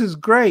 oh, this is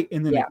great,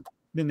 and then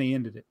then they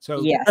ended it.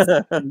 So yes,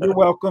 you're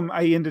welcome.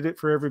 I ended it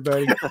for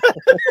everybody.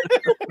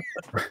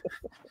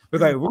 But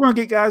like, we're going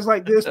to get guys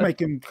like this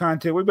making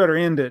content. We better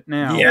end it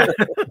now. Yeah.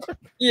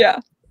 Yeah.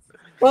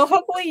 Well,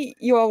 hopefully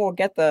you all will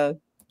get the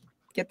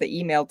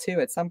email too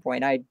at some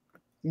point. I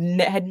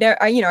had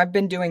never, you know, I've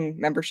been doing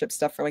membership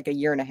stuff for like a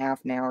year and a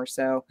half now or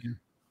so.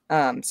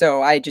 Yeah.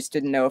 So I just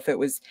didn't know if it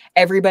was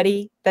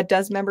everybody that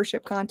does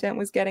membership content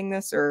was getting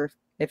this, or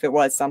if it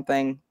was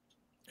something.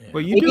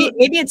 Well,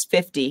 maybe it's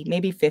 50,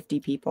 maybe 50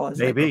 people.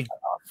 Maybe.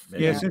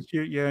 Yeah, since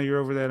you're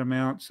over that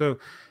amount. So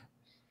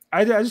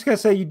I just gotta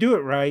say, you do it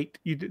right.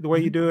 The way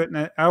you do it, and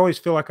I always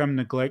feel like I'm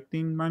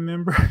neglecting my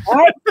members.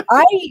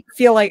 I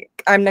feel like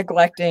I'm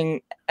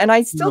neglecting, and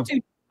I still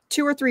do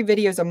 2 or 3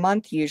 videos a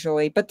month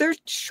usually, but they're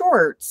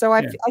short. So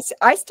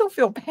I still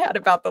feel bad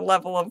about the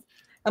level of.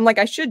 I'm like,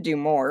 I should do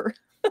more.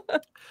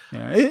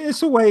 Yeah,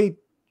 it's a way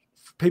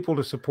for people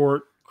to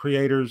support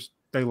creators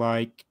they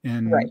like,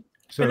 and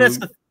so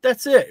and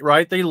that's it,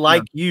 right? They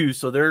like you,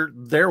 so they're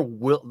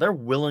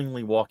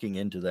willingly walking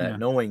into that,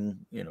 knowing,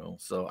 you know.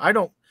 So I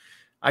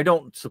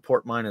don't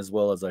support mine as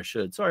well as I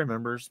should. Sorry,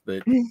 members,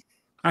 but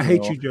I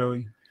hate you,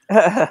 Joey.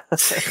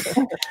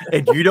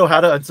 And you know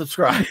how to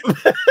unsubscribe.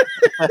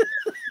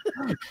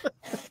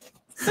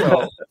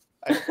 So,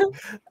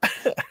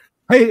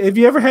 hey, have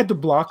you ever had to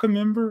block a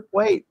member?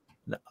 Wait,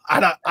 how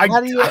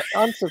do you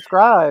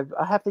unsubscribe?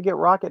 I have to get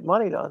Rocket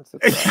Money to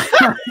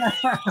unsubscribe.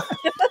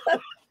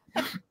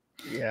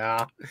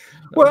 Yeah.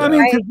 Well, I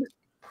mean,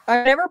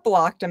 I never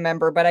blocked a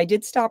member, but I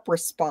did stop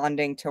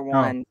responding to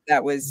one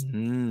that was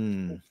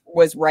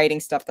writing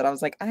stuff that I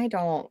was like, I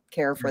don't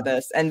care for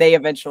this, and they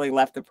eventually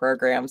left the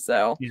program.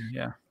 So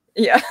yeah.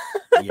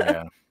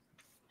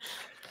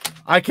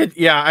 I could,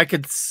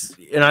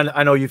 and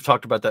I know you've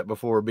talked about that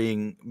before.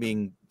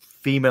 Being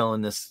female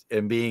in this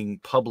and being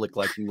public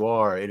like you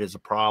are, it is a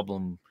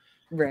problem.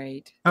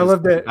 Right. I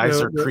love that.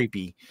 Guys are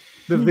creepy.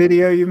 The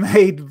video you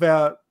made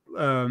about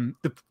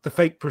the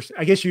fake.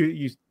 I guess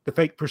you the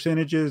fake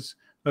percentages.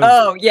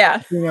 Oh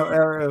yeah. You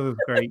know, it was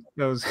great.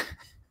 That was.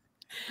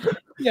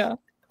 Yeah.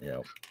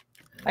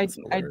 I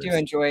do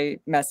enjoy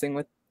messing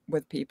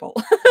with people.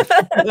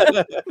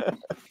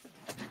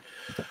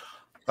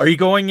 Are you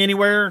going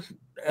anywhere?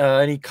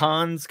 Any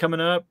cons coming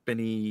up?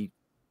 Any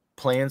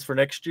plans for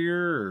next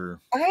year?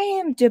 Or? I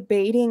am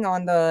debating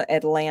on the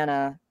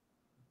Atlanta.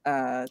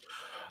 The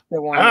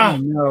one. Oh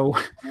no.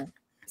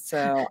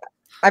 So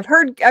I've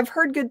heard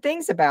good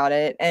things about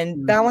it,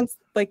 and that one's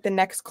like the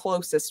next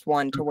closest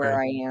one to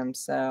where I am.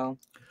 So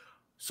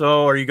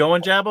are you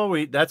going,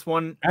 Jabo? That's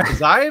one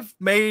because I've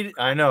made.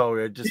 I know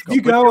it just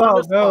you go.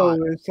 I'll go.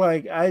 It's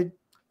like I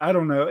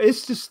don't know.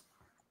 It's just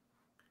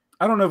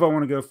I don't know if I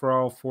want to go for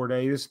all 4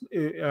 days.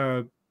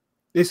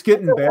 It's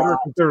getting better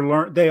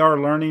because they are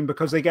learning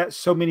because they got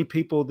so many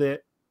people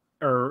that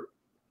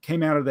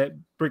came out of that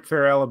Brick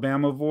Fair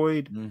Alabama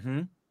void,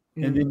 and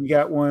then you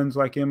got ones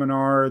like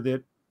M&R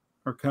that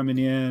are coming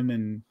in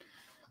and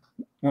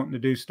wanting to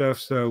do stuff.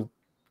 So,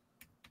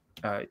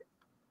 when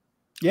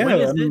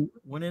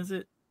is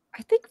it?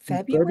 I think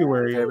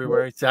February.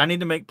 February. So I need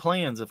to make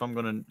plans if I'm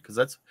gonna,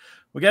 because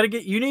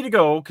you need to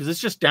go because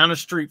it's just down the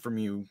street from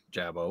you,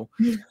 Jabo.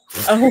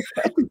 I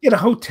could get a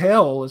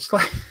hotel. It's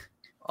like,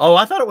 oh,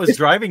 I thought it was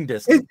driving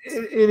distance.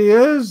 It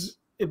is,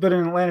 but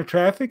in Atlanta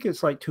traffic,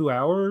 it's like 2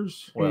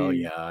 hours. Well,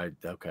 yeah,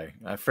 okay,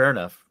 fair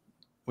enough.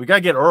 We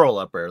gotta get Earl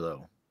up there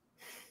though.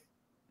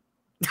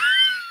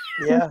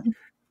 Yeah,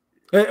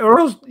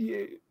 Earl's.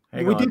 We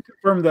did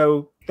confirm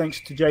though, thanks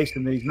to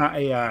Jason, that he's not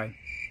AI.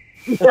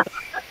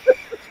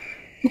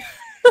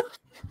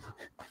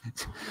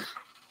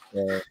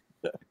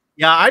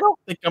 Yeah, I don't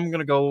think I'm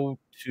gonna go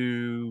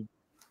to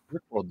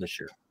Brickworld next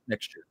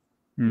year.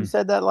 You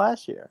said that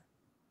last year.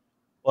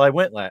 Well, I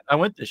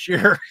went this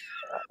year.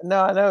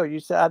 No, I know. You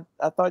said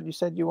I thought you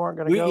said you weren't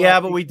going to go. Yeah,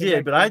 but we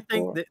did. But I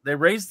think they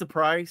raised the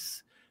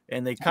price,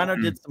 and they kind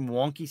of did some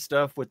wonky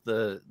stuff with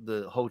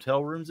the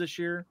hotel rooms this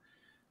year.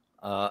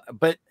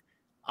 But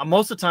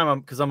most of the time,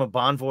 because I'm a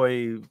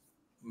Bonvoy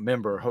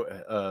member,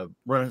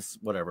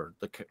 whatever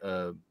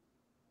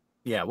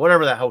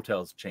whatever that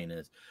hotel's chain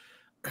is.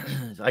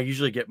 I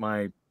usually get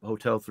my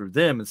hotel through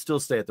them and still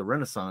stay at the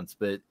Renaissance,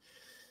 but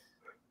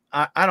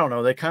I don't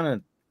know. They kind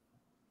of,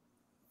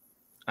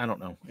 I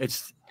don't know.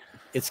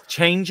 it's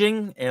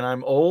changing, and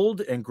I'm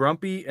old and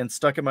grumpy and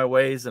stuck in my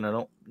ways, and I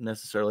don't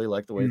necessarily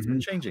like the way it's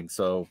been changing.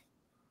 So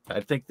I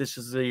think this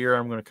is the year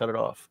I'm going to cut it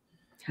off.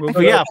 Well,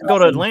 but yeah, if we go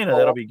to Atlanta,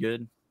 that'll be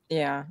good.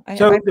 Yeah.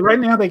 So right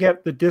now they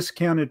got the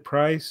discounted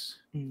price,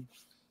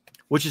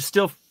 which is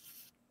still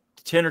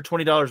 $10 or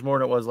 $20 more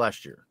than it was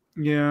last year.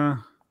 Yeah.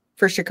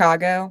 For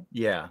Chicago?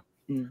 Yeah.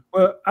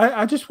 Well,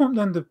 I just want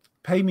them to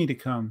pay me to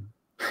come.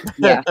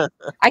 Yeah.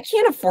 I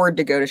can't afford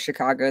to go to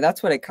Chicago.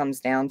 That's what it comes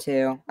down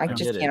to. I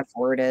just can't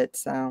afford it.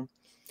 So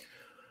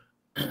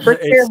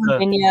BrickTsar,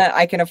 Virginia,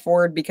 I can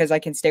afford because I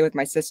can stay with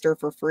my sister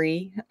for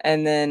free.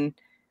 And then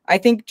I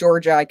think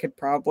Georgia I could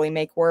probably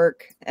make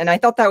work. And I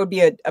thought that would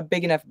be a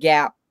big enough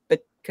gap,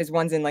 but because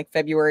one's in like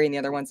February and the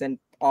other one's in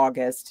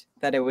August,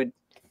 that it would,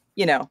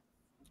 you know,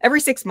 every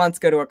 6 months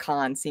go to a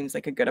con seems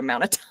like a good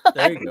amount of time.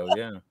 There you go,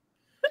 yeah.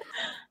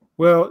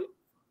 Well,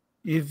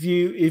 if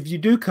you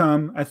do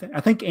come, I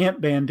think Ant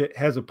Bandit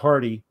has a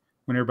party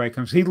when everybody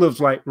comes. He lives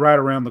like right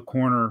around the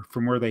corner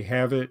from where they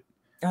have it.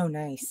 Oh,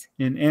 nice.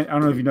 And I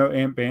don't know if you know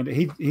Ant Bandit.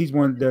 He's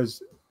one that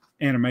does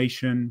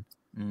animation.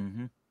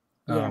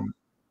 Yeah.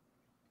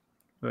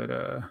 But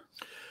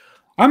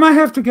I might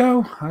have to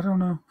go. I don't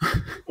know.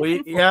 Well,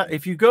 yeah,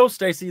 if you go,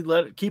 Stacy,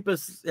 keep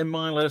us in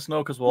mind. Let us know,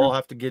 because we'll all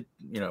have to get,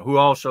 you know, who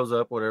all shows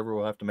up, whatever.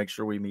 We'll have to make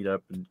sure we meet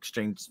up and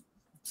exchange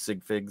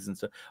sig figs and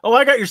stuff. Oh,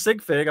 I got your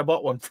sig fig. I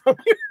bought one from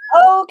you.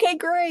 Oh, okay,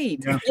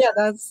 great. Yeah,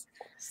 that's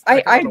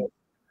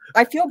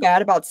I feel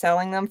bad about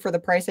selling them for the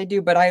price I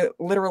do, but I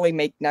literally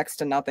make next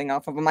to nothing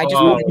off of them. I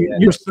just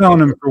you're selling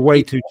them for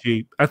way too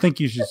cheap. I think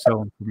you should sell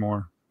them for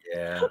more.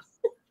 Yeah.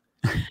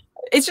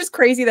 It's just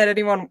crazy that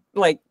anyone,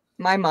 like,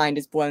 my mind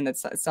is blown that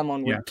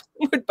someone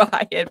would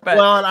buy it. But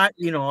well,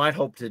 and I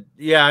hope to.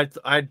 Yeah,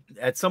 I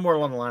at somewhere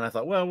along the line I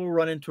thought, well, we'll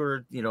run into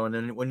her, you know, and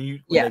then when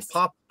they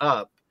pop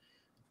up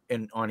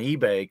on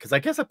eBay, because I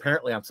guess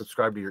apparently I'm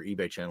subscribed to your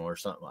eBay channel or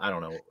something. I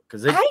don't know,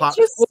 because I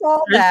just saw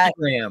that.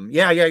 Instagram.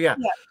 Yeah.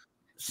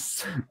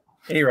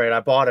 Anyway, I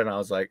bought it and I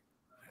was like,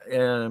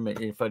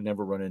 if I'd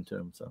never run into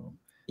him, so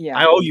yeah,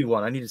 I owe you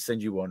one. I need to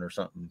send you one or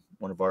something.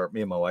 One of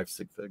me and my wife's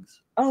sig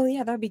figs. Oh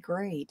yeah, that'd be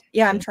great.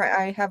 Yeah, I'm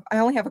trying. I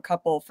only have a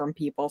couple from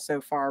people so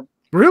far.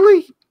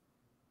 Really?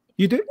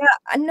 You do?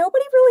 Yeah,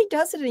 nobody really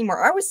does it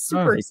anymore. I was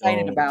super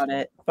excited about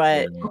it,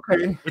 but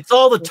okay, it's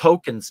all the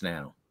tokens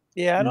now.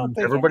 Yeah, I don't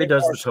think everybody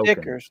does the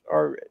stickers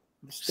or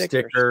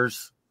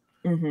stickers.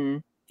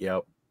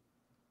 Yep.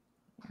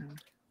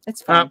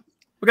 It's fun.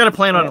 We got a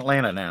plan on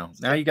Atlanta now.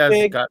 Now you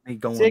guys got me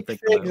going. Sig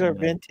figs are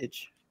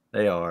vintage.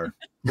 They are.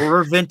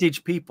 We're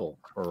vintage people.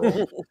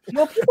 Well,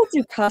 people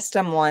do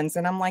custom ones,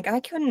 and I'm like,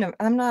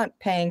 I'm not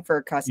paying for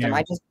a custom.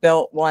 I just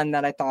built one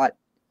that I thought,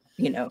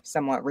 you know,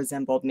 somewhat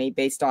resembled me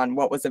based on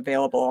what was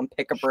available on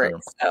Pick a Brick.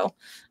 So,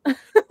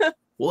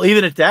 well,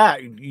 even at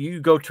that, you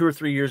go 2 or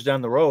 3 years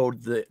down the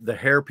road, the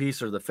hair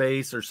piece or the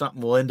face or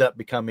something will end up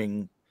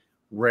becoming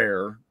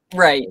rare.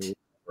 Right.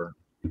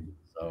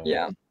 So.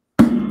 Yeah.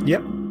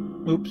 Yep.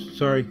 Oops.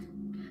 Sorry.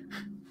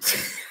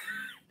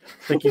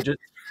 I think you just.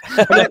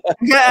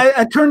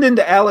 I turned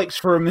into Alex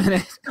for a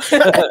minute.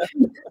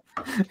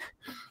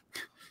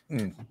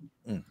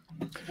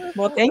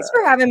 Well, thanks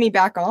for having me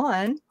back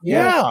on.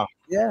 Yeah.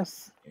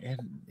 Yes.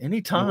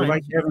 Anytime. We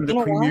like having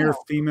the premier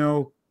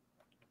female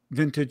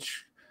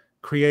vintage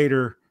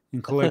creator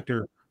and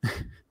collector.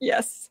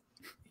 Yes.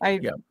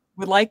 I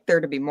would like there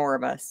to be more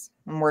of us.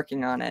 I'm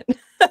working on it.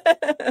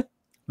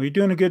 Well, you're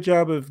doing a good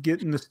job of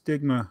getting the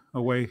stigma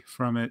away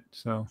from it.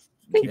 So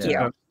thank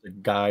you. The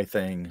guy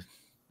thing.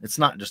 It's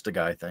not just a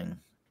guy thing.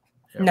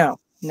 Yep.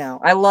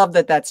 No. I love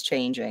that that's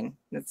changing.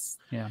 It's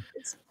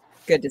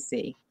good to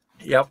see.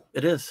 Yep,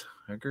 it is.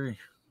 I agree.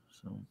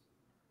 So,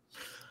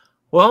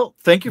 well,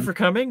 thank you for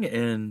coming,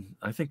 and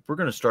I think we're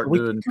going to start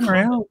doing. Her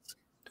out?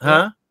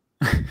 Huh?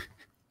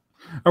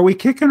 Are we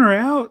kicking her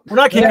out? We're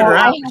not kicking her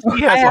out.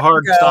 She has a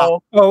hard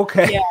stop. Oh,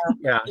 okay.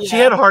 Yeah. She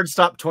had a hard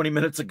stop 20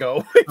 minutes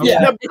ago.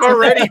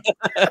 Already.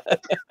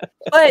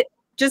 But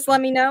just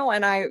let me know,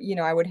 and I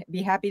would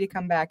be happy to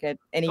come back at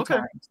any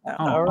time. So.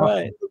 All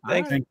right.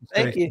 Thank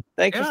you.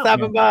 Thanks for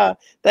stopping by.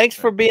 Thanks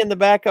for being the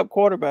backup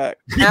quarterback.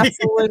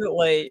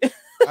 Absolutely.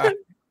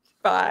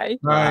 Bye.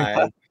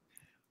 Bye.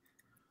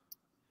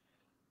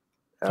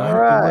 All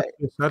right.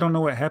 I don't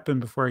know what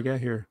happened before I got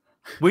here.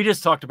 We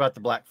just talked about the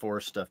Black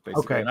Forest stuff,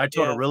 basically. Okay. And I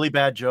told a really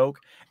bad joke,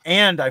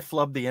 and I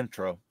flubbed the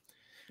intro.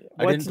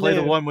 I didn't play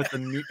the one with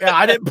the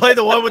I didn't play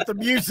the one with the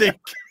music.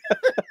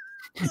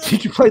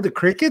 Did you play the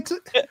crickets?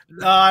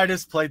 No, I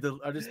just hit the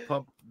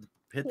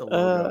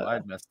logo. I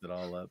messed it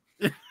all up.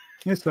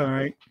 It's all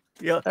right.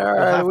 Yeah. All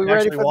right. Are we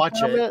ready for watch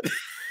it?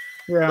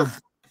 Yeah.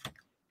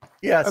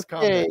 Yes.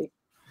 Okay. Comment.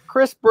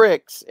 Chris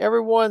Bricks.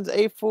 Everyone's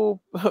AFoOL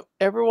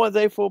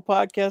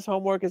podcast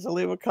homework is to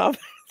leave a comment.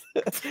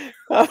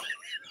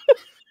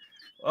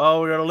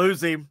 Oh, we're gonna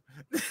lose him.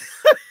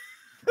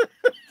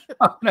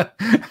 Oh, no.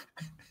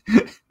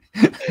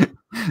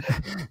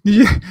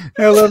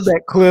 I love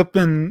that clip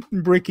in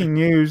breaking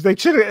news. They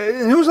should have.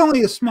 It was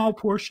only a small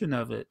portion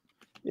of it.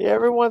 Yeah,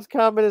 everyone's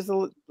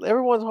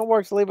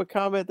homework is to leave a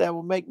comment that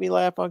will make me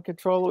laugh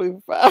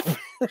uncontrollably.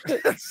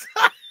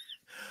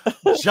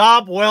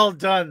 Job well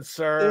done,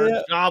 sir.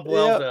 Yeah, Job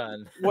well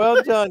done.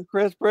 Well done,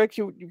 Chris Bricks.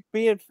 You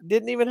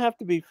didn't even have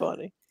to be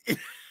funny.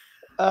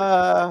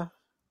 Whoa,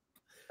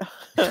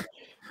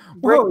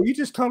 you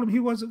just told him he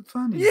wasn't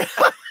funny.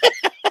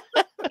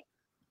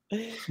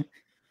 Yeah.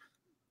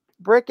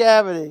 Brick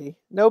Avenue.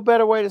 No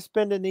better way to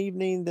spend an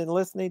evening than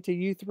listening to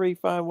you three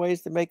find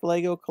ways to make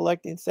Lego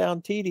collecting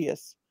sound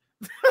tedious.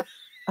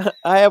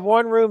 I have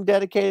one room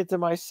dedicated to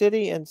my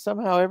city, and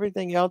somehow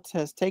everything else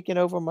has taken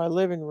over my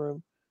living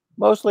room.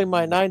 Mostly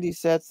my 90s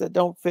sets that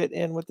don't fit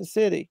in with the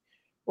city.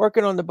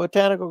 Working on the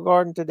botanical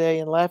garden today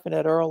and laughing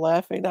at Earl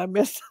laughing. I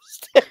missed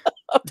the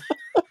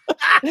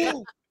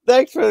step.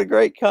 Thanks for the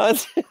great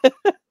content.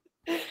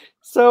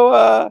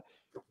 So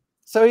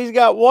he's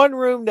got one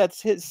room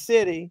that's his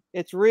city.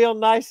 It's real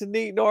nice and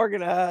neat and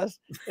organized.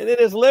 And then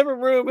his living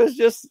room is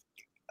just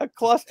a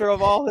cluster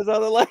of all his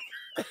other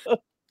Legos.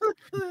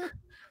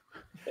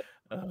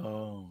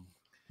 Oh.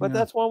 But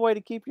that's one way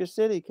to keep your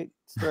city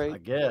straight. I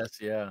guess,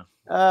 yeah.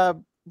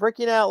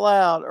 Bricking out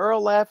loud.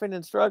 Earl laughing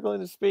and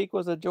struggling to speak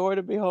was a joy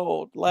to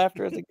behold.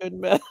 Laughter is a good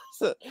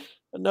medicine.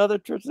 Another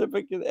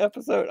terrific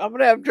episode. I'm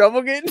gonna have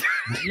trouble getting.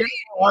 You're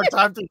hard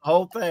time to the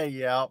whole thing,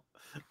 yeah.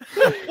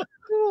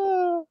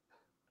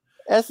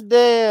 S.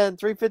 Dan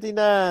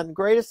 359.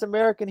 Greatest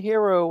American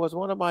Hero was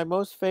one of my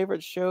most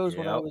favorite shows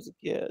when I was a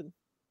kid.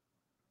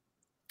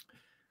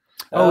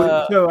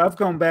 So I've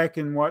gone back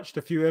and watched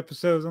a few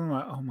episodes. I'm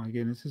like, oh my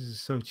goodness, this is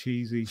so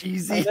cheesy.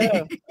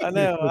 I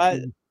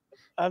know.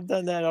 I've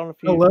done that on a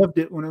few. I loved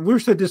it when we were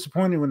so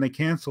disappointed when they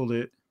canceled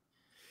it.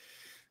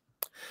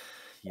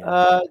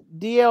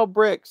 DL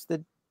Bricks,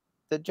 the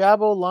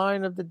Jabbo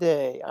line of the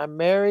day. I'm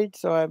married,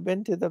 so I've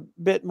been to the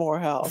Bitmore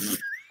house,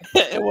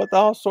 and with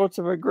all sorts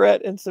of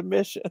regret and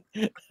submission.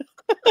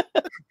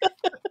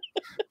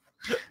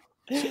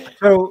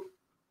 So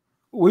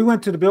we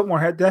went to the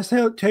Biltmore. Did I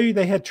tell you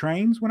they had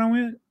trains when I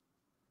went?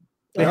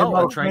 They had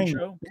a train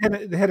show.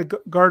 They had a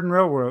garden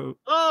railroad.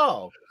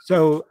 Oh,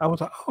 so I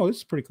was like, oh, this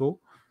is pretty cool.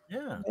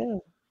 Yeah.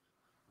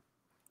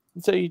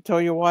 So you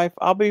told your wife,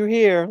 "I'll be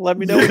here. Let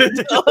me know what you're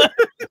doing."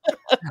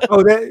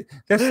 Oh,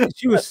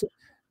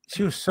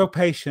 she was so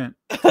patient.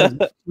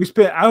 We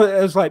spent. I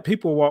was like,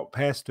 people walk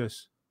past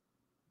us,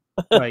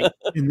 like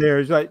in there.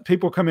 It's like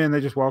people come in,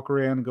 they just walk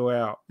around and go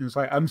out. And it's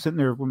like I'm sitting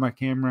there with my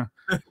camera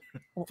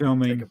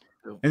filming,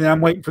 and then I'm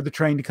waiting for the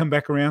train to come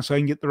back around so I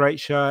can get the right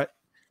shot.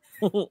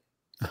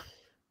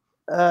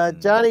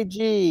 Johnny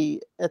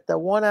G at the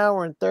 1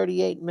 hour and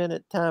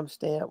 38-minute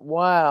timestamp.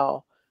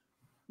 Wow.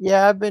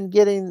 Yeah, I've been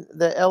getting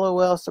the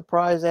LOL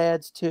surprise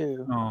ads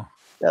too. Oh.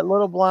 That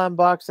little blind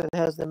box that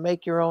has the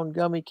make your own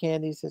gummy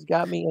candies has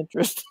got me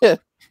interested.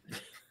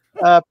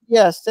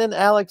 Send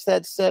Alex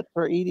that set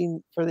for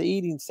the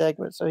eating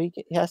segment so he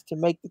has to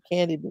make the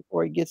candy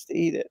before he gets to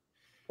eat it.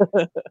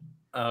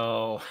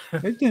 Oh,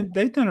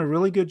 they've done a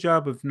really good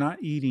job of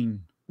not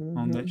eating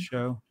on that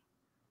show.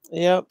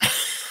 Yep.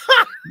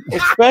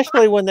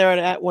 Especially when they're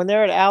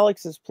at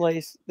Alex's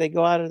place, they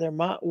go out of their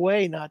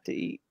way not to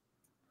eat.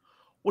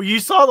 Well,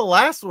 you saw the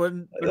last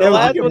one. The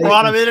last one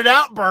brought him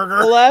In-N-Out Burger.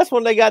 The last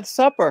one they got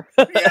supper.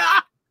 Yeah,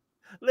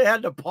 they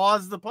had to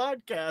pause the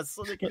podcast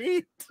so they could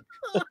eat.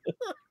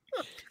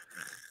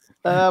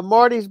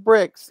 Marty's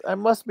Bricks. I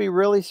must be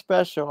really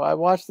special. I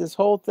watched this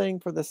whole thing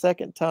for the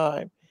second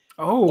time.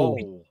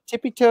 Oh,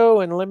 Tippy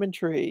Toe and Lemon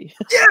Tree.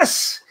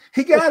 Yes,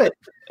 he got it.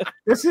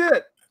 That's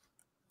it.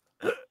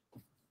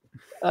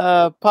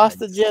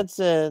 Pasta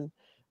Jensen.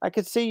 I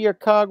could see your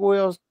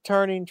cogwheels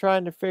turning,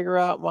 trying to figure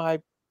out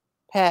my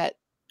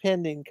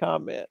pending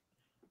comment.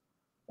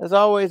 As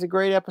always, a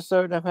great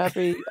episode, and I'm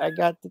happy I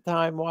got the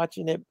time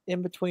watching it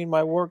in between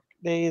my work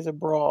days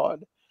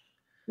abroad.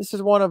 This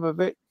is one of a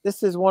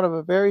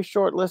very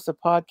short list of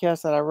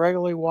podcasts that I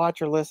regularly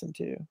watch or listen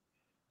to.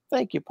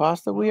 Thank you,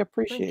 Pasta. We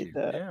appreciate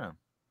that.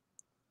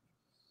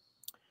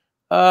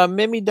 Yeah.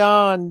 Mimi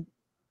Don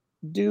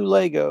do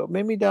Lego.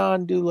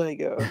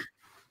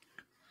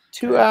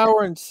 2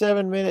 hour and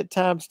 7-minute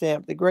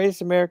timestamp. The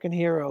Greatest American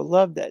Hero.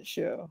 Love that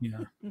show.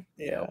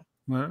 Yeah.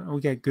 Well, we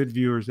got good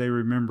viewers. They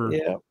remember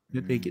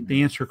that they get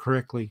the answer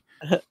correctly.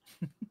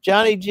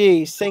 Johnny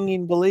G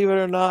singing "Believe It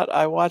or Not."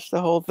 I watched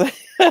the whole thing.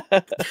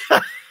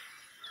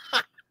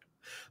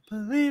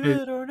 Believe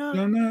it or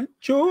not,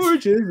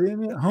 George is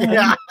in at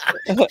home.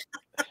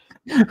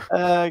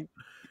 Yeah.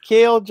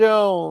 Kale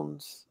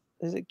Jones.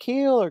 Is it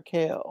Keel or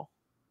Kale?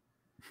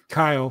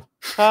 Kyle.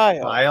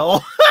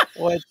 Well,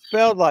 it's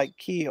spelled like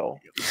Keel.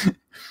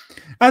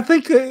 I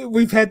think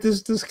we've had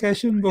this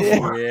discussion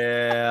before.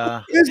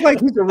 Yeah. It's like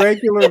he's a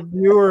regular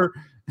viewer.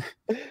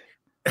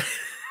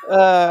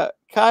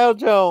 Kyle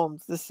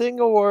Jones. The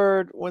single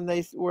word when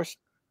they were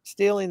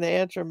stealing the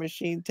answer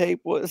machine tape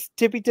was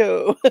tippy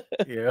toe.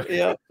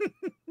 Yeah.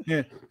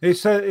 Yeah. He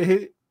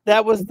said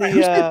that was the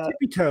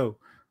tippy toe.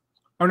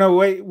 Oh no,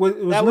 wait. Was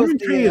Lemon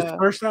Tree his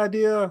first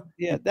idea?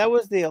 Yeah, that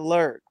was the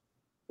alert.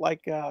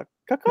 Like No,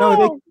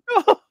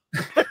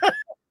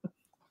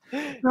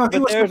 he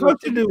was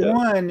supposed to do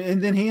one,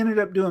 and then he ended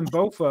up doing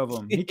both of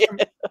them. He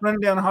kept running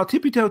down the hall,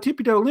 tippy toe,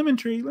 lemon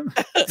tree.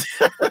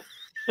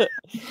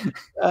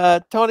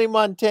 Tony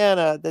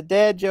Montana, the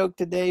dad joke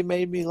today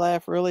made me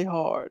laugh really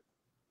hard.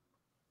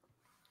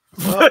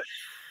 Well,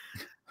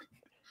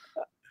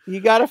 you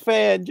got a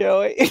fan,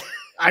 Joey.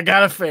 I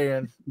got a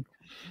fan.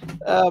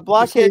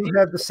 Blockhead, you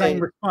have the same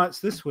response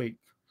this week.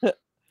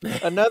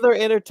 Another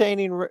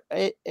entertaining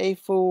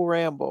AFoOL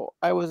ramble.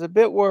 I was a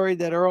bit worried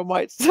that Earl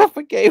might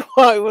suffocate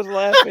while he was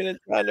laughing and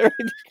trying to read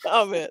the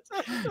comments.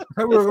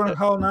 We were going to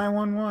call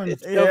 911.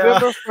 It's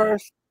November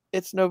 1st.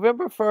 It's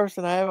November 1st,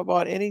 and I haven't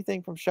bought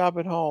anything from Shop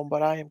at Home,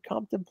 but I am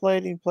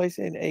contemplating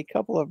placing a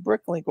couple of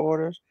Bricklink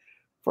orders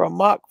for a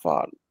mock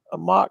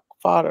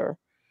fodder.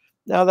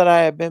 Now that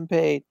I have been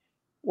paid,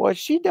 well,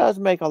 she does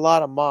make a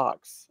lot of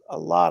mocks.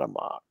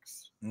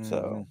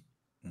 So.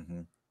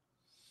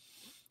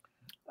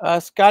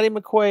 Scotty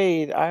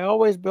McQuaid, I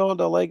always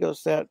build a Lego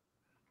set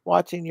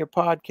watching your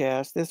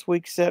podcast. This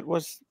week's set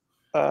was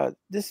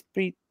this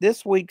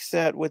week's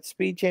set with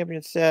Speed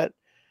Champion set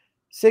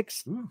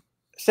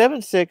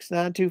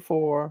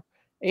 76924,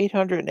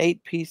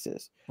 808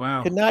 pieces.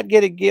 Wow. Could not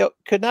get it built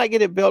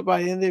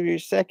by the end of your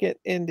second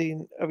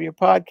ending of your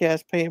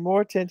podcast, paying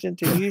more attention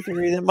to you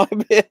three than my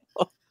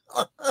bill.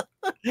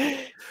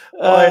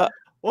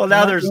 Well,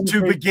 now there's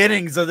two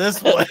beginnings of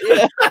this one.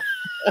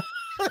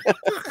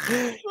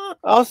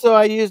 Also,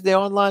 I use the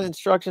online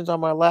instructions on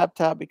my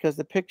laptop because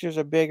the pictures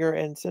are bigger,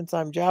 and since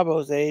I'm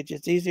Jabo's age,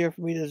 it's easier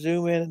for me to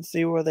zoom in and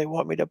see where they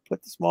want me to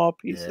put the small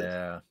pieces.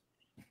 Yeah.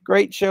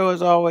 Great show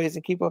as always,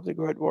 and keep up the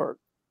good work.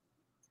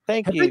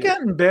 Thank you. Have they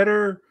gotten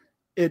better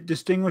at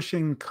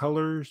distinguishing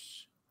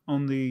colors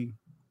on the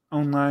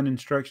online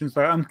instructions?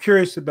 Like, I'm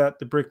curious about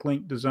the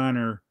Bricklink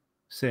designer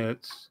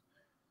sets,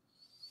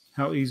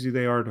 how easy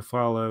they are to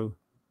follow.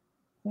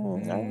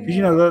 Because,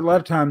 you know, a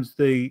lot of times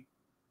the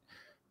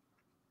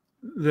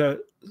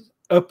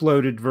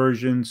uploaded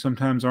versions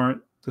sometimes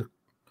aren't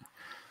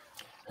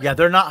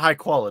they're not high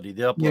quality,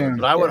 the upload.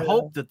 But I would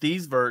hope that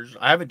these versions,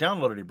 I haven't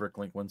downloaded any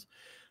Bricklink ones.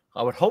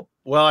 I would hope,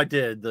 well, I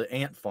did the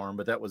Ant Farm,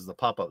 but that was the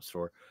pop-up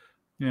store.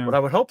 Yeah. What I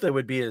would hope they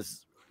would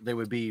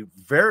be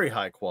very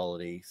high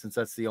quality, since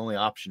that's the only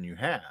option you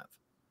have.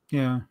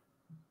 Yeah.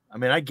 I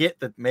mean, I get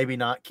that maybe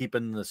not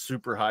keeping the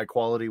super high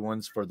quality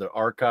ones for the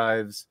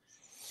archives,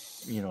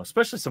 you know,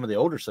 especially some of the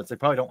older sets, they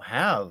probably don't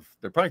have,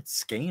 they're probably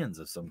scans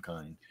of some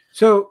kind.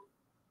 So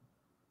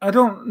I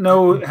don't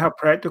know how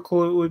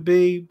practical it would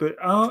be, but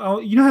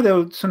you know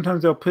how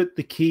sometimes they'll put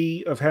the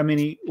key of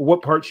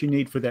what parts you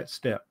need for that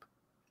step.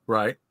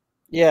 Right.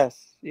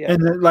 Yes. Yeah.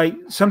 And then, like,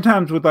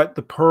 sometimes with like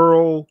the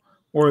pearl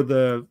or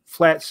the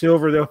flat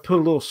silver, they'll put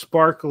a little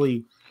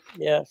sparkly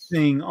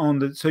thing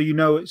on so you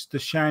know it's the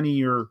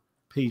shinier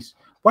piece.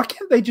 Why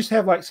can't they just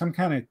have like some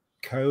kind of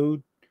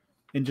code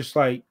and just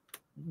like?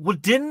 Well,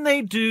 didn't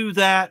they do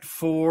that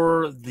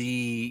for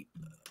the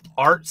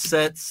art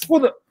sets?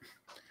 Well,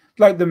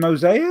 like the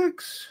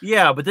mosaics?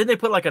 Yeah, but then they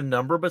put like a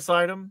number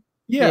beside them.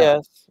 Yeah.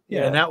 Yes.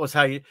 Yeah. And that was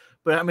how you,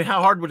 but I mean,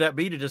 how hard would that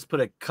be to just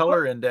put a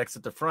color index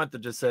at the front that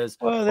just says,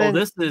 oh,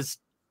 this is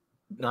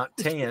not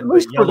tan, at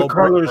least but for yellow, the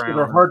colors brown.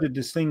 that are hard to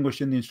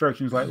distinguish in the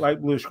instructions, like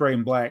light bluish, gray,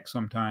 and black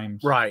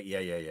sometimes. Right. Yeah.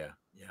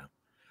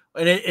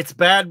 And it's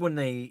bad when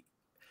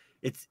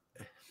it's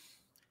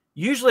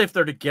usually if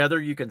they're together,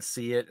 you can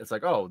see it. It's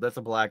like, oh, that's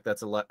a black,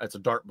 that's a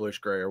dark bluish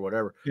gray or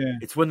whatever. Yeah.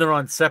 It's when they're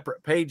on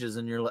separate pages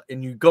and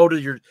you go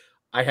to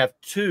I have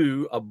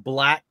a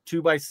black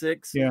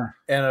 2x6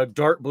 and a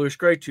dark bluish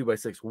gray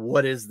 2x6.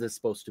 What is this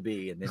supposed to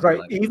be? And then like,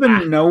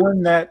 even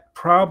knowing that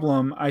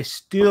problem, I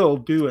still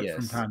do it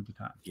from time to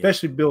time,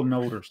 especially building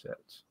older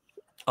sets.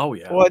 Oh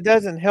yeah. Well, it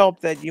doesn't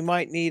help that you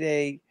might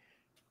need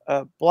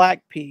a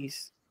black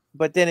piece,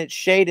 but then it's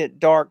shaded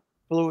dark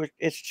blue.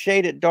 It's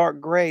shaded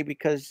dark gray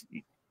because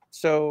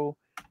so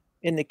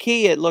in the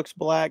key it looks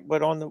black,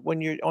 but when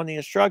you're on the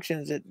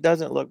instructions it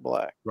doesn't look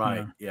black.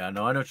 Right. Yeah.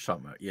 No, I know what you're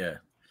talking about. Yeah.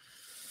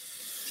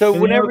 So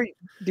whenever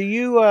do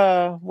you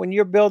when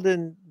you're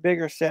building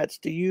bigger sets,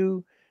 do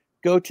you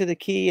go to the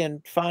key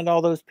and find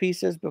all those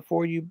pieces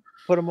before you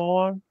put them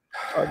on,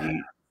 or do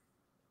you?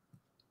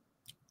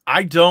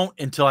 I don't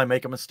until I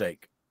make a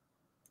mistake.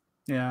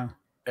 Yeah.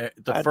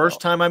 The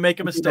first time I make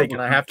a mistake and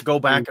I have to go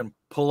back and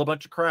pull a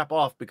bunch of crap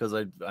off because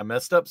I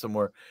messed up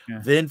somewhere,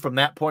 then from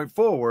that point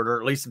forward, or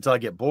at least until I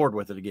get bored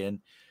with it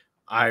again,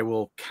 I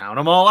will count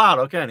them all out.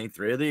 Okay, I need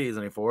 3 of these,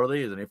 I need 4 of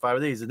these, I need 5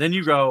 of these, and then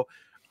you go.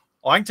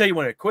 Oh, I can tell you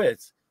when it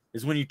quits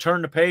is when you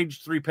turn the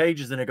page 3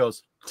 pages and it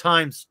goes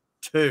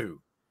 ×2.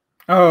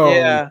 Oh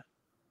yeah.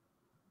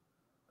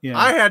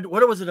 I had,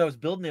 what was it I was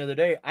building the other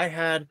day? I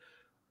had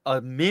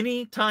a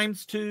mini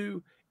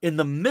 ×2 in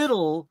the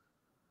middle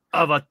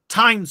of a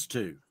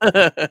 ×2.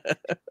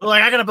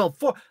 Like, I gotta build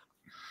 4.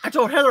 I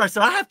told Heather, I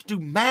said, I have to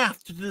do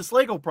math to do this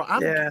Lego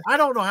project. I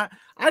don't know how.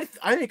 I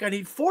think I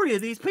need 40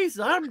 of these pieces.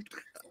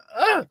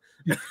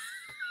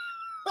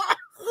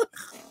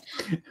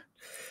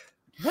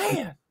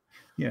 Man.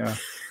 Yeah.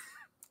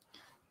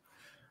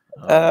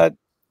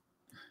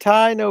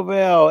 Ty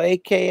Novell,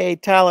 aka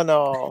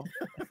Tylenol.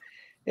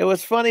 It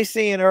was funny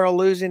seeing Earl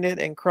losing it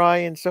and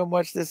crying so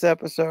much this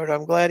episode.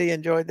 I'm glad he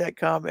enjoyed that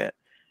comment.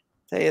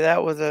 Tell you,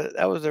 that was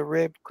a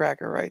rib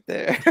cracker right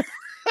there.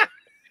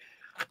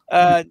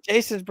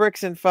 Jason's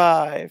Bricks and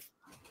 5.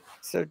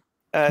 So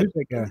who's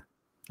that guy?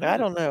 I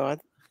don't know.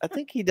 I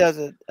think he does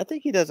it. I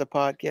think he does a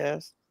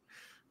podcast.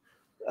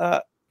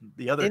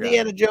 The other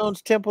Indiana guy.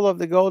 Jones Temple of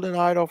the Golden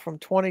Idol from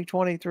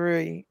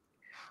 2023.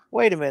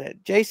 Wait a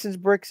minute. Jason's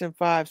Bricks and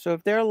 5. So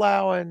if they're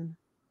allowing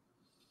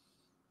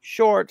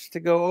shorts to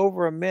go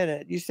over a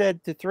minute, you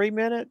said to 3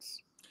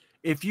 minutes?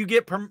 If you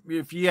get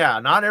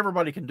not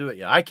everybody can do it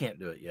yet. I can't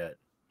do it yet.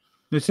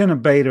 It's in a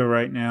beta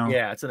right now.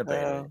 Yeah, it's in a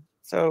beta.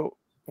 So,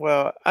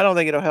 well, I don't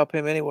think it'll help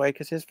him anyway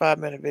because his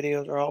 5-minute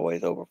videos are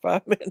always over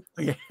 5 minutes.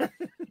 Yeah.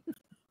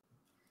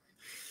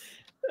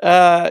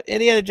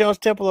 Indiana Jones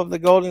Temple of the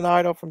Golden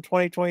Idol from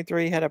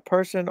 2023 had a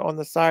person on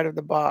the side of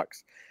the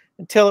box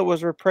until it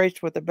was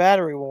replaced with a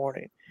battery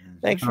warning.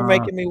 Thanks for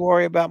making me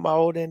worry about my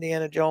old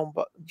Indiana Jones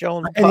box.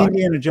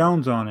 Indiana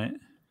Jones on it.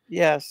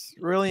 Yes,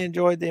 really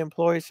enjoyed the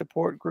employee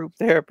support group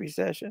therapy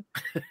session.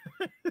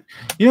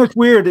 You know, it's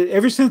weird.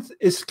 Ever since,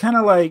 it's kind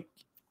of like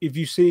if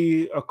you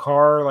see a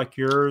car like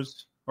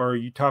yours, or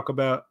you talk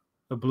about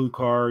a blue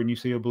car and you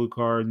see a blue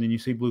car and then you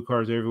see blue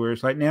cars everywhere.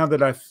 It's like now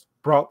that I've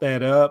brought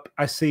that up,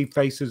 I see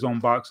faces on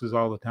boxes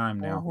all the time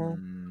now.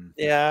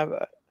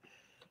 Yeah.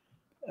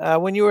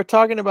 When you were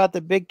talking about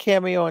the big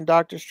cameo in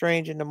Doctor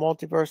Strange in the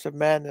Multiverse of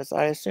Madness,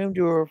 I assumed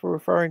you were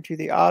referring to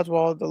the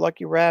Oswald the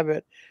Lucky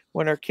Rabbit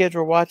when our kids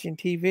were watching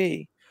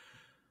TV.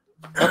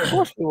 Of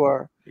course we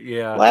were.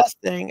 Yeah. Last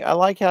thing, I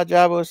like how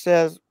Jabo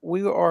says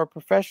we are a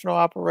professional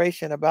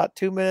operation about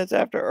 2 minutes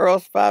after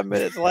Earl's 5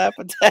 minutes laugh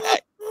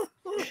attack.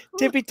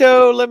 Tippy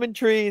Toe, Lemon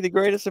Tree, the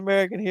greatest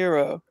American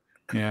hero.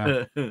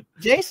 Yeah.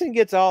 Jason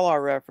gets all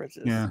our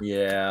references. Yeah.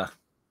 Yeah.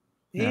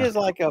 He is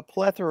like a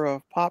plethora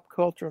of pop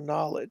culture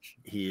knowledge.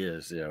 He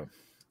is, yeah.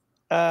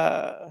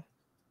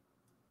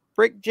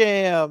 Brick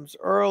Jams.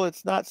 Earl,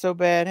 it's not so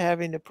bad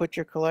having to put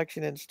your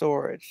collection in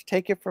storage.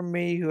 Take it from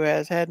me, who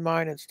has had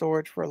mine in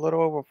storage for a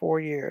little over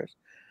 4 years.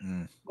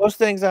 Most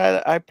things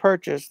I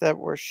purchased that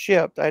were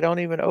shipped, I don't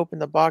even open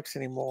the box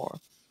anymore.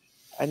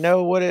 I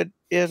know what it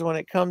is when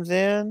it comes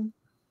in,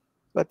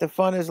 but the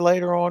fun is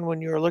later on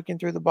when you're looking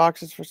through the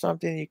boxes for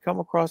something and you come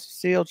across a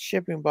sealed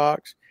shipping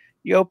box.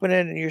 You open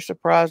it and you're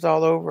surprised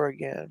all over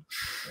again.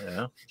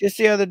 Yeah. Just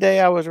the other day,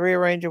 I was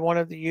rearranging one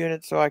of the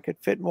units so I could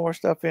fit more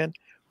stuff in.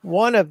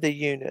 One of the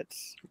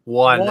units.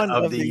 One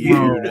of the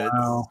units.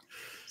 Wow.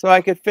 So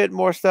I could fit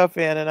more stuff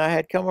in, and I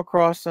had come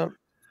across some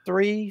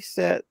three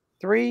set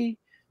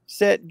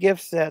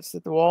gift sets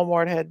that the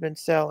Walmart had been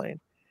selling.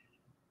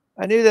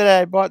 I knew that I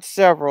had bought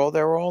several.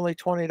 There were only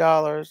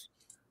 $20.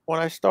 When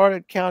I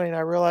started counting, I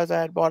realized I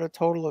had bought a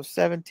total of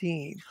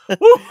 17.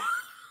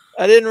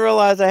 I didn't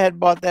realize I had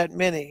bought that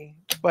many,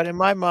 but in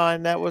my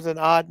mind, that was an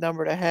odd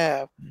number to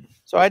have.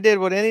 So I did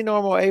what any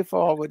normal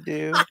AFoOL would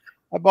do.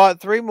 I bought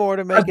 3 more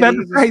to make it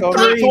even total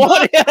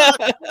 20.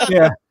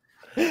 Yeah.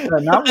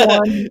 Not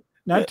 1,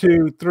 not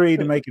 2, 3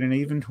 to make it an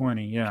even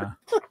 20. Yeah.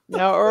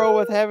 Now, Earl,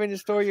 with having to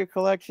store your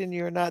collection,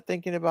 you're not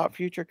thinking about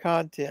future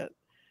content.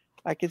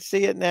 I can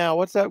see it now.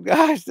 What's up,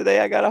 guys? Today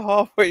I got a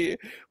haul for you,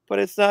 but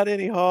it's not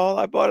any haul.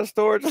 I bought a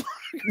storage locker.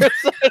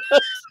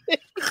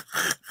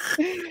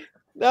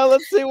 Now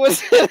let's see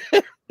what's in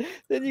it.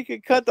 Then you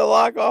can cut the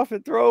lock off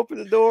and throw open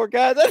the door,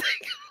 guys.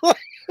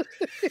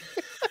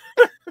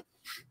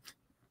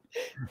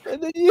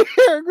 And then you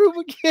hear a group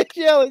of kids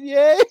yelling,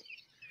 "Yay!"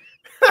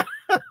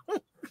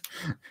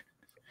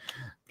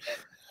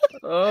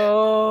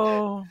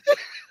 Oh,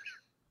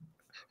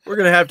 we're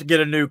gonna have to get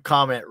a new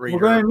comment reader.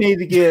 We're gonna need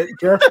to get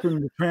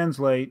Justin to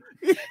translate.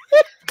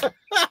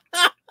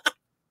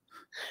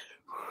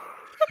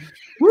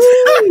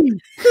 Woo!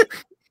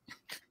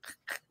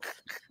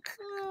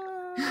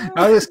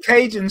 Oh, this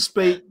Cajun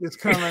speak is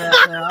coming out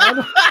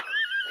now.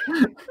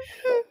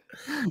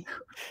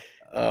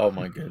 Oh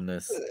my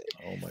goodness!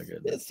 Oh my It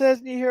goodness!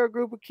 says you hear a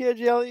group of kids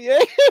yelling, "Yay!"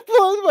 It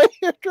blows my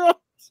eardrums.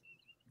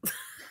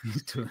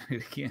 He's doing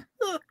it again.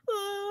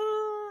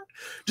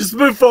 Just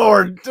move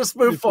forward. Just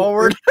move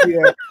forward.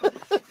 Yeah.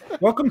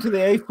 Welcome to the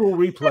AFoOL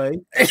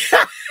replay.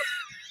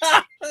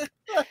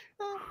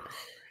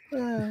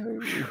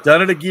 We've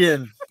done it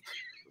again.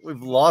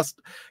 We've lost.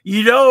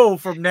 You know,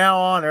 from now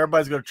on,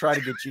 everybody's going to try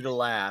to get you to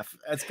laugh.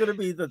 That's going to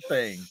be the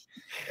thing.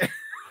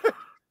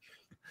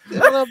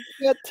 I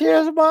got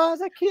tears in my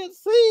eyes. I can't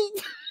see.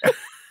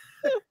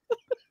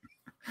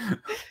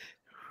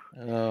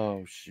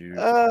 Oh shoot.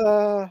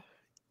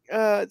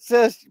 It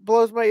says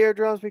blows my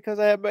eardrums because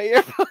I have my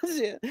earphones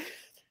in.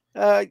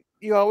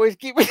 You always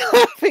keep me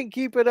laughing.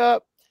 Keep it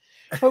up.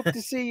 Hope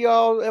to see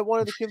y'all at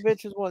one of the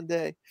conventions one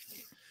day.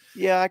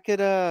 Yeah, I could.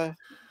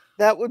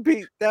 That would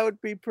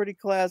be pretty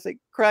classic.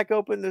 Crack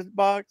open this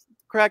box.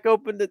 Crack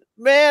open the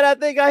man. I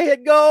think I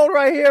hit gold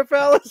right here,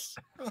 fellas.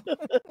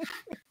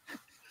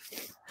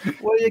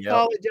 What do you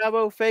call it,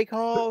 Jabo? Fake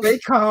hauls?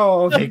 Fake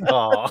haul. Fake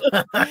haul.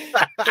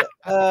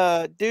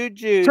 Dude,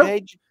 Jude. So,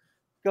 hey,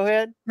 go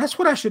ahead. That's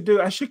what I should do.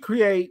 I should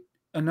create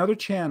another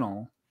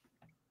channel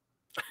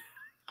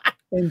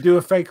and do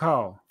a fake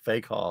haul.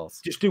 Fake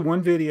hauls. Just do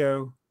one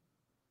video.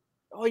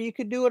 Oh, you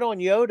could do it on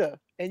Yoda,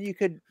 and you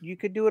could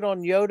do it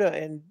on Yoda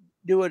and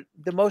do it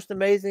the most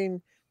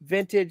amazing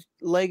vintage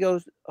Lego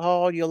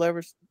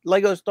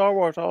Star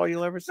Wars haul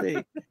you'll ever see.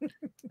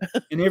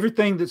 And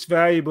everything that's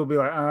valuable be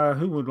like,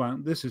 who would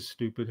want this? Is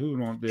stupid. Who would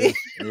want this?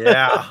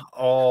 Yeah.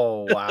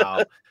 Oh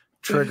wow.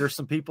 Trigger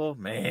some people,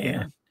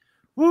 man.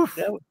 Woof.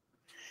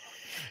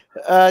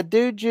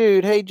 Dude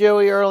Jude, hey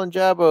Joey, Earl, and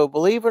Jabbo.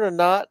 Believe it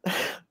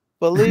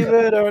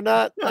or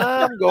not,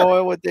 I'm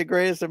going with the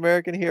greatest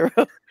American hero.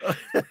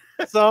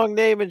 Song,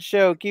 name, and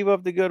show. Keep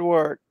up the good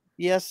work.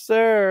 Yes,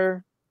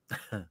 sir.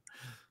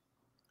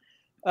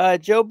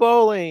 Joe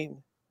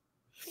Bowling.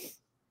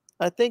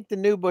 I think the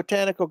new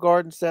botanical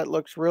garden set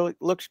looks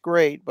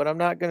great, but I'm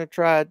not going to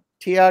try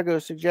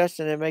Tiago's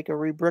suggestion and make a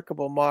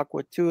rebrickable mock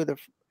with two of the.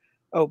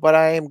 But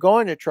I am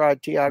going to try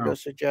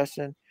Tiago's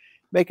suggestion,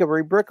 make a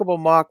rebrickable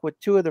mock with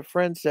two of the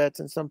friend sets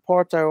and some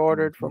parts I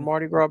ordered from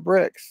Mardi Gras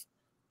Bricks.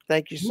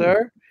 Thank you,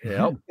 sir.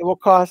 Yep. It will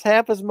cost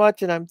half as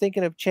much, and I'm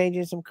thinking of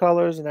changing some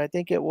colors, and I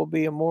think it will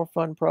be a more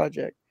fun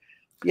project.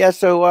 Yeah.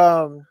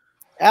 So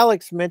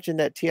Alex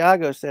mentioned that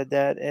Tiago said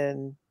that,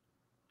 and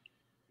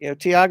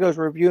Tiago's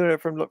reviewing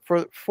it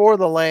for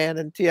the land,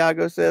 and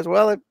Tiago says,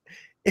 "Well,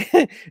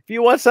 if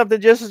you want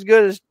something just as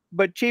good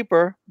but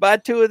cheaper, buy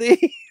two of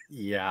these."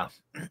 Yeah.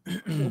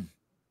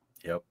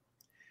 Yep.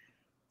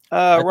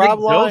 Rob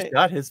Joe's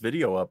got his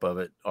video up of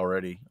it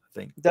already. I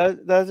think.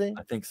 Does he?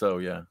 I think so.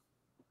 Yeah.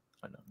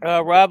 I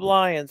know. Rob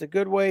Lyons, a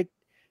good way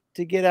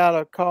to get out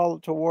a call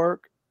to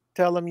work.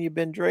 Tell them you've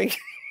been drinking.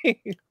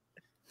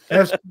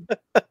 That's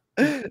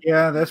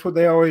what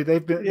they've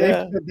said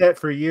that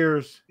for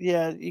years.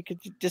 Yeah, you could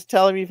just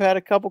tell them you've had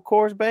a couple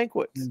Coors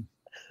banquets.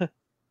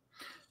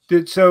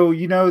 So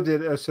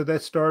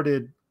that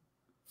started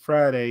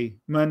Friday.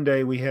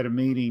 Monday we had a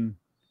meeting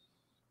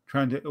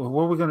trying to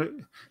what we're gonna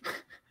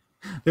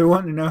they're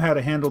wanting to know how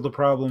to handle the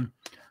problem.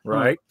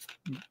 Right.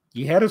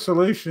 You had a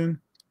solution.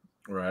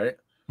 Right.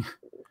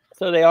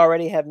 So they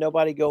already have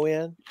nobody go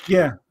in?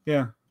 Yeah.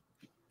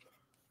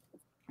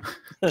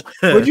 What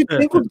do you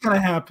think was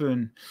gonna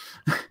happen?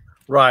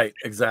 Right,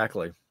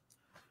 exactly.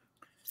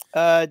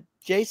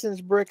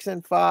 Jason's Bricks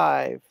in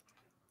 5.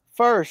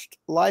 First,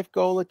 life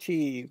goal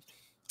achieved.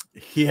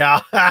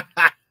 Yeah.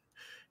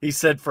 He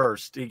said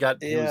first. He got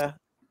the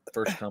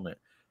first comment.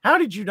 How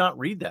did you not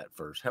read that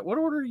first? What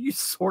order are you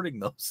sorting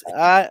those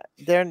in?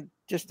 They're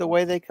just the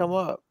way they come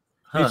up.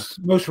 Huh. It's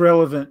most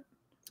relevant.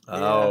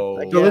 Oh.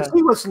 Yeah, so let's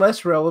see what's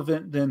less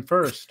relevant than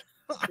first.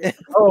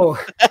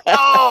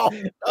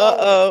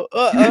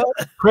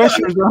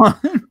 Pressure's on.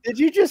 Did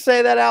you just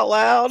say that out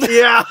loud?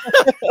 Yeah.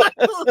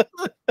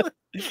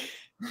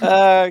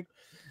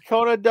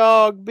 Kona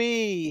Dog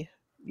B,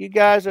 you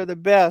guys are the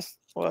best.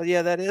 Well,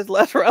 yeah, that is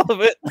less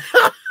relevant.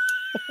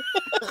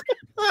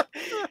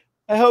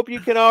 I hope you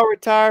can all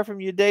retire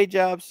from your day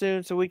job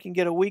soon so we can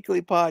get a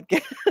weekly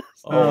podcast.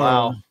 Oh,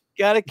 wow.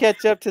 Got to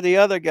catch up to the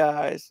other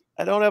guys.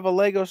 I don't have a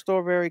Lego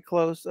store very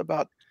close.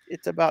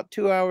 It's about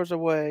 2 hours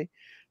away.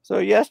 So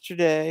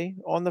yesterday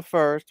on the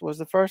 1st was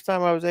the first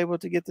time I was able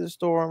to get to the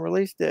store on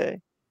release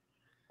day.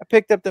 I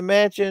picked up the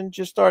mansion,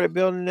 just started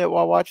building it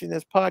while watching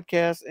this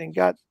podcast, and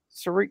got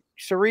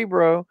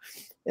Cerebro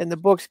in the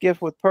book's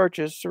gift with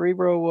purchase.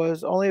 Cerebro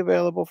was only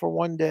available for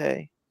 1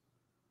 day.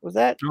 Was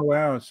that? Oh,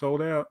 wow. It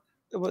sold out.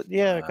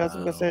 Yeah, because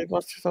I'm going to say it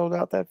must have sold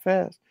out that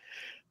fast.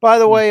 By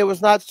the way, it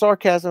was not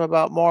sarcasm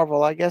about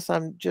Marvel. I guess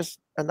I'm just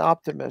an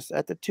optimist.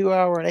 At the 2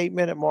 hour and 8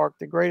 minute mark,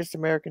 the greatest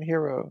American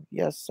hero.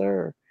 Yes,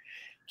 sir.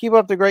 Keep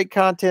up the great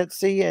content.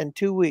 See you in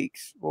 2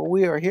 weeks. Well,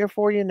 we are here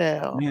for you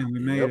now. Man, we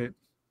made it.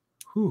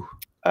 Whew.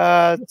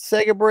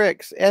 Sega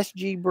Bricks,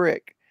 SG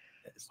Brick.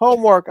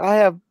 Homework. I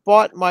have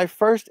bought my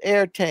first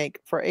air tank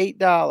for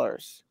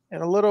 $8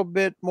 and a little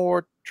bit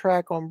more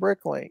track on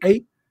Bricklink.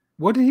 8?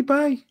 What did he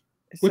buy?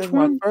 Which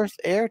one? My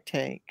first air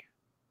tank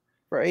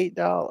for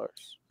 $8.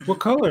 What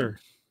color?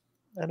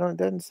 It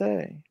doesn't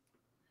say.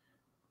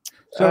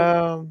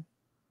 So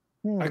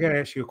I gotta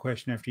ask you a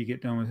question after you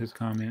get done with his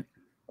comment.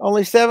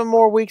 Only 7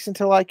 more weeks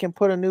until I can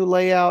put a new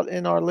layout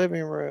in our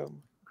living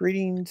room.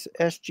 Greetings,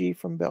 SG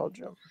from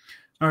Belgium.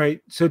 All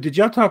right. So did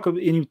y'all talk about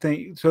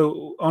anything?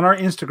 So on our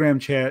Instagram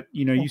chat,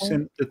 you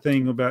sent the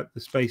thing about the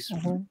space,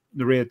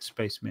 the red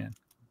spaceman.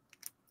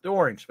 The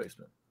orange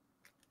spaceman.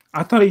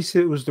 I thought he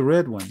said it was the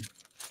red one.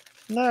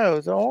 No,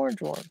 it's the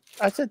orange one.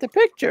 I sent the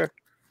picture.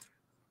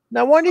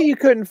 No wonder you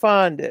couldn't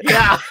find it.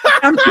 Yeah.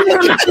 I'm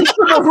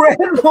the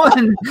red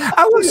one.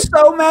 I was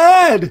so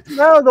mad.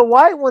 No, the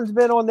white one's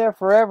been on there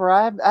forever.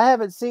 I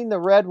haven't seen the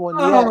red one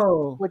yet,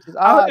 which is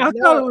odd. I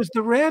thought it was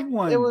the red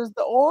one. It was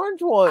the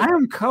orange one. I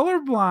am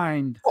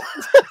colorblind.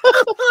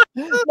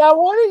 No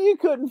wonder you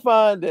couldn't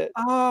find it.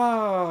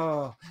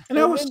 Oh. And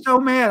I was so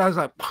mad. I was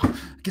like, I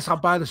guess I'll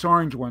buy this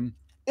orange one.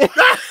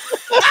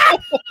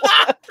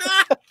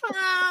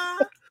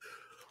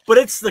 But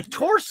it's the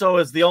torso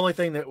is the only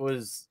thing that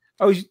was.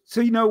 Oh,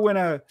 so when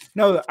I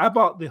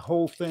bought the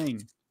whole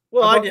thing.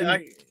 Well,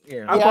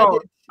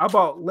 I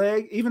bought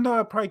leg, even though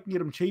I probably can get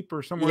them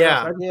cheaper somewhere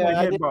else.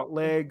 I bought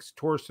legs,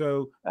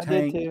 torso,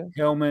 tank,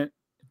 helmet,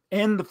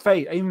 and the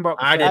face. I even bought.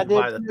 I didn't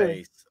buy the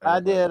face. I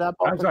did. I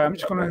was like, I'm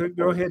just going to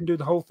go ahead and do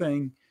the whole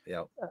thing.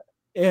 Yeah.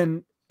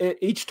 And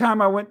each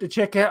time I went to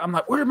check out, I'm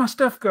like, where did my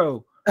stuff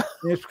go?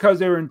 And it's because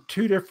they were in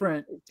two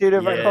different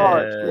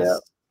carts.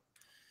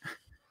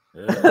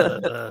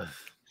 Yep.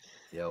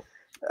 Yep.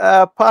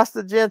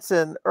 Pasta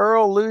Jensen,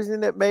 Earl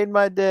losing it made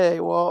my day.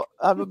 Well,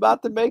 I'm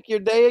about to make your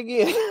day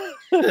again.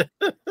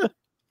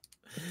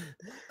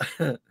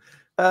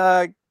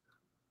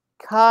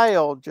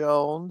 Kyle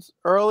Jones,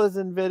 Earl is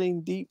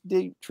inventing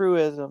deep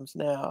truisms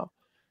now.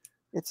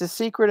 It's a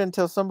secret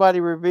until somebody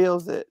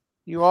reveals it.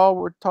 You all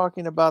were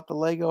talking about the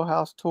Lego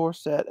house tour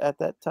set at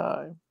that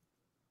time.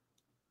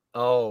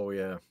 Oh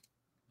yeah,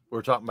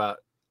 we're talking about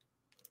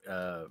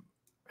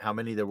how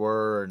many there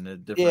were and the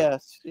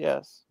different.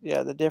 Yes,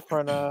 yeah, the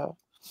different.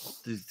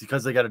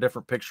 Because they got a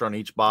different picture on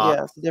each box.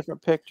 Yes,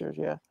 different pictures.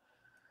 Yeah.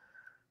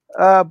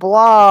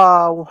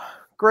 Blah.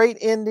 Great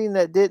ending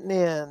that didn't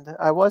end.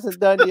 I wasn't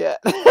done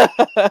yet.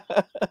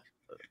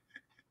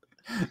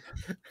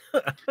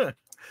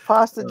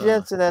 Pasta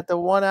Jensen at the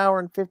 1 hour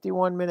and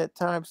 51-minute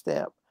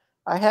timestamp.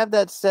 I have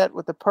that set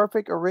with the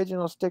perfect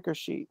original sticker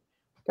sheet.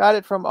 Got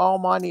it from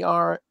Almighty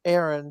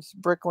Aaron's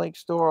Bricklink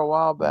store a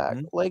while back.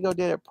 Lego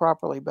did it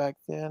properly back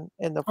then.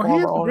 In the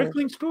former owner.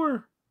 Bricklink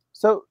store.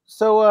 So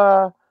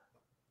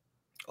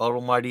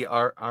Almighty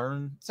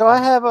Aaron. So I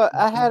had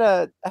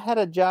a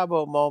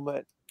Jabo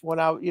moment when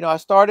I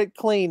started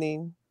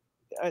cleaning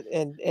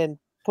and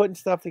putting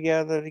stuff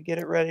together to get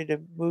it ready to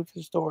move to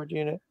the storage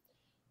unit.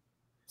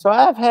 So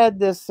I've had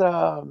this.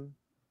 I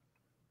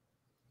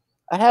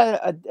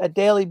had a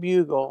Daily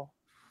Bugle,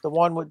 the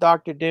one with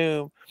Dr.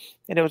 Doom,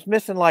 and it was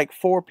missing like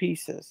 4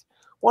 pieces.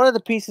 One of the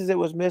pieces it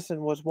was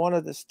missing was one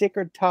of the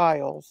stickered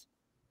tiles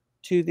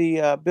to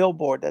the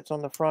billboard that's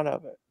on the front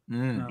of it.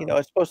 You know,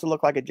 it's supposed to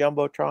look like a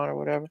jumbotron or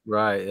whatever.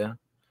 Right. Yeah.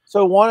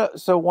 So one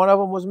of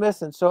them was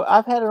missing. So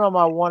I've had it on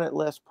my wanted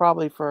list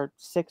probably for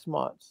 6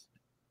 months.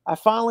 I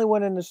finally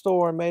went in the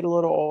store and made a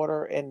little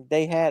order, and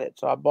they had it,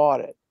 so I bought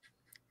it.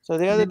 So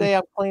the other day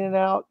I'm cleaning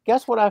out.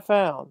 Guess what I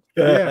found?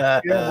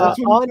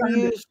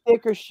 Unused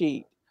sticker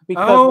sheet.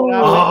 Because when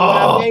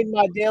I made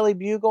my Daily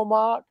Bugle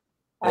mock,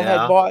 I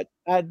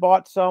had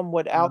bought some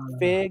without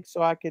fig,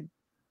 so I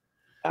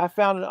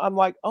found it. I'm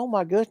like, oh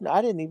my goodness,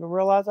 I didn't even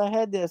realize I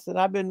had this, and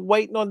I've been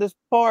waiting on this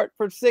part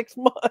for 6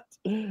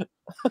 months.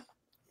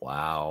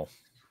 Wow.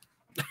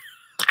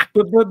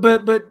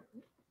 But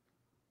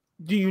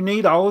do you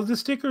need all of the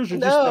stickers? Or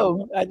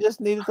no, I just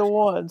needed the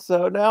one.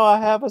 So now I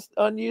have an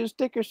unused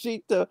sticker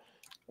sheet to.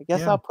 I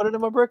guess I'll put it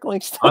in my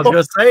Bricklink store. I was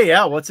gonna say,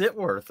 yeah. What's it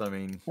worth? I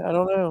mean, I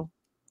don't know.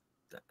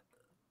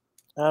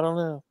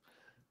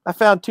 I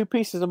found 2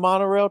 pieces of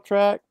monorail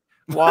track.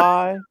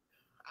 Why?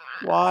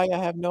 I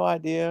have no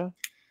idea.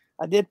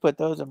 I did put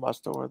those in my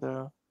store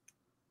though,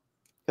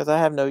 because I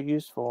have no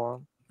use for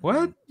them.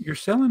 What? You're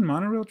selling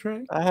monorail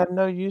track? I have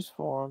no use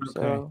for them.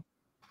 Okay. So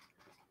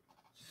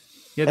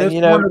yeah, that's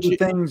one of the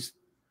things.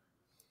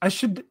 I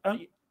should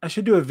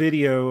do a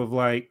video of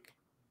like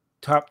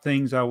top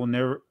things I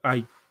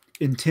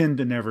intend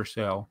to never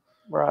sell.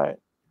 Right.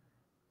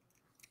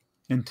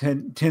 And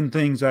 10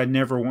 things I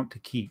never want to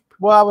keep.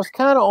 Well, I was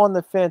kind of on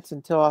the fence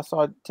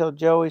until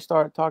Joey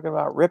started talking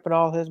about ripping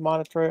all his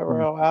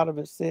monorail out of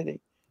his city.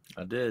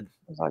 I did.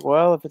 I was like,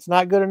 well, if it's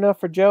not good enough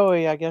for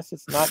Joey, I guess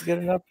it's not good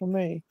enough for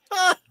me.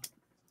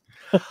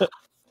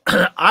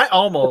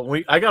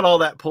 I got all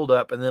that pulled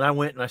up, and then I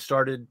went and I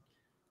started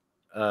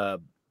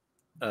figuring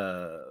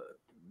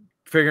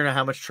out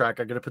how much track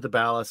I got to put the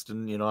ballast,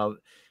 and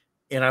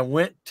and I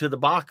went to the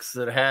box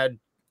that had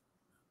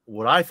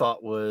what I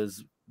thought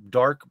was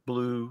dark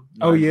blue.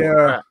 Oh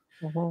yeah.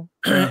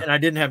 And I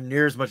didn't have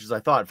near as much as I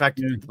thought. In fact,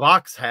 the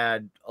box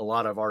had a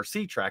lot of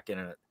RC track in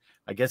it.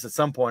 I guess at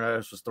some point I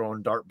was just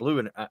throwing dark blue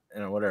in it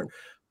and whatever.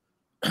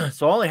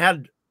 So I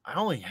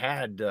only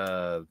had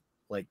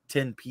like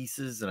 10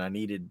 pieces, and I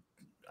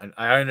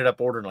ended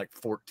up ordering like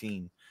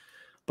 14.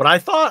 But I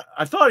thought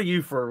of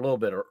you for a little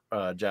bit,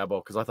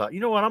 Jabo, because I thought, you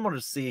know what, I'm going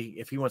to see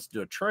if he wants to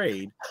do a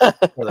trade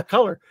for the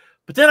color.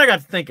 But then I got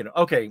to thinking,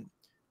 okay,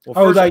 well,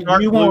 first like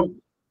you blue,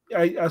 want,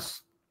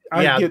 because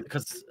I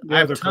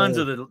have tons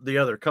of the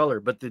other color,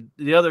 but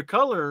the other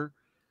color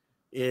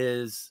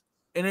is,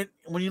 and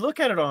when you look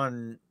at it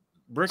on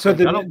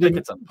Bricklink, I don't think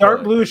it's a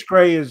dark bluish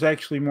gray is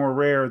actually more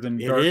rare than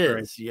dark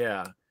gray.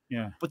 Yeah.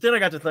 Yeah. But then I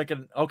got to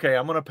thinking, okay,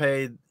 I'm going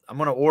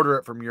to order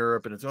it from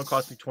Europe, and it's going to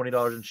cost me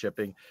 $20 in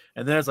shipping.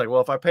 And then it's like, well,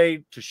 if I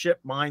pay to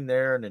ship mine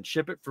there and then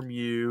ship it from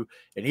you,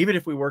 and even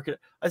if we work it,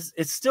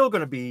 it's still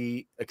going to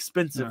be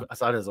expensive. Yeah.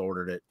 So I just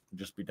ordered it and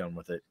just be done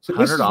with it. So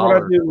this is what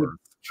I do with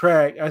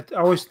track. I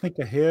always think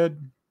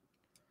ahead.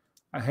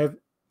 I have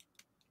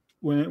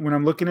when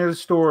I'm looking at a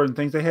store and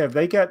things if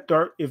they got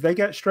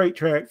straight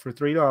track for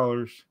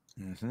 $3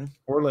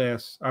 or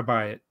less, I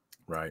buy it.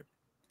 Right.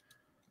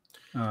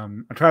 I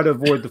try to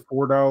avoid the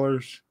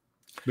 $4,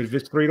 but if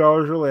it's $3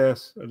 or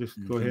less, I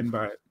just go ahead and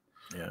buy it.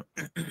 Yeah,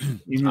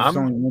 even if it's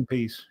only 1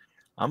 piece.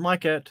 I'm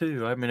like that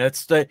too. I mean,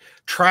 that's the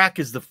track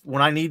is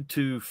when I need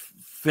to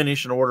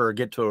finish an order or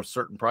get to a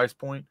certain price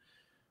point.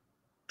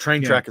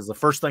 Train track is the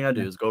first thing I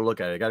do is go look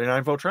at it. Got any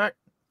 9-volt track?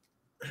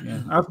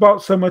 Yeah, I've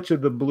bought so much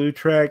of the blue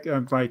track.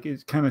 I'm like,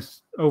 it kind of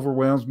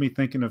overwhelms me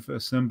thinking of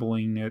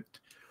assembling it.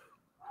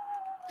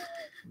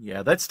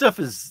 Yeah, that stuff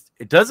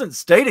it doesn't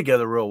stay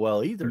together real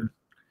well either.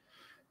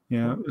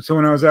 Yeah. So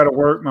when I was out of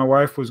work, my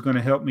wife was going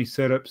to help me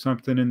set up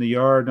something in the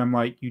yard. I'm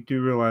like, you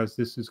do realize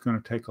this is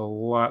going to take a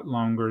lot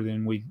longer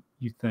than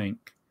you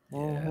think.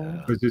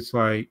 Yeah. Because it's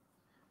like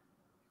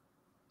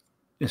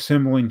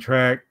assembling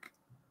track,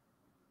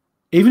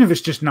 even if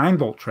it's just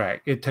 9-volt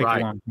track, it'd take a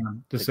long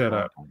time to set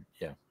up.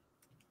 Yeah.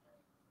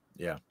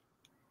 Yeah.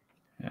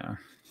 Yeah.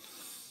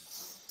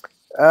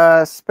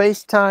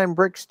 Space Time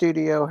Brick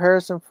Studio.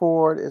 Harrison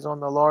Ford is on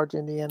the large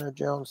Indiana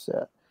Jones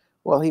set.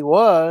 Well, he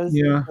was.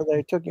 Yeah. So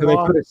they took him They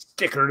off. put a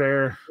sticker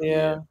there.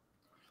 Yeah.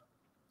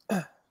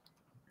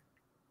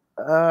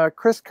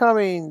 Chris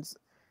Cummings.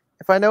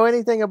 If I know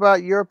anything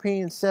about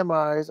European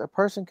semis, a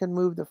person can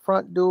move the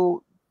front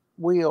dual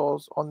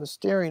wheels on the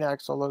steering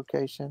axle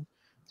location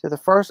to the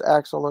first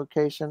axle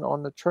location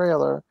on the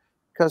trailer,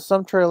 because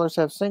some trailers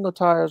have single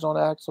tires on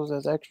axles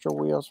as extra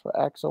wheels for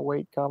axle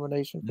weight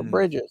combination for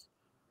bridges.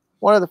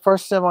 One of the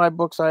first semi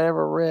books I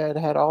ever read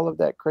had all of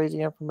that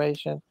crazy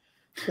information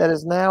that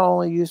is now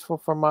only useful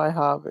for my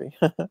hobby.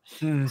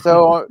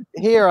 So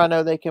here I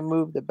know they can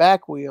move the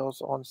back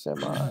wheels on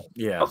semi.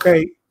 Yeah.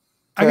 Okay.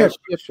 I got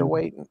shift the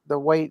weight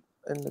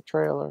in the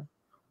trailer.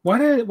 Why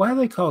do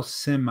they call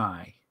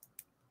semi?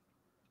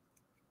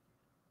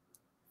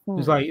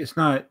 It's like it's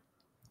not.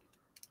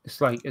 It's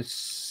like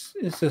it's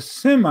a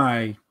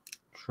semi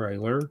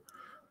trailer.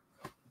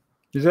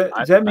 Does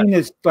that mean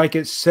it's like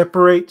it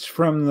separates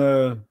from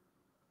the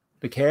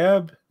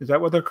cab? Is that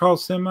what they're called,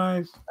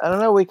 semis? I don't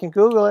know. We can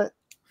Google it.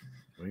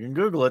 We can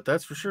Google it.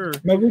 That's for sure.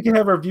 Maybe we can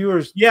have our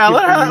viewers. Yeah,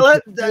 let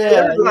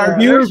our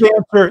viewers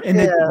answer,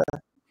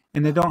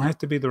 and they don't have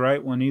to be the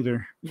right one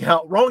either. Yeah,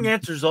 wrong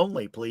answers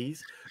only,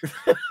 please.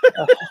 Be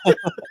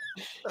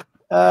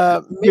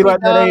like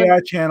that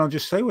AI channel.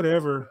 Just say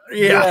whatever.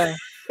 Yeah.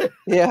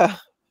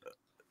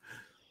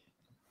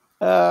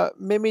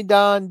 Mimi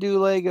Don do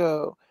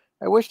Lego.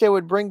 I wish they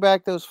would bring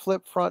back those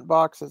flip front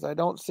boxes. I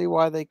don't see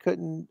why they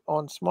couldn't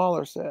on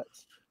smaller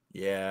sets.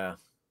 Yeah.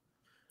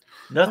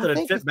 Nothing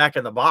would fit back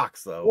in the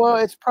box, though. Well,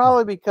 it's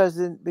probably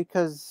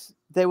because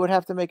they would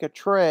have to make a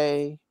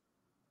tray.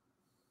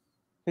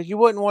 Because you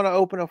wouldn't want to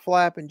open a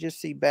flap and just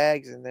see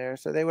bags in there.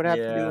 So they would have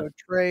to do a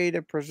tray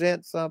to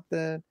present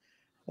something.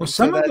 Well,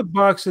 some of the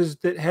boxes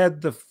that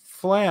had the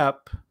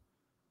flap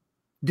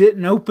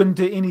didn't open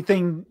to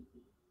anything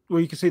where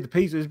you could see the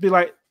pieces. It'd be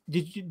like,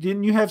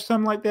 didn't you have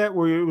something like that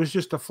where it was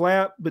just a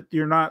flap, but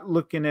you're not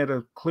looking at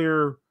a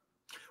clear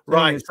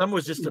right? Some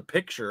was just a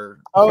picture.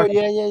 Oh, like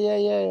yeah.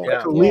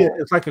 Like a lid.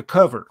 It's like a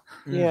cover.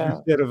 Yeah.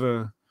 Instead of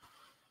a.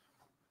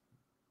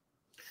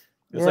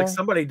 It's like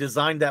somebody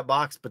designed that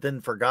box, but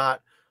then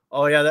forgot.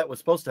 Oh yeah, that was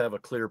supposed to have a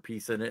clear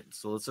piece in it.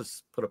 So let's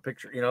just put a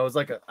picture. You know, it was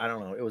like I don't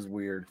know. It was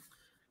weird.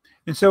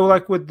 And so,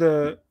 like with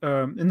the,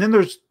 and then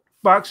there's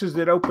boxes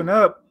that open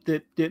up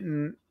that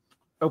didn't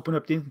open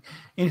up to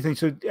anything.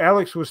 So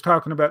Alex was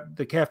talking about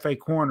the Cafe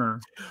Corner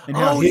and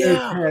how he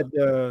had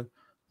the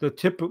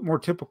more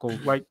typical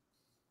like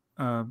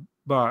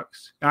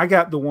box. I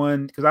got the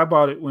one because I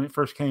bought it when it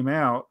first came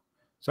out.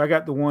 So I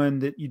got the one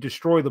that you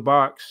destroy the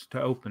box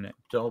to open it.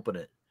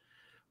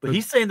 But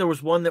he's saying there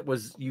was one that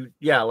was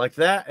like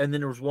that, and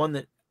then there was one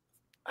that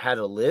had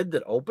a lid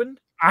that opened.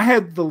 I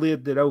had the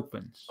lid that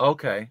opens.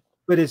 Okay.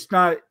 But it's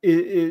not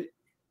it's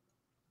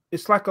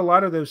like a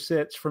lot of those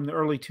sets from the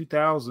early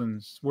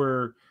 2000s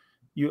where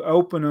you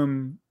open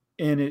them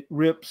and it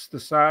rips the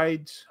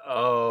sides.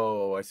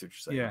 Oh, I see what you're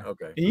saying. Yeah.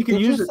 Okay. And you can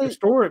use it to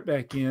store it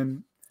back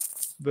in.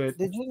 But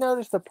did you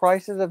notice the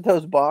prices of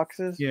those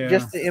boxes? Yeah.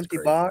 Just the empty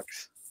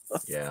box?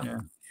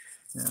 Yeah.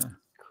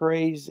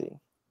 Crazy.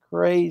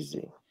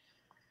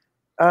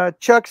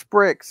 Chuck's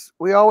Bricks.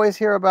 We always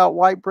hear about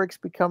white bricks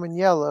becoming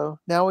yellow.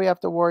 Now we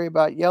have to worry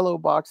about yellow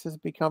boxes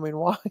becoming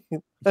white.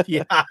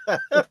 Yeah.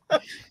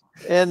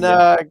 And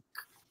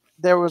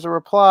there was a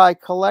reply,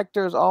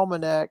 Collector's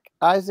Almanac,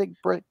 Isaac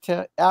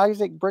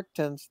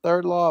Brickton's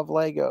third law of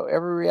Lego.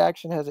 Every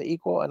reaction has an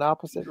equal and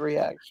opposite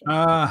reaction.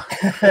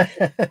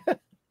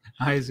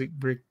 Isaac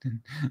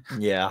Brickton.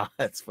 Yeah,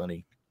 that's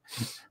funny.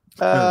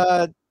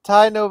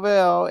 Ty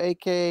Novell,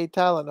 aka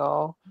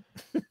Tylenol.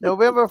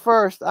 November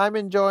 1st, I'm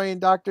enjoying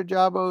Dr.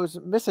 Jabo's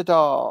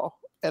Misitol,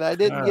 and I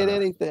didn't get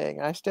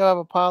anything. I still have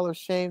a pile of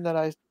shame that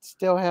I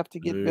still have to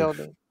get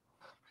building.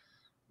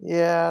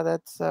 Yeah,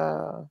 that's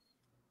let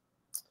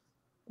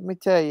me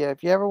tell you,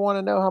 if you ever want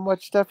to know how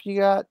much stuff you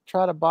got,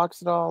 try to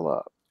box it all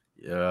up.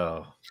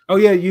 Yeah. Oh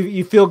yeah,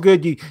 you feel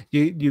good.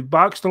 You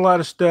boxed a lot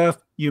of stuff,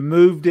 you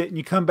moved it, and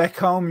you come back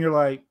home, you're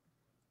like,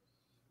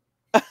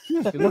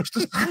 it looks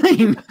the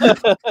same.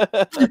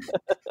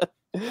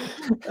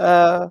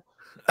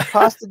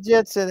 Pasta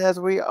Jensen, as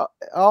we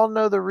all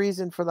know, the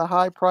reason for the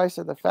high price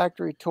of the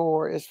factory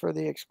tour is for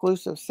the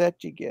exclusive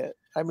set you get.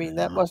 I mean,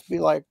 that must be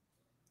like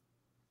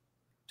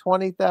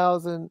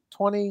 20,000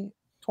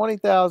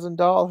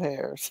 doll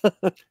hairs.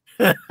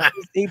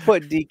 He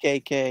put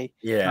DKK.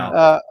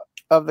 Yeah.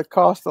 Of the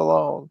cost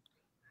alone.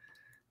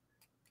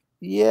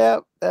 Yeah,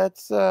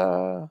 that's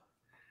I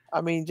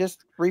mean,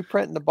 just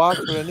reprinting the box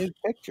with a new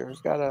picture has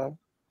got to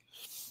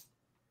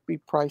be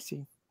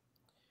pricey.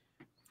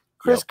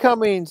 Chris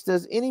Cummings,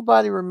 does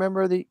anybody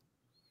remember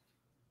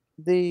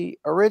the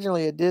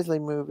originally a Disney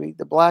movie,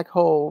 The Black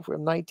Hole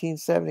from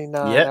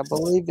 1979? Yes. I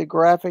believe the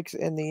graphics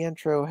in the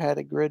intro had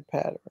a grid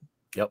pattern.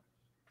 Yep.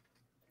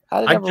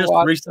 I never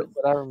watched it,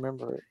 but I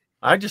remember it.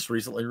 I just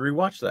recently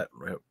rewatched that.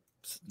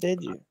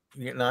 Did you?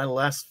 In the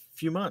last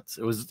few months.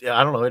 It was,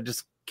 I don't know, it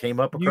just came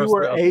up across. You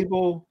were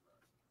able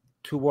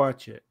to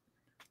watch it.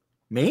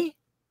 Me?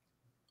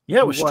 Yeah,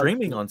 it was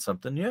streaming on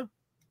something, yeah.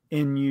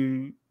 And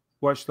you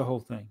watched the whole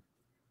thing?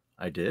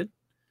 I did.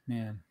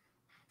 Man.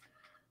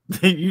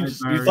 you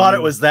thought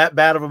it was that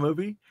bad of a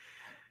movie?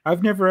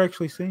 I've never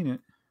actually seen it.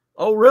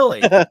 Oh,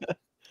 really?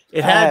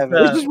 It had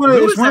this is one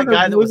of that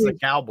guy that was a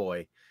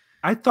cowboy.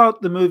 I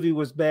thought the movie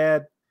was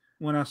bad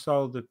when I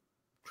saw the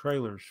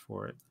trailers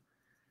for it.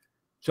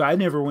 So I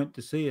never went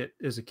to see it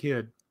as a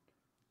kid.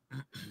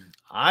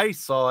 I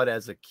saw it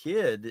as a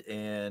kid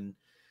and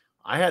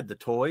I had the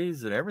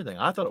toys and everything.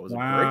 I thought it was a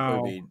great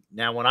movie.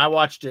 Now, when I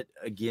watched it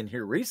again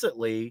here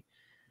recently,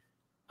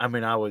 I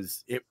mean,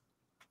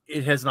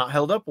 it has not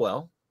held up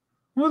well.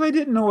 Well, they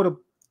didn't know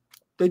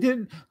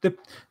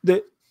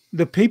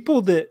the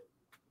people that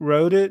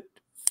wrote it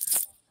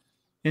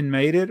and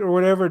made it or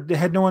whatever, they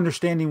had no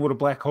understanding what a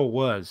black hole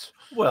was.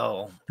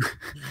 Well,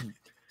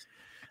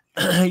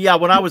 yeah,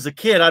 when I was a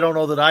kid, I don't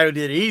know that I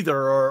did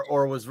either,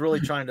 or was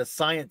really trying to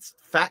science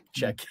fact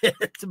check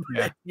it.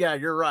 Yeah,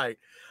 you're right.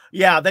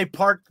 Yeah, they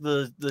parked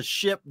the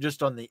ship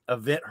just on the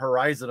event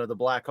horizon of the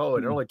black hole,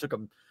 and it only took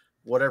them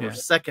whatever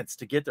seconds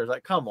to get there. It's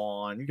like, come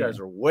on, you guys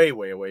are way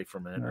away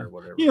from it, or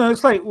whatever. You know,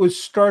 it's like with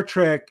Star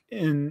Trek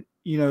and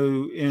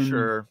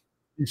in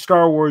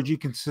Star Wars, you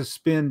can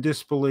suspend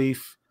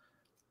disbelief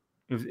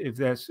if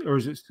that's, or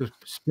is it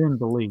suspend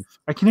belief?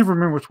 I can never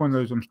remember which one of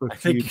those I'm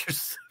supposed to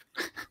use.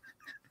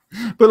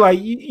 But like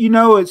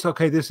it's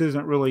okay, this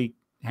isn't really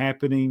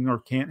happening or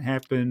can't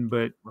happen,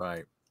 but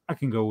I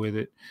can go with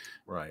it.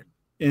 Right.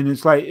 And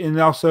it's like, and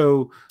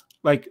also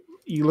like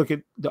you look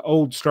at the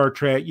old Star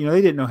Trek,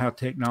 they didn't know how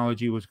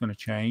technology was going to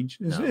change.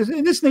 And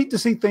it's neat to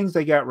see things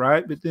they got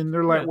right, but then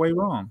they're like way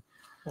wrong.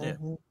 Yeah.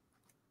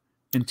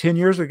 And 10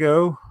 years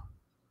ago,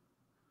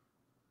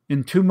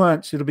 in 2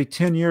 months, it'll be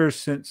 10 years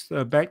since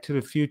Back to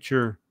the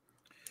Future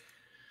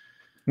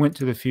went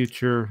to the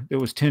future. It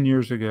was 10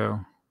 years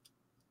ago.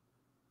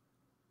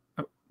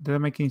 Did that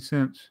make any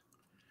sense?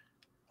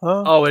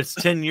 Huh? Oh, it's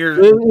 10 years.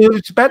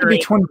 It's about to be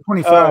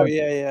 2025. Oh,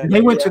 yeah. And they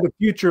went to the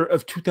future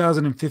of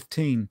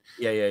 2015.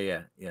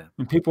 Yeah.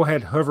 When people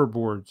had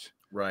hoverboards.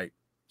 Right.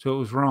 So it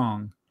was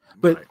wrong.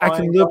 But I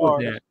can live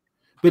with that.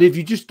 But if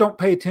you just don't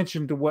pay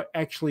attention to what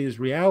actually is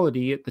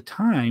reality at the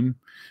time,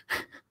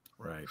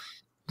 right,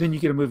 then you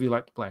get a movie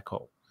like The Black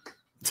Hole.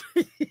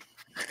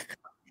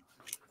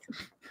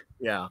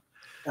 Yeah.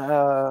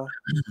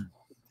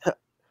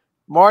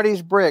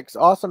 Marty's Bricks.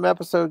 Awesome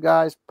episode,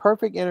 guys.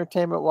 Perfect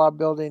entertainment while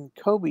building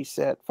Kobe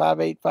set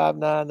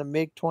 5859, the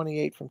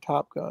MiG-28 from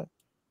Top Gun.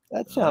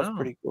 That sounds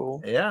pretty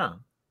cool. Yeah.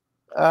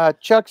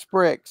 Chuck's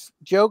Bricks.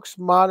 Jokes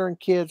modern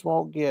kids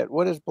won't get.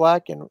 What is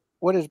black and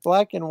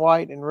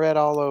white and red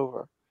all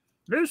over?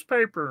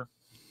 Newspaper.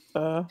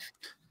 Or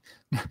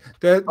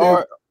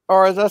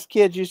as us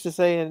kids used to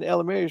say in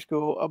elementary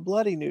school, a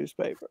bloody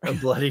newspaper. A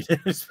bloody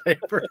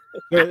newspaper.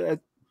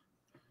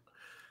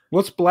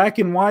 What's black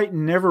and white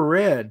and never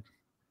red?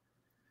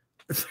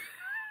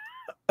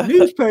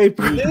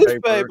 Newspaper.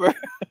 Newspaper.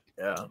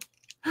 Yeah.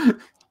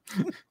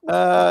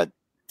 Ty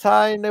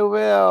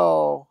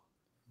Novell.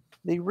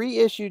 The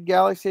reissued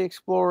Galaxy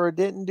Explorer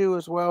didn't do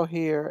as well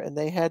here, and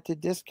they had to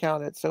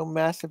discount it so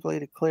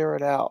massively to clear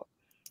it out.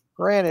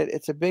 Granted,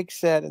 it's a big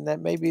set, and that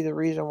may be the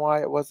reason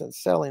why it wasn't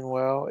selling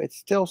well. It's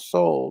still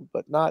sold,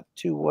 but not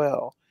too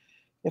well.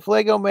 If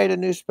Lego made a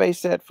new space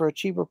set for a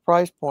cheaper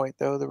price point,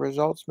 though, the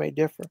results may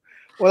differ.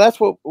 Well, that's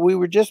what we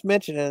were just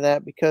mentioning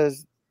that,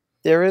 because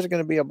there is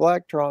going to be a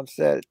Blacktron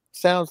set, it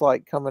sounds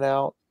like, coming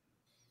out,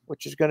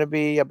 which is going to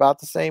be about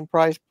the same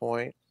price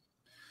point.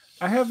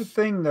 I have a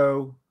thing,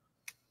 though.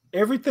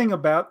 Everything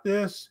about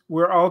this,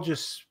 we're all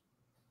just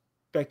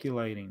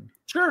speculating.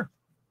 Sure.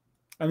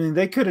 I mean,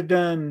 they could have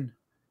done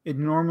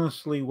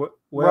enormously well.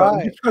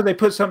 Right. Just because they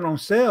put something on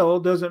sale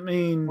doesn't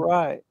mean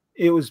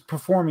it was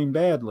performing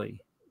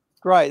badly.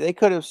 Right. They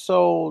could have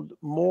sold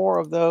more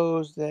of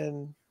those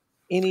than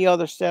any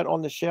other set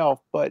on the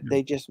shelf, but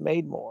they just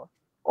made more.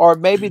 Or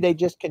maybe they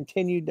just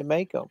continued to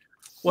make them.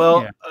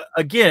 Well,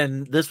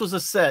 again, this was a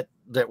set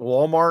that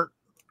Walmart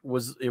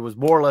it was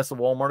more or less a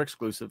Walmart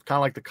exclusive, kind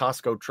of like the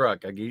Costco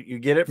truck. You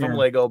get it from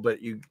Lego, but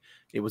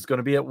it was going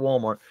to be at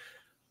Walmart.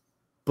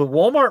 But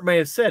Walmart may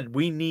have said,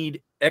 we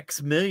need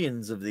X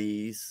millions of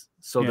these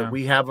so that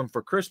we have them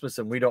for Christmas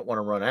and we don't want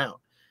to run out.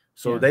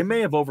 So they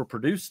may have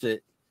overproduced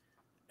it.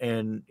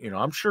 And,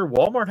 I'm sure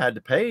Walmart had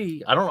to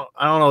pay. I don't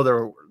know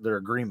their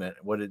agreement,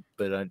 but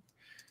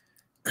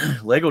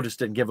Lego just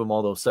didn't give them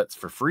all those sets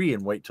for free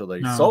and wait till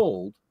they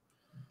sold.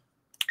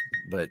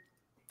 But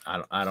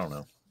I don't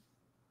know.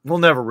 We'll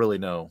never really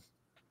know.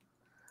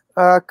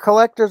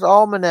 Collector's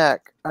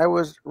Almanac. I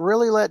was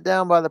really let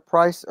down by the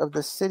price of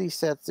the city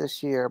sets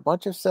this year. A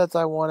bunch of sets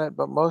I wanted,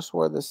 but most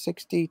were the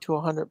 60 to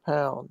 100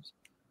 pounds.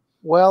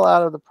 Well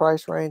out of the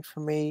price range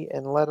for me,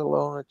 and let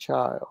alone a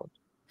child.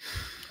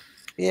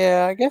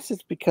 Yeah, I guess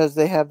it's because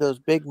they have those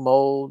big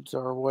molds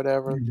or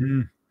whatever.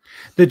 Mm-hmm.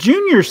 The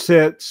junior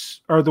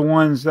sets are the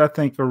ones I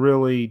think are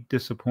really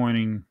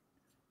disappointing.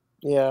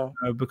 Yeah.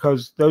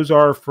 Because those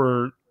are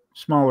for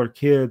smaller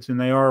kids and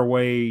they are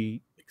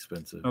way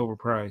expensive,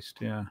 overpriced.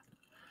 Yeah.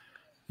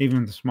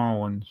 Even the small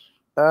ones.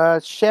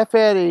 Chef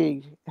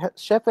Eddie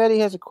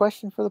has a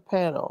question for the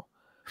panel.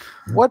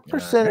 What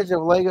percentage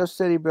of Lego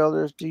city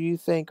builders do you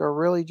think are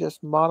really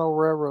just model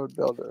railroad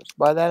builders?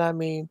 By that I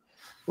mean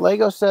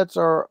Lego sets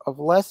are of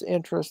less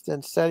interest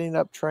in setting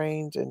up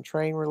trains and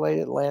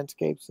train-related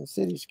landscapes and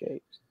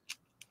cityscapes.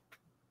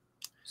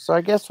 So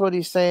I guess what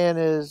he's saying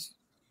is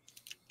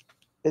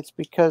it's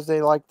because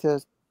they like to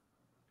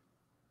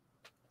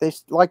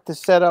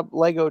set up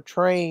Lego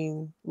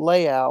train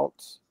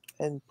layouts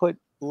and put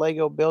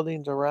Lego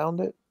buildings around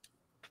it.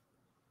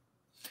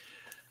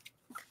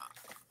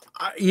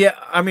 Yeah,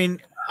 I mean,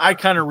 I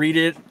kind of read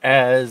it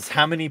as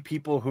how many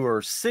people who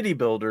are city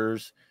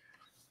builders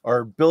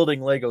are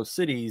building Lego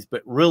cities,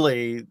 but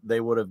really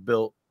they're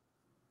building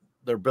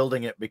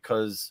it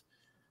because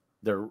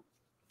they're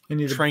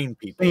train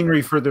people.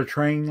 Scenery for their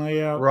train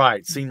layout.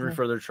 Right, scenery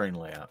for their train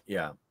layout.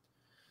 Yeah.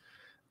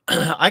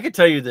 I could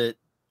tell you that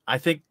I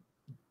think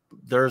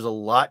there's a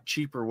lot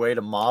cheaper way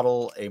to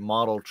model a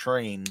model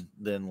train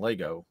than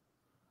Lego.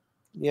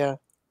 Yeah.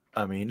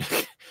 I mean,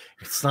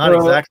 it's not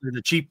exactly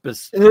the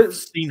cheapest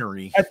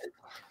scenery.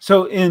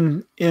 So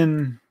in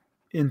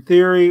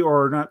theory,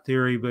 or not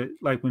theory, but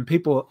like when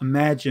people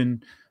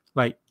imagine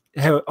like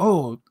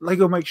how,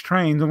 Lego makes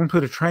trains, I'm gonna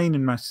put a train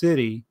in my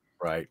city.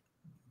 Right.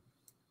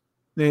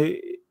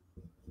 The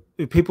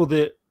people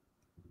that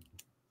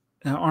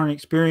aren't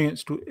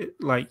experienced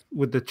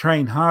with the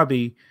train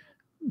hobby,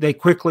 they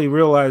quickly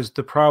realize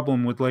the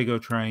problem with Lego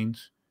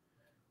trains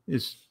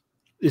is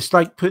it's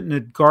like putting a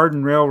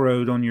garden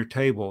railroad on your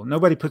table.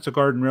 Nobody puts a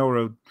garden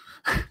railroad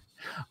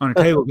on a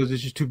table because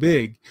it's just too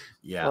big.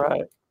 Yeah.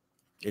 Right.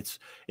 It's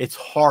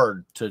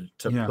hard to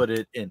put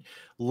it in.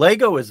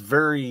 Lego is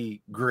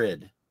very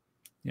grid.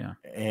 Yeah.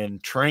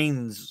 And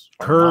trains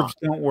curves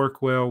don't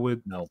work well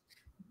with no,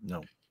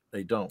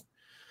 they don't.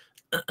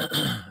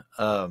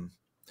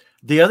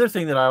 The other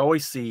thing that I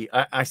always see,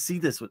 I see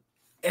this with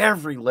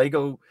every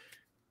Lego.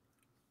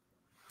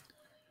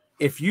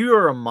 If you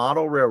are a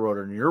model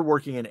railroader and you're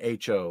working in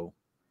HO,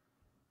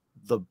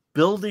 the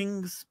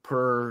buildings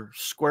per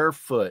square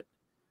foot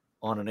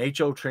on an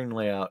HO train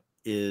layout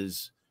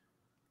is,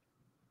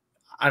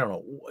 I don't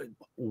know,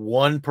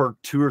 1 per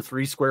 2 or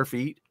 3 square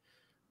feet,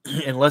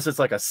 unless it's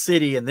like a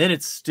city, and then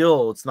it's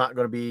not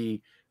going to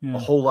be a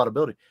whole lot of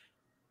building.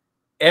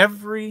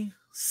 Every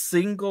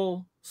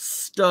single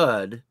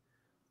stud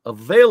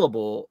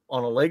available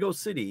on a Lego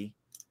city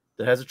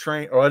that has a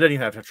train, or I didn't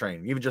even have to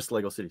train, even just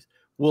Lego cities,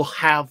 will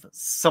have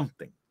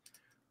something.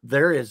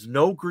 There is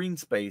no green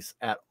space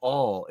at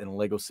all in a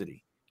Lego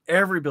city.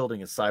 Every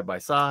building is side by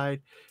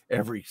side.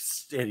 Every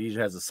city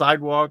has a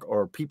sidewalk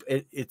or people.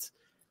 And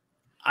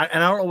I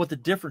don't know what the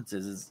difference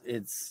is.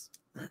 It's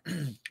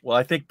well,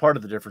 I think part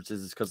of the difference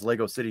is because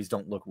Lego cities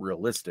don't look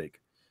realistic,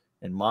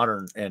 and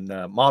modern and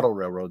model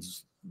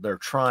railroads, they're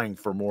trying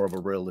for more of a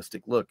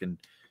realistic look. And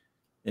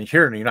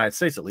here in the United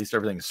States, at least,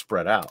 everything is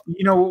spread out.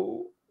 You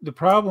know, the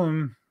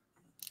problem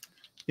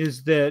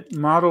is that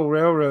model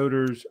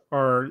railroaders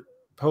are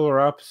polar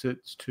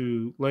opposites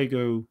to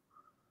Lego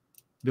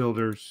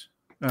builders,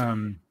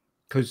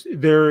 because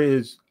there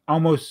is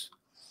almost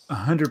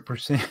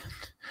 100%,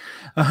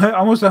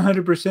 almost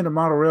 100% of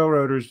model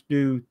railroaders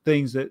do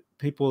things that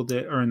people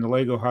that are in the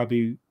Lego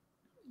hobby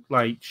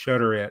like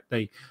shudder at.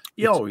 They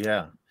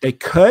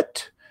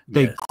cut,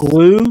 they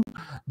glue,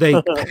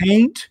 they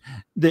paint.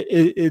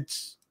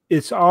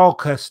 It's all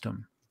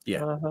custom.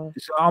 Yeah.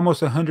 It's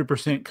almost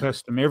 100%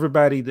 custom.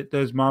 Everybody that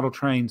does model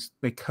trains,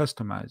 they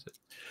customize it.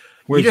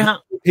 Whereas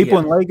people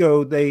in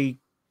Lego,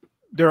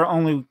 their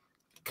only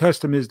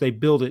custom is they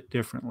build it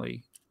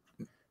differently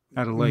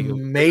out of Lego.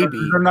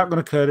 Maybe they're not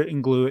going to cut it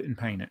and glue it and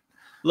paint it.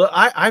 Look,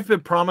 I've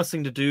been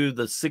promising to do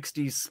the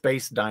 60s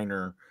space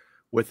diner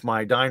with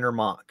my diner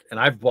mock, and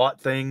I've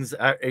bought things.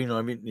 I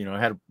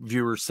had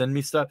viewers send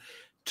me stuff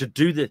to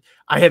do this.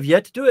 I have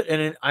yet to do it,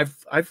 and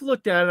I've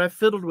looked at it, I've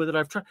fiddled with it,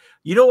 I've tried.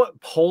 You know what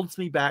holds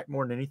me back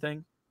more than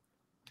anything?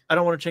 I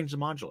don't want to change the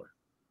modular.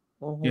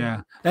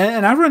 Yeah,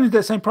 and I run into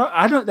that same problem.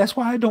 I don't. That's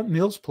why I don't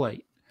mills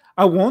plate.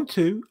 I want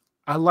to.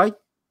 I like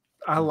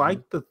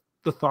the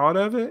thought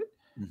of it.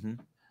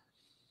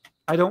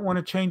 I don't want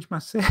to change my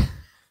set.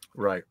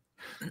 Right.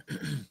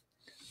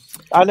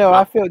 I know.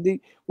 I feel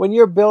when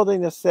you're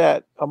building a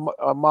set, a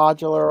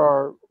modular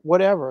or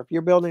whatever. If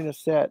you're building a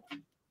set,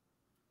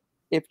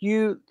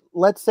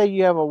 let's say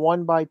you have a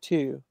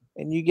 1x2,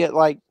 and you get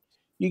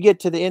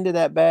to the end of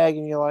that bag,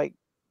 and you're like,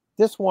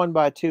 this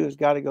 1x2 has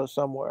got to go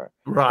somewhere.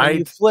 Right. And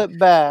you flip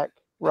back,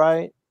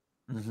 right?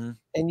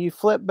 And you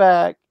flip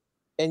back,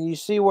 and you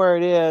see where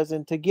it is,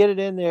 and to get it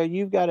in there,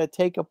 you've got to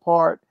take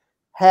apart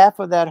half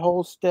of that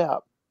whole step.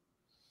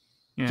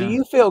 Yeah. Do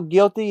you feel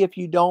guilty if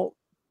you don't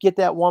get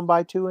that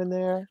 1x2 in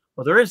there?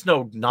 Well, there is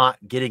no not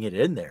getting it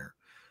in there.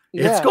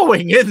 Yeah. It's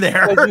going in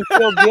there. Because you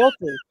feel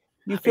guilty.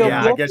 You feel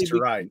guilty. I guess you're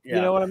right. Yeah.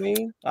 You know what I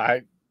mean?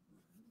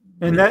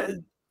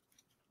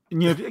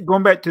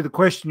 Going back to the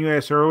question you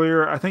asked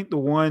earlier, I think the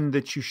one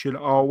that you should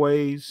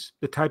always,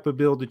 the type of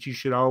build that you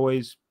should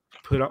always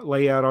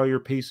lay out all your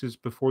pieces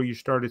before you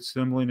start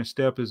assembling a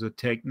step is a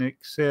Technic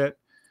set.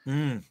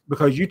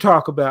 Because you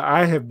talk about,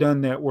 I have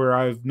done that where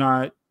I've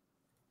not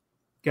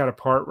got a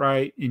part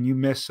right and you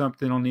miss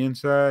something on the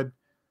inside.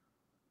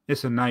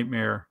 It's a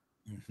nightmare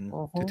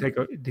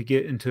to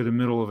get into the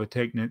middle of a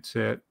Technic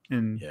set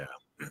and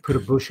put a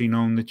bushing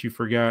on that you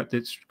forgot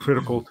that's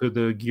critical to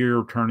the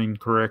gear turning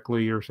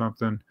correctly or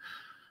something.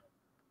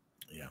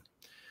 Yeah.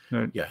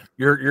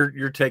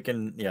 You're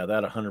taking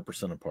that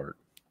 100% apart.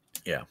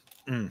 Yeah.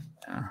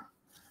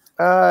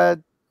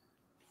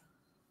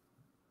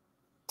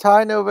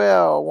 Ty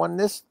Novell,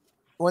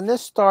 when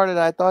this started,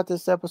 I thought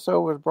this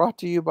episode was brought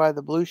to you by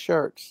the blue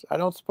shirts. I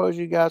don't suppose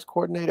you guys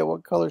coordinated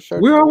what color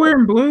shirts. We are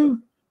wearing blue.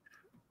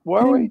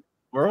 Were we?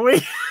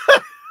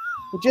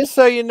 Just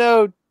so you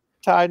know,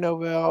 Ty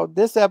Novell,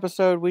 this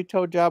episode we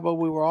told Jabbo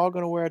we were all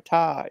going to wear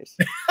ties.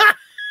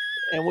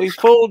 And we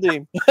fooled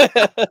him.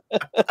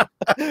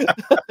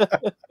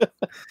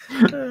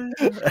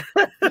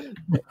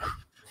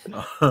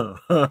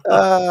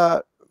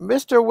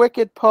 Mr.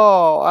 Wicked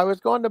Paul, I was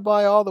going to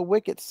buy all the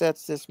Wicked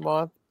sets this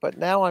month, but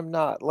now I'm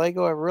not.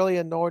 Lego have really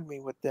annoyed me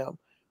with them.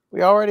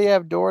 We already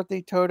have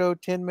Dorothy, Toto,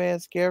 Tin Man,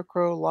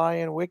 Scarecrow,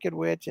 Lion, Wicked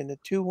Witch, and the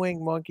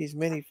 2-Winged Monkeys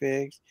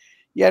minifigs.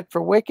 Yet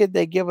for Wicked,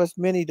 they give us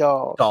mini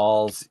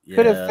dolls. Yeah.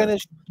 Could have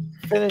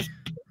finished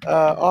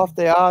off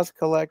the Oz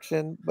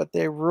collection, but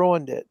they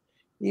ruined it.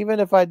 Even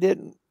if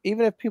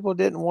people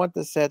didn't want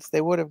the sets,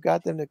 they would have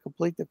got them to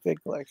complete the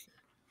fig collection.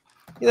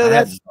 You know,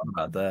 that's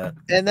about that.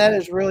 And that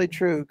is really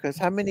true, because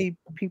how many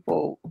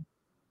people,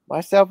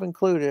 myself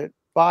included,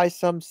 buy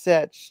some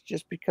sets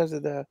just because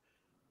of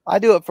I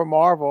do it for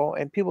Marvel,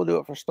 and people do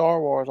it for Star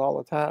Wars all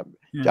the time.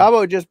 Yeah.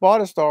 Jabbo just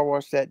bought a Star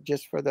Wars set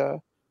just for the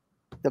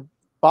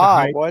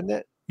Bob, wasn't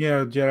it?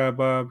 Yeah, Jedi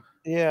Bob.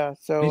 Yeah,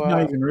 so he's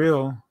not even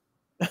real.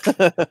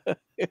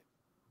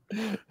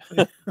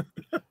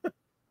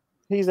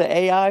 He's an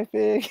AI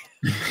fig.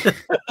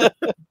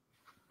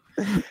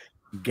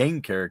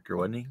 Game character,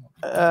 wasn't he?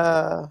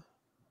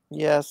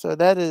 Yeah. So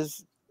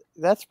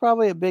that's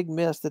probably a big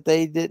miss that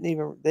they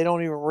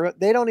don't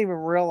even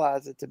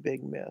realize it's a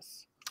big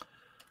miss.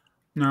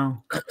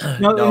 No.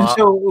 And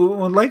so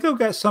when Lego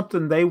got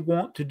something they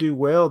want to do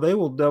well, they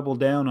will double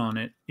down on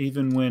it,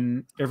 even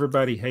when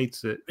everybody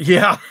hates it.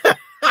 Yeah.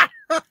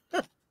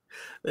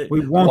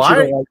 We want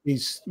you to like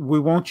these. We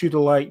want you to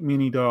like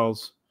mini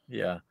dolls.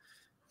 Yeah.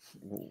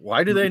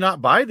 Why do they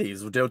not buy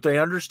these? Don't they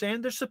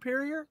understand they're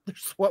superior?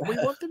 That's what we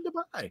want them to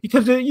buy.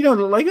 Because the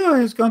Lego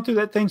has gone through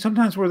that thing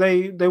sometimes where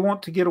they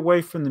want to get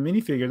away from the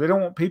minifigure. They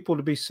don't want people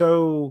to be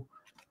so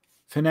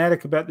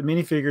fanatic about the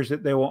minifigures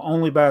that they will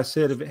only buy a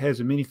set if it has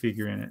a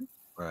minifigure in it.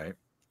 Right.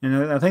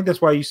 And I think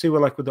that's why you see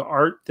with the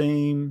art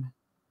theme,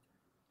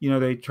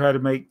 they try to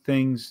make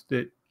things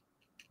that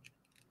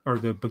are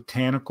the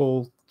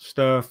botanical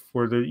stuff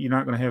where you're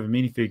not going to have a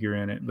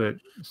minifigure in it. But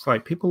it's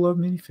like people love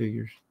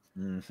minifigures.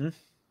 Mm-hmm.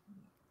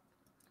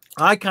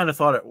 I kind of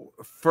thought at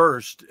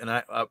first,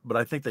 but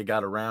I think they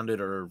got around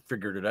it or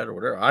figured it out or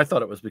whatever. I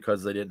thought it was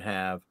because they didn't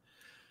have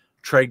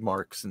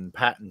trademarks and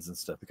patents and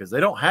stuff, because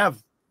they don't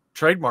have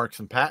trademarks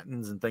and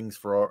patents and things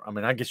for. I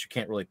mean, I guess you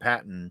can't really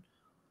patent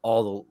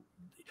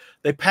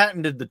they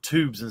patented the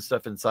tubes and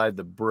stuff inside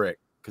the brick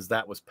because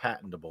that was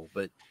patentable,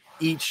 but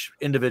each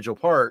individual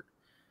part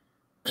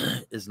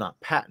is not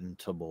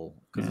patentable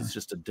because it's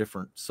just a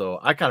different. So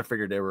I kind of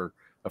figured they were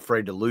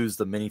afraid to lose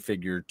the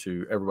minifigure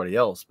to everybody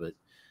else, but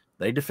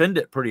they defend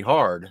it pretty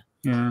hard.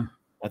 Yeah.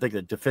 I think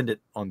they defend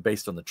it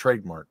based on the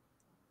trademark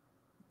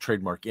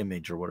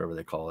image or whatever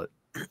they call it.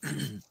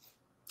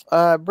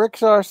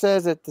 BrickTsar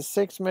says at the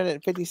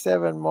 6-minute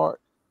 57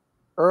 mark,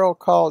 Earl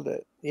called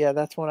it. Yeah,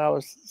 that's when I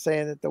was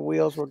saying that the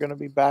wheels were going to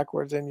be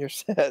backwards in your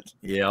set.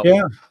 Yeah.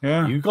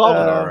 You called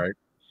it all right.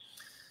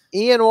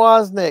 Ian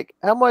Wozniak,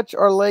 how much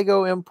are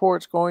Lego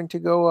imports going to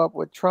go up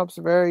with Trump's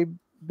very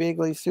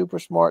bigly super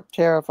smart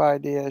tariff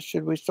idea?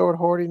 Should we start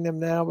hoarding them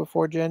now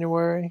before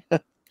January?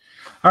 All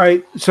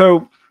right.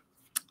 So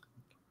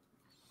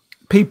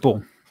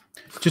people,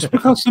 just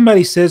because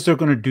somebody says they're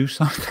going to do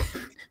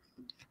something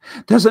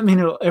doesn't mean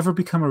it'll ever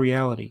become a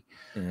reality.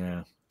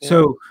 Yeah.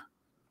 So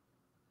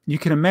you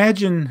can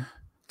imagine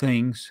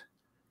things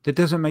that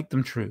doesn't make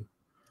them true.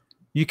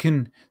 You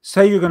can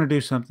say you're going to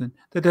do something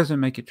that doesn't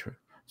make it true.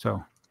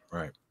 So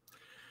right.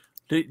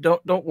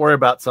 Don't worry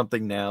about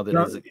something now that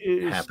hasn't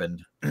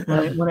happened.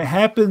 When it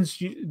happens,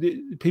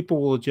 people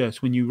will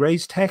adjust. When you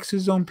raise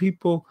taxes on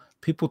people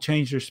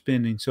change their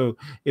spending. So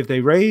if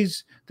they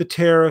raise the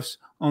tariffs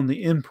on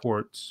the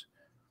imports,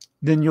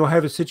 then you'll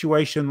have a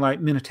situation like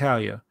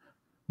Minitalia,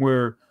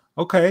 where,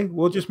 okay,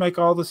 we'll just make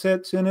all the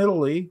sets in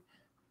Italy,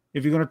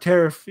 If you're going to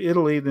tariff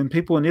Italy, then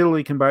people in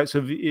Italy can buy it.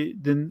 So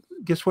then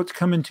guess what's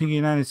coming to the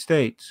United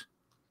States?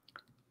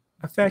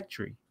 A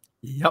factory.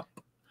 Yep.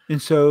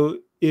 And so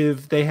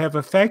if they have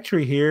a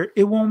factory here,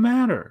 it won't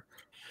matter.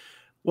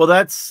 Well,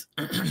 that's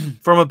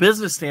from a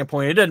business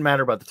standpoint. It doesn't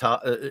matter about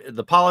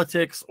the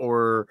politics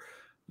or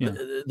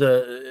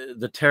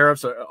the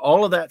tariffs or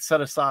all of that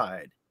set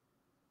aside.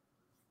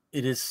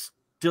 It is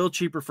still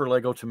cheaper for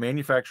Lego to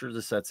manufacture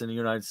the sets in the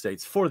United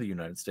States for the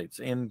United States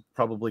and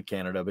probably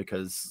Canada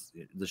because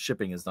the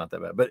shipping is not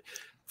that bad. But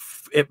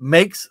it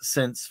makes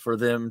sense for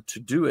them to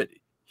do it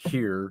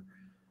here.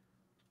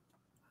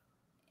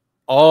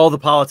 All the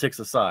politics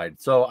aside.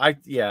 So I'm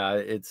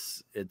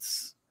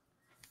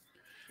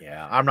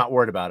not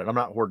worried about it. I'm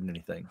not hoarding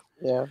anything.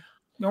 Yeah.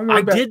 Don't worry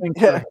about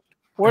things.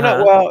 We're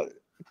not well.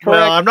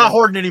 Correct. Well, I'm not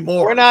hoarding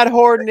anymore. We're not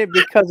hoarding it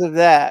because of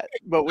that,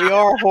 but we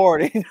are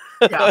hoarding.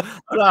 Yeah,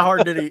 I'm not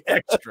hoarding any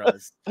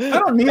extras. I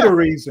don't need a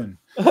reason.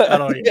 I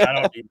don't need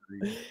a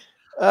reason.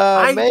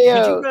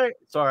 Mayo.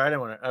 Sorry, I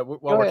didn't want to.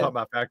 While we're talking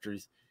about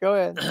factories, go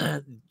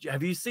ahead.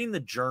 Have you seen the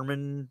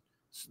German?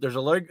 There's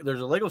a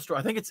Lego store.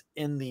 I think it's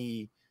in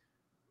the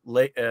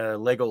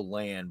Lego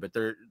Land, but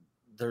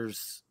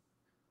there's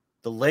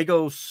the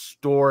Lego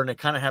store, and they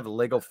kind of have a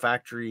Lego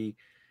factory.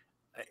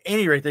 At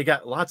any rate, they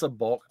got lots of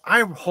bulk.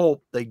 I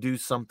hope they do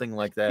something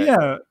like that.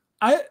 Yeah,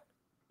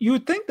 you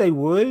would think they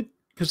would,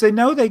 because they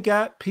know they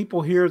got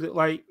people here that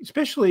like,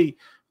 especially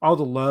all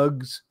the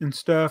lugs and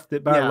stuff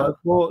that buy lugs.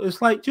 Well,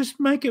 it's like just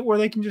make it where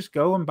they can just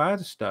go and buy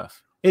the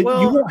stuff. You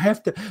won't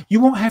have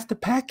to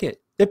pack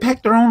it. They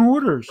pack their own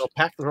orders. They'll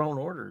pack their own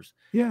orders.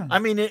 Yeah. I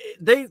mean,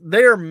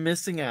 they are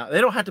missing out.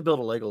 They don't have to build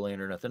a Lego land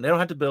or nothing. They don't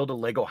have to build a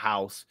Lego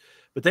house,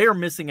 but they are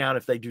missing out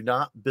if they do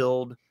not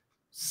build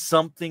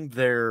something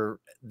there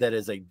that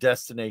is a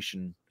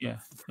destination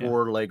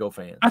for Lego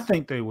fans. I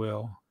think they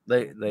will.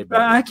 They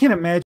I can't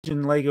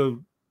imagine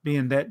Lego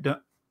being that done.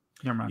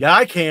 Never mind. Yeah,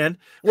 I can.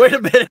 Wait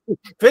a minute.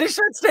 Finish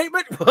that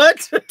statement.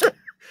 What?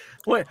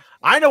 Wait,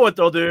 I know what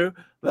they'll do.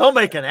 They'll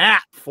make an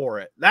app for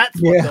it. That's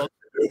what they'll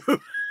do.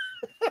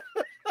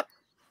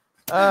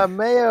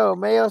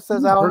 Mayo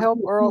says, I'll help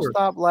Earl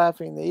stop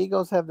laughing. The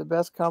Eagles have the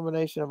best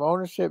combination of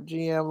ownership,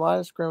 GM, line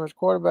of scrimmage,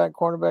 quarterback,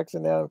 cornerbacks,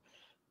 and them.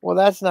 Well,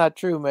 that's not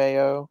true,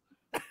 Mayo.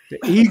 The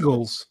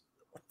Eagles.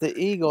 The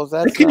Eagles.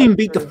 They couldn't even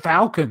beat the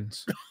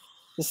Falcons.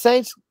 The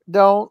Saints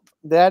don't.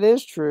 That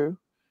is true.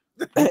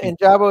 And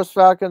Jabo's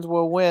Falcons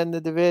will win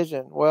the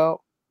division.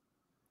 Well,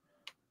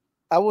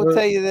 I will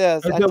tell you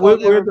this.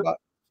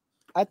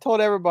 I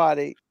told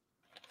everybody,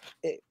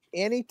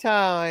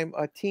 anytime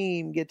a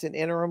team gets an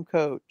interim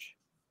coach,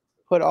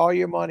 put all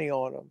your money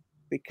on them,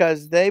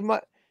 because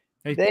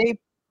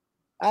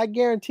I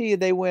guarantee you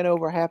they win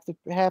over half the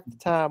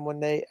time when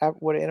they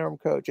with an interim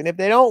coach. And if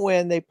they don't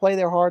win, they play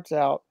their hearts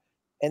out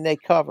and they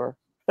cover.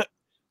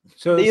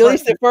 So at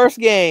least the first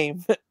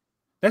game.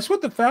 That's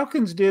what the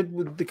Falcons did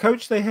with the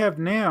coach they have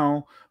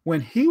now when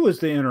he was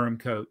the interim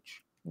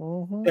coach.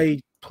 Mm-hmm. They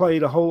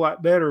played a whole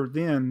lot better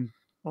then.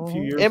 A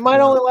few years it might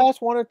only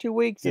last 1 or 2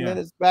 weeks, and then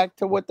it's back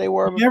to what they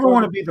were. You never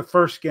want to be the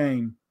first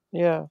game.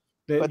 Yeah.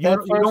 You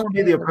don't want to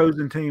be the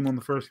opposing team on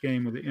the first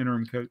game with the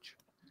interim coach.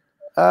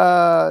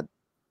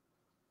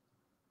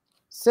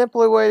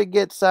 Simply way to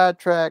get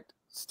sidetracked.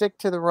 Stick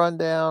to the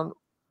rundown.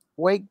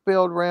 Wake,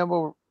 build,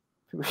 ramble,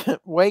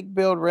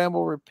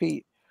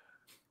 repeat.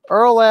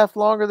 Earl laughed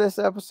longer this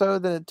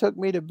episode than it took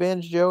me to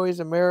binge Joey's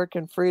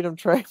American Freedom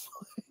Train.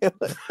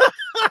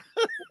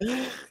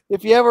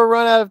 If you ever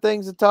run out of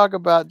things to talk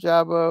about,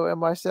 Jabo and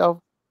myself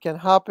can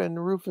hop in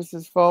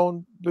Rufus's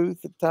phone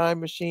booth at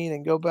Time Machine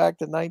and go back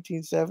to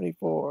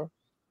 1974.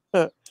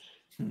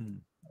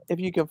 If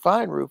you can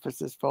find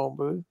Rufus's phone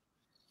booth.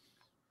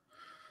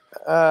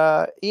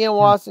 Ian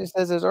Watson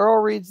says, as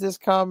Earl reads this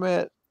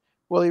comment,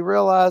 will he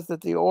realize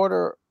that the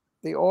order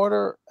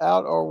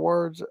out or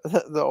words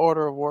the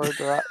order of words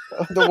are out,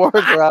 the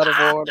words are out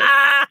of order.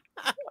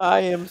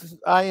 I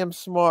am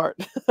smart.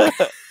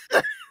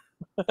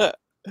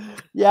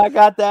 Yeah, I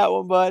got that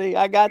one, buddy.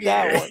 I got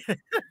that one.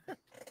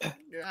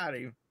 Got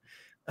him.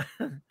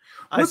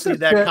 I see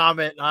that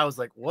comment and I was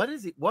like, what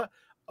is he? What?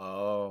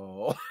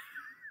 Oh.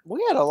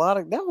 We had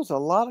that was a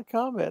lot of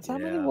comments. How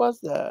many was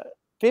that?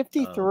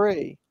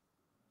 53.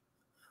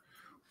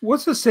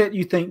 What's the set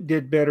you think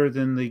did better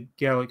than the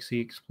Galaxy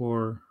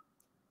Explorer?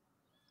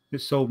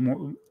 It sold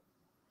more.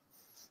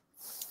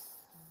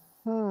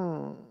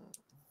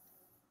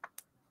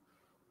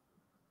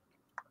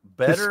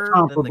 Better. It's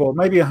comparable,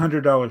 maybe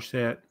 $100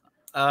 set.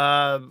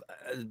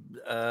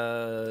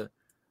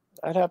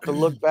 I'd have to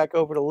look back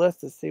over the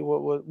list to see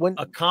what was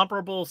a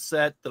comparable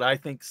set that I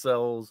think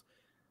sells.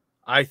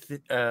 I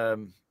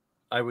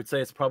would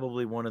say it's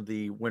probably one of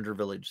the Winter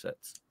Village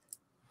sets.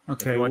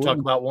 Okay, if you want to talk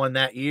about one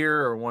that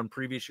year or one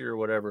previous year or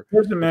whatever.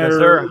 Doesn't matter.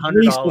 They're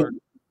 $100.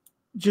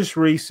 Just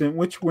recent.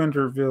 Which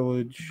Winter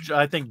Village?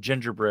 I think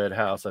Gingerbread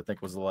House, I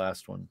think, was the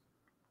last one.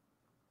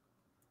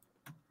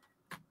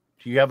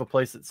 Do you have a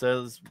place that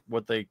says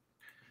what they...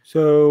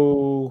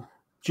 So,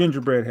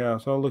 Gingerbread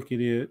House. I'll look at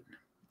it.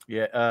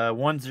 Yeah,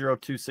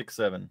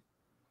 10267.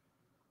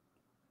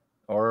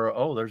 Or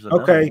Oh, there's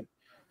another okay. one.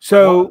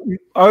 So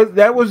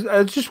that was.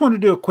 I just want to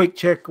do a quick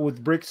check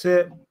with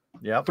BrickTsar.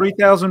 Yeah,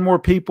 3,000 more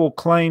people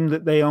claim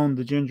that they own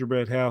the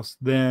gingerbread house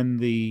than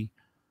the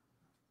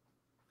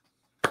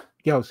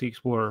Galaxy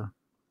Explorer.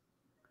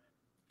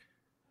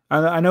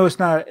 I know it's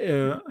not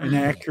an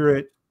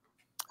accurate.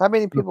 How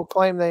many people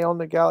claim they own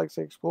the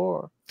Galaxy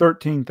Explorer?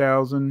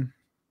 13,000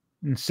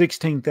 and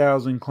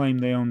 16,000 claim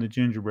they own the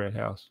gingerbread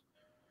house.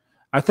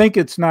 I think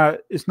it's not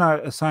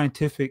a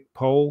scientific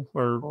poll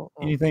or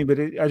anything, but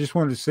I just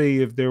wanted to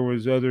see if there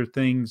was other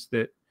things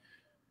that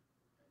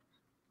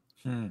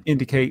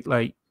indicate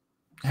like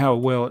how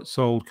well it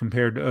sold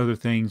compared to other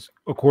things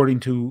according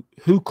to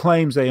who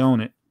claims they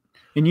own it.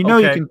 And you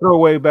can throw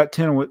away about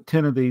 10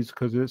 of these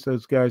because it's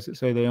those guys that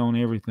say they own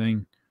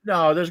everything.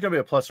 No, there's going to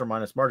be a plus or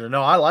minus margin.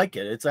 No, I like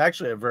it. It's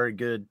actually a very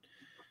good.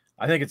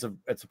 I think it's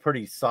a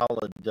pretty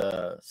solid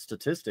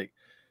statistic.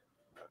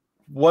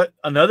 What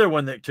another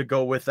one that to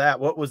go with that?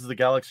 What was the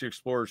Galaxy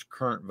Explorer's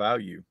current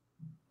value?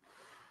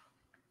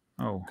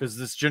 Oh, because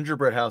this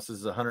gingerbread house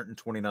is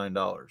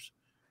 $129.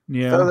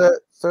 Yeah.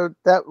 So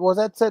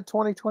that set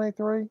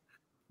 2023.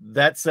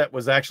 That set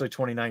was actually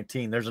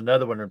 2019. There's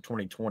another one in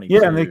 2020.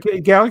 Yeah, and the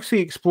Galaxy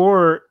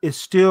Explorer is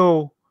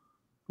still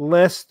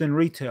less than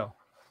retail.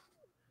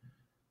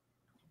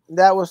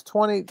 That was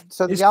 20.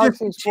 So the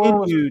Galaxy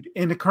Explorer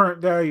and the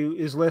current value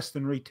is less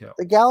than retail.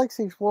 The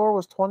Galaxy Explorer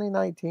was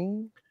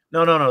 2019.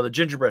 No. The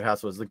gingerbread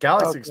house was. The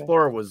Galaxy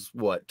Explorer was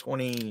what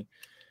 20.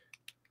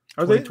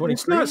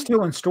 It's not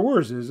still in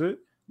stores, is it?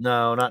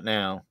 No, not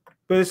now.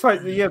 But it's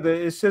like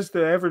it says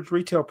the average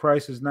retail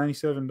price is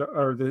 $97,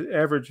 or the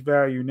average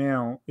value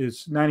now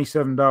is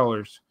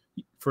 $97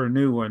 for a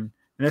new one,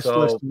 and that's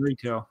less than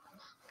retail,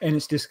 and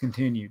it's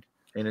discontinued.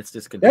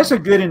 That's a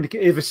good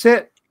indicator. If a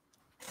set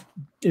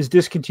is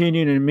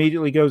discontinued and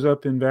immediately goes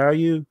up in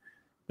value,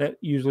 that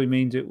usually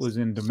means it was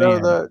in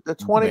demand. So the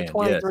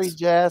 2023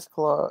 Jazz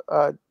Club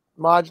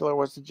modular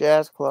was the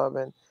Jazz Club,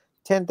 and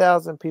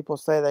 10,000 people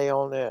say they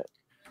own it.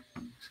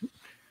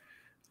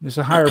 It's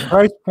a higher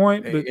price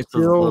point, but it's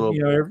still,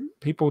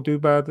 people do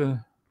buy the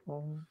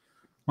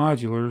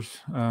modulars.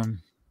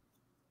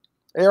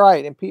 You're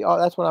right, and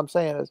that's what I'm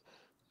saying is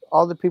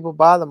all the people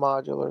buy the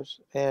modulars,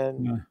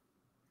 and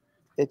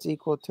it's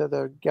equal to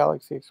the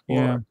Galaxy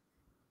Explorer. Yeah.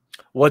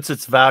 What's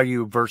its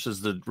value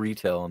versus the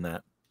retail on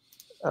that?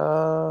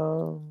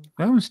 That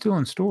one's still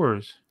in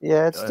stores.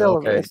 Yeah, it's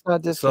still it's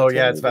not just so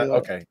yeah, it's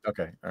okay,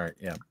 all right,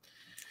 yeah.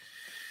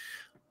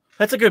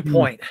 That's a good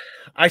point.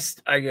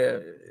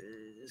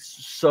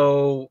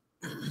 So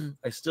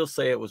I still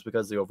say it was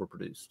because they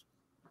overproduced.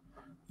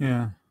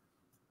 Yeah.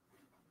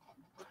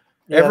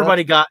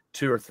 Everybody got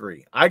 2 or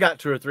 3. I got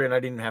 2 or 3, and I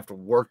didn't have to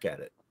work at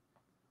it.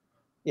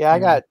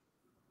 Yeah,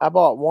 I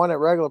bought one at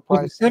regular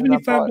price.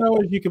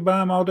 $75, you could buy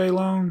them all day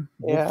long.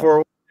 Yeah.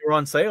 Before they were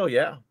on sale,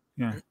 yeah.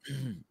 Yeah.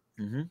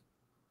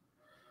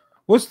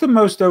 What's the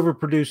most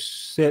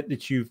overproduced set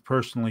that you've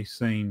personally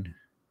seen?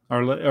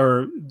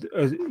 Or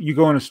you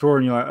go in a store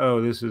and you're like,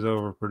 oh, this is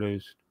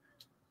overproduced?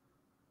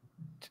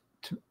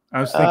 I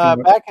was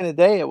thinking back in the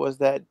day, it was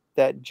that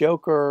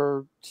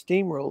Joker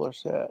steamroller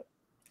set.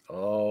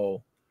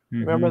 Oh,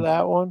 remember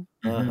that one?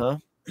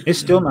 It's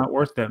still not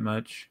worth that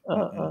much.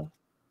 I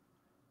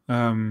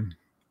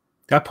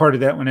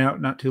parted that one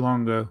out not too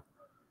long ago.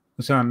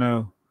 That's how I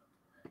know.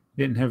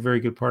 Didn't have very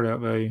good part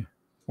out value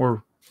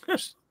or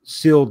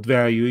sealed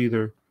value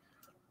either.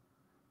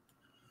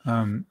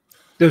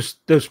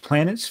 Those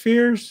planet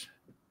spheres.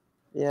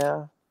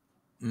 Yeah.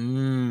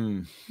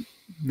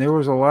 There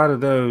was a lot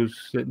of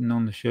those sitting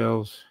on the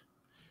shelves.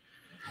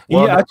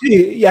 Well, I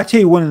tell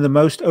you, one of the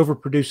most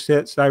overproduced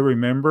sets I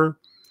remember,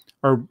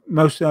 or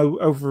most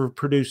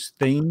overproduced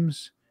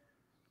themes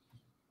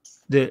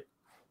that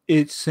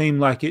it seemed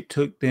like it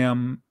took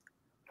them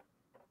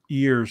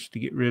years to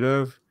get rid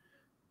of,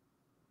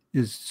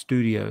 is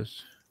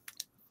studios.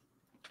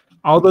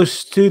 All those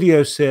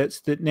studio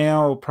sets that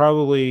now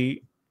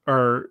probably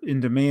are in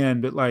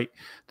demand, but like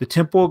the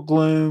Temple of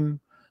Gloom,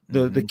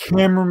 the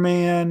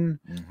cameraman,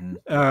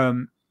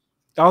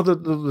 all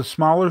the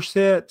smaller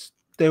sets,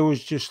 there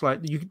was just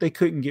like they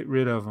couldn't get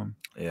rid of them.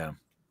 Yeah.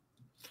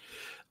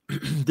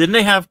 Didn't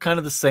they have kind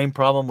of the same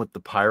problem with the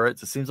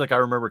pirates? It seems like I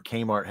remember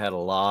Kmart had a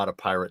lot of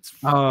pirates.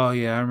 Oh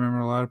yeah, I remember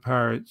a lot of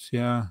pirates.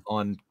 Yeah,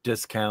 on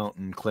discount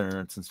and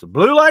clearance and stuff.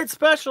 Blue light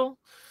special.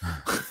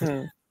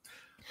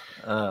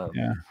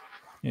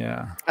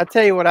 Yeah. I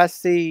tell you what I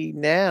see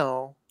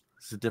now.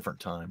 It's a different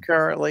time.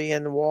 Currently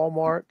in the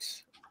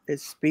Walmarts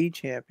is Speed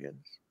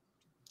Champions.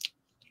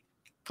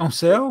 On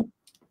sale?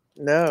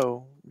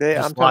 No,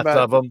 I'm talking about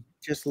of them.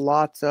 Just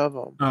lots of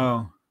them.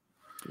 Oh,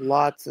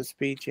 lots of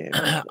Speed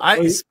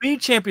Champions.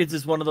 Speed Champions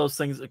is one of those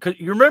things. Cause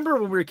you remember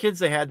when we were kids,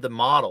 they had the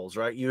models,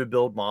 right? You would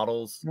build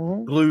models,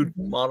 glued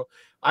model.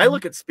 I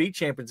look at Speed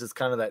Champions as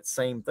kind of that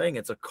same thing.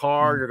 It's a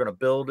car. You're going to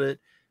build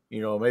it.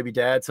 Maybe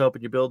dad's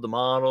helping you build the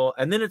model,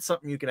 and then it's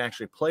something you can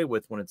actually play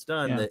with when it's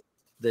done.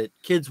 That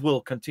kids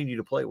will continue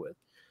to play with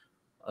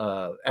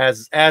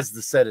as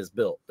the set is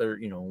built.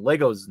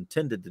 Lego is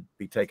intended to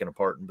be taken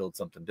apart and build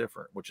something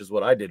different, which is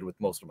what I did with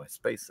most of my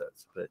space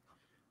sets. But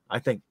I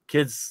think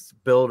kids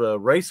build a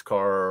race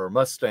car or a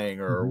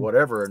Mustang or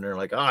whatever, and they're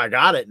like, "Oh, I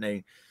got it," and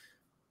they,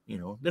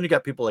 then you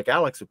got people like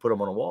Alex who put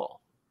them on a wall.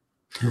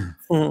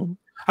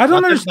 I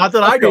don't understand. Not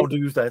that I don't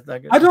do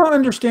that. I don't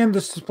understand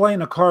this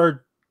displaying a card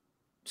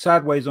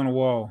sideways on a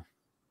wall.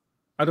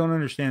 I don't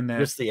understand that.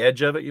 Just the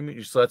edge of it, you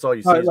mean? So that's all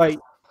you see. Like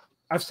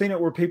I've seen it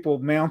where people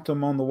mount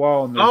them on the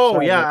wall. And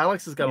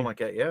Alex has got them like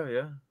that.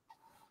 Yeah.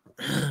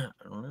 I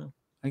don't know.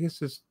 I guess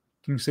you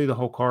can see the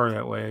whole car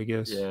that way. I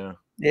guess.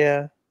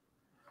 Yeah.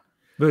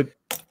 But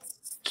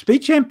Speed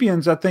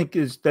Champions, I think,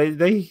 is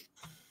they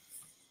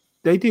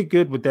did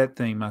good with that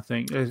theme. I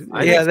think. They've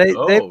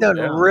done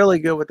really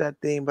good with that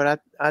theme.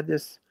 But I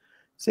just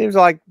seems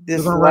like the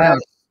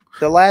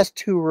last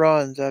 2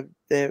 runs,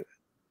 they're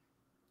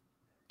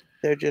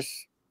just.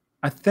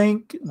 I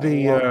think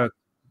the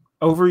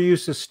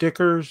overuse of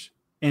stickers,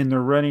 and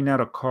they're running out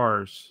of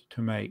cars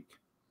to make.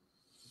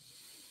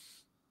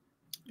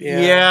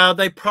 Yeah,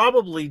 they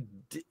probably,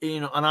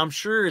 and I'm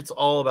sure it's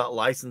all about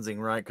licensing,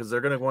 right? Because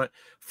they're going to go.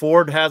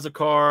 Ford has a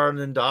car, and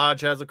then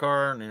Dodge has a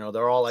car, and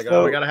they're all like,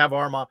 "Oh, we got to have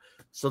our mom."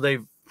 So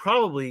they've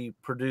probably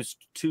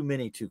produced too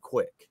many too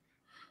quick.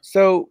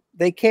 So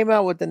they came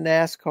out with the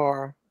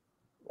NASCAR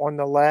on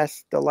the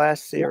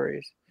last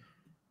series.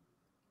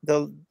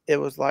 It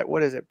was like,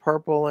 what is it,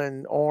 purple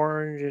and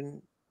orange,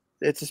 and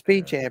it's a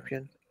Speed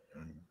Champion,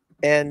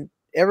 and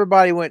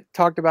everybody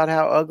talked about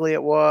how ugly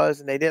it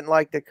was, and they didn't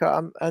like the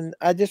car. And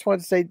I just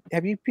want to say,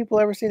 have you people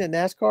ever seen a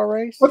NASCAR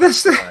race? Well,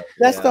 that's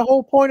the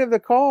whole point of the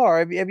car.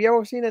 Have you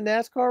ever seen a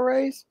NASCAR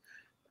race?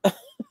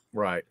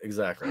 Right,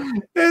 exactly.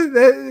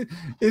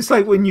 It's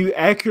like when you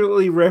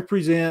accurately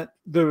represent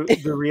the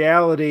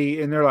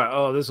reality, and they're like,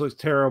 "Oh, this looks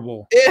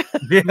terrible."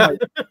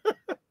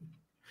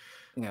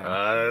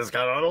 Yeah. That's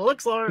kind of what it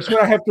looks like. That's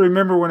what I have to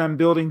remember when I'm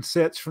building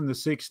sets from the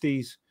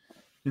 60s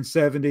and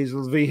 70s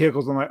with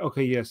vehicles. I'm like,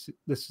 okay, yes,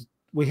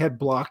 we had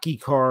blocky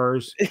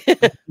cars,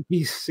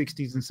 these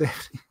 60s and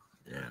 70s.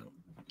 Yeah.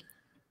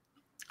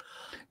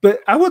 But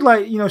I would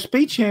like,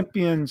 Speed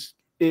Champions,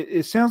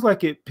 it sounds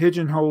like it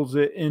pigeonholes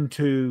it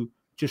into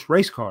just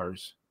race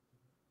cars.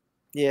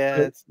 Yeah,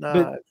 it's not.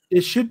 But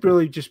it should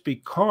really just be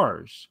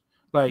cars.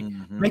 Like,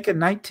 make a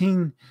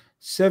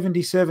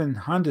 1977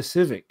 Honda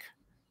Civic.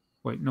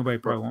 Wait, nobody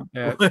probably want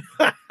that.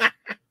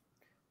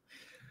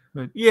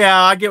 But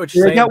yeah, I get what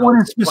you're saying. They got one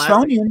in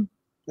Smithsonian.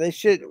 They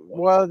should.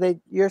 Well,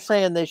 you're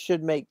saying they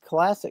should make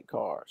classic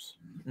cars.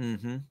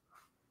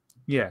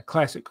 Yeah,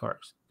 classic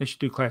cars. They should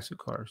do classic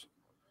cars.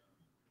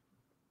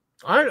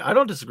 I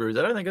don't disagree with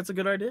that. I think it's a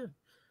good idea.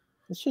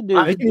 They should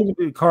do. They can even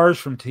do cars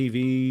from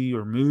TV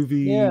or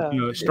movie.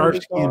 Yeah,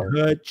 Starsky and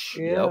Hutch.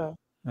 Yeah.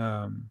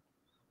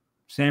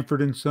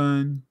 Sanford and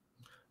Son.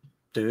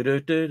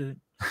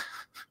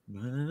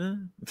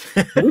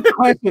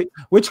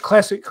 Which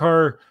classic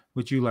car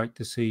would you like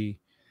to see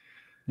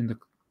in the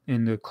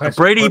classic?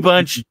 A Brady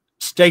Bunch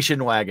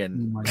station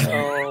wagon.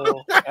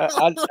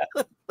 I'd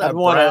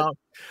want.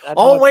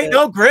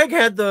 No, Greg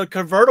had the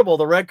convertible,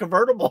 the red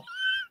convertible.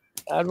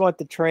 I'd want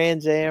the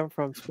Trans Am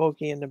from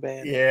Smokey and the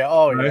Bandit.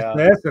 Yeah,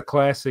 that's a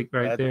classic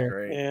right there.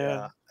 Great.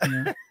 Yeah.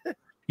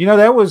 Yeah.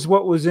 That was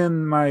what was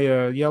in my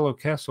Yellow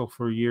Castle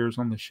for years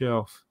on the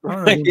shelf. I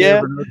don't know if you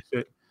ever noticed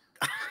it.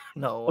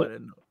 No, I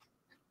didn't know.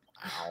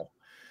 Wow.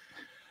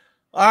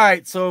 All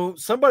right, so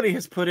somebody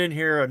has put in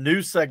here a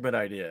new segment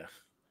idea.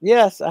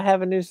 Yes, I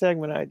have a new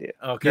segment idea.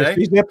 Okay. Yes,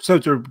 these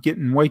episodes are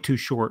getting way too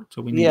short,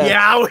 so we need.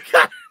 Yeah, we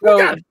got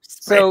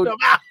so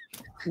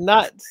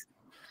not.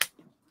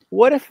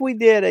 What if we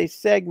did a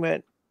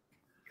segment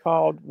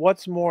called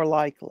 "What's More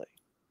Likely"?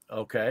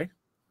 Okay.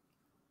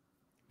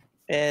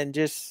 And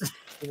just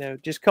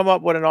come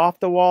up with an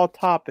off-the-wall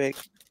topic.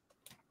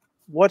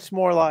 What's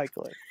more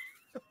likely?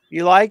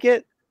 You like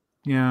it?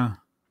 Yeah.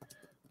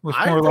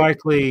 What's more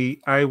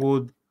likely? I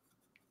would.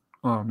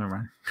 Oh,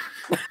 never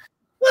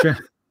mind.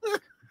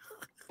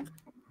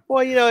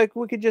 Well,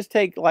 we could just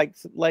take like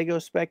Lego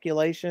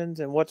speculations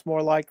and what's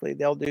more likely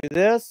they'll do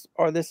this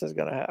or this is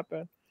going to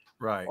happen,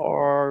 right?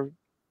 Or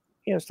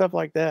stuff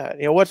like that.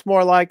 What's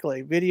more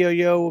likely? Video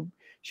Yo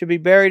should be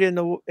buried in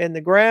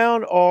the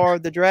ground, or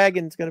the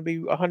dragon's going to be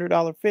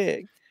 $100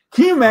 fig.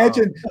 Can you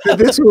imagine that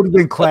this would have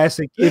been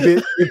classic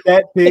if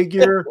that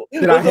figure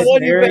that I had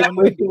buried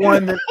was the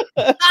one that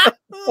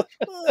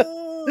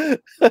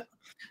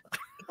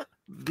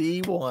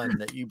the one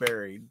that you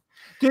buried.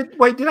 Did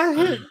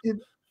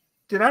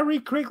I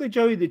read correctly,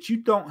 Joey, that you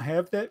don't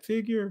have that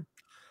figure?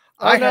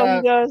 I know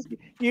he does.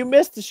 You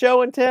missed the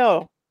show and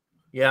tell.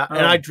 Yeah,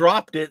 and I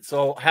dropped it,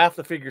 so half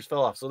the figures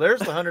fell off. So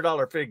there's the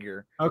 $100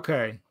 figure.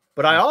 Okay.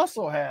 But I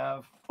also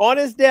have on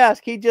his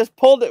desk. He just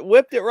pulled it,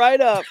 whipped it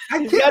right up.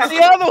 He's got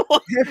the other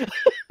one.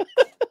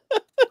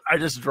 I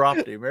just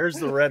dropped him. There's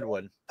the red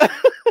one.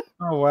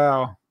 Oh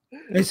wow!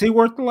 Is he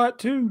worth a lot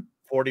too?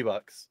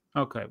 $40.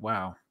 Okay,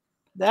 wow.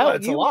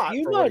 That's a lot.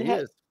 You might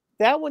have.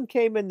 That one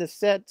came in the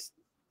sets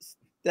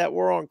that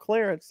were on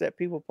clearance that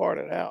people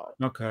parted out.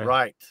 Okay,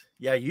 right.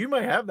 Yeah, you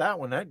may have that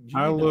one.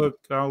 I'll look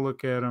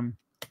at them.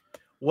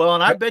 Well,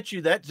 and I bet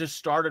you that just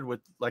started with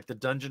like the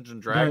Dungeons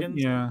and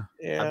Dragons. Yeah.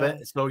 I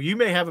bet. So you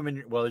may have them in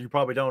your, well, you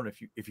probably don't.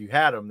 If you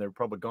had them, they're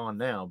probably gone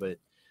now. But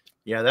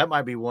yeah, that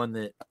might be one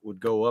that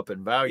would go up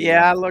in value.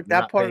 Yeah, I looked.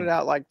 I put it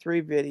out like 3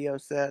 video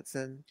sets,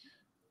 and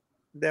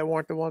they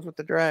weren't the ones with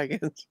the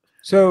dragons.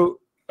 So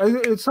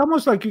it's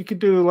almost like you could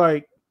do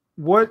like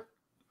what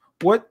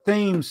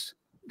themes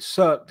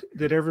sucked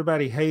that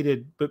everybody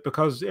hated, but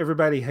because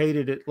everybody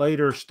hated it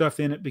later,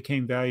 stuff in it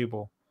became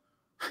valuable.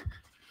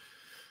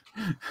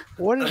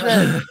 What is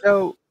that?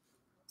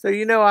 So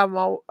you know, I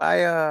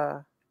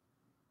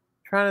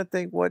trying to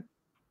think what.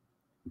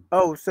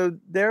 Oh, so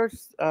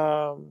there's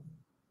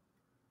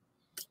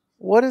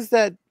what is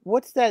that?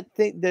 What's that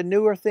thing? The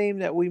newer theme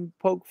that we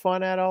poke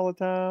fun at all the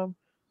time.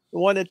 The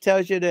one that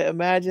tells you to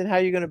imagine how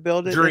you're going to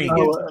build it.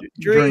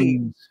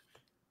 Dreams.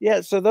 Yeah.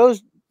 So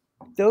those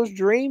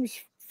dreams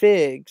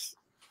figs.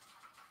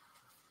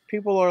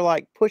 People are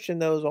like pushing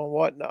those on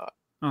Whatnot.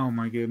 Oh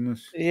my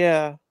goodness.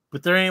 Yeah.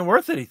 But they ain't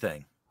worth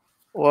anything.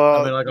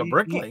 Well, I mean, like a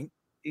Bricklink.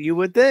 You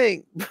would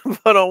think,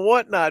 but on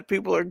Whatnot,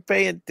 people are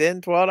paying $10,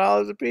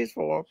 $12 a piece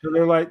for them. So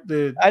they're like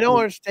I don't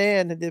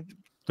understand.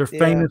 They're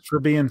famous for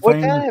being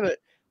famous.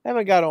 I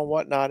haven't got on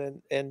Whatnot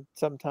in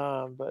some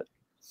time, but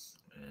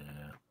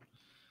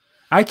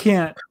I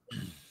can't.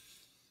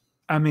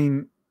 I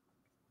mean,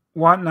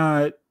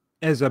 Whatnot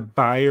as a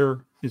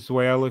buyer is the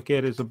way I look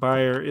at it. As a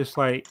buyer, it's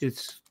like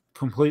it's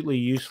completely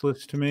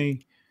useless to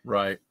me.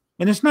 Right.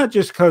 And it's not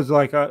just because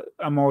like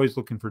I'm always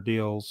looking for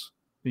deals.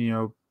 You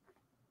know,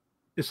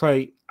 it's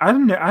like I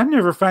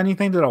never find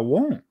anything that I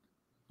want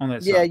on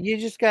that site. Yeah, you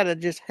just gotta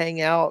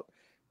hang out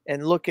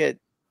and look at.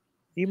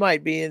 You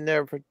might be in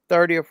there for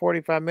 30 or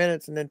 45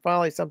 minutes, and then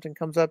finally something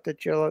comes up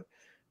that you're like,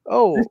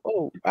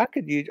 oh, I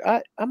could use.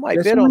 I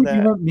might bid on that.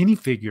 You want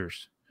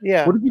minifigures?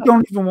 Yeah. What if you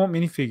don't even want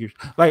minifigures?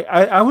 Like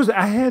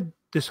I had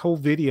this whole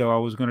video I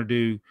was going to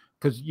do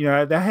because you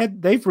know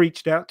they've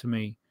reached out to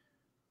me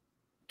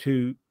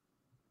to.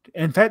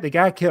 In fact, the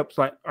guy kept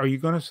like, "Are you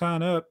going to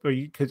sign up? Are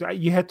you?" Because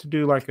you had to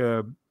do like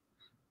a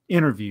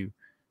interview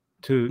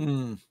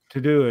to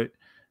do it.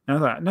 And I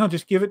thought, no,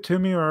 just give it to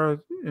me,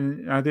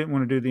 and I didn't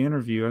want to do the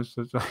interview. I was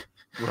like,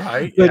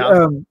 right. But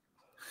yeah.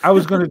 I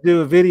was going to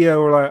do a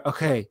video where like,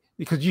 okay,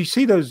 because you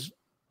see those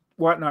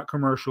Whatnot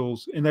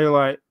commercials, and they're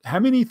like, how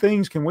many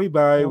things can we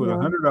buy with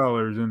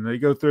 $100? And they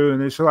go through,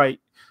 and it's like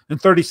in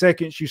 30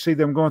 seconds, you see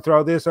them going through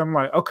all this. I'm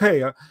like,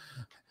 okay.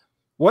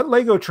 What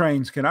Lego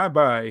trains can I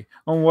buy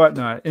on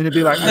Whatnot? And it'd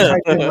be like, I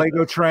type in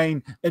Lego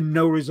train and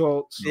no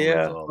results.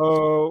 Yeah.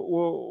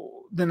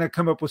 Well, then I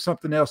come up with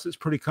something else that's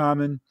pretty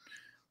common.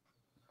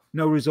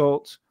 No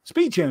results.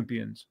 Speed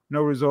champions.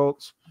 No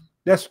results.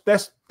 That's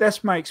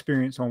my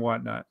experience on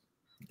Whatnot.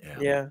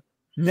 Yeah.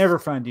 Never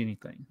find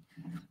anything.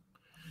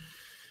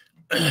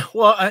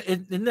 Well,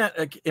 isn't that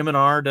like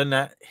M&R?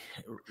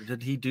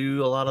 Did he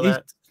do a lot of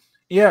that?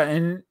 Yeah,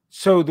 and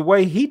so the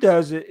way he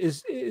does it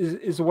is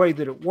the way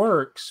that it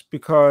works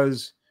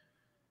because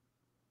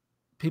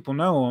people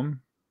know him.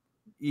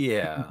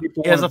 Yeah,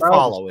 he has a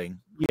following.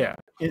 Yeah,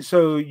 and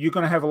so you're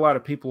going to have a lot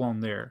of people on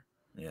there.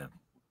 Yeah,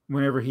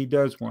 whenever he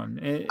does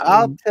one.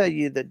 I'll tell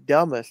you the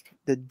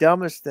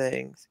dumbest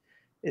things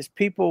is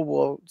people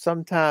will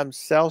sometimes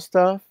sell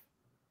stuff,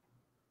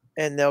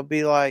 and they'll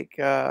be like,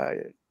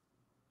 it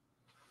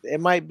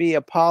might be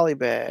a poly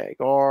bag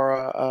or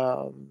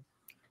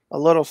a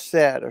little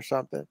set or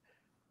something.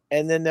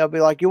 And then they'll be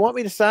like, you want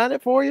me to sign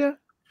it for you?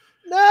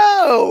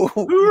 No.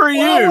 Who are you?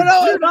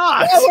 You're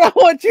not. Why would I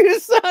want you to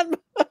sign?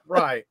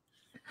 Right.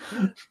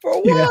 For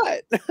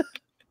what?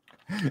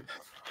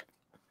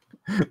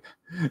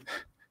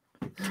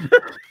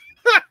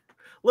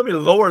 Let me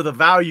lower the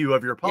value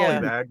of your poly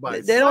bag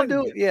by they don't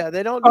do it. Yeah,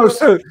 they don't do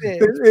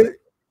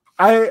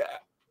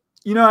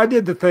I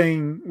did the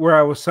thing where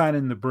I was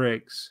signing the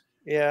bricks.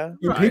 Yeah.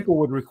 And people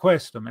would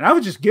request them, and I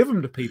would just give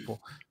them to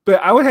people.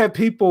 But I would have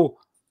people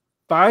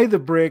buy the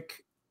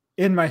brick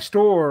in my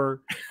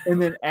store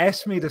and then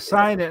ask me to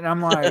sign it, and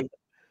I'm like,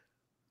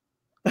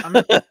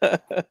 I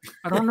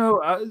don't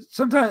know.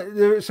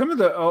 Sometimes some of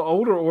the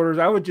older orders,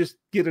 I would just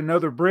get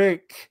another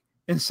brick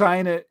and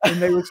sign it,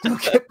 and they would still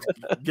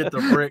get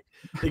the brick.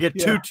 They get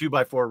 2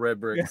 2x4 red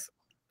bricks.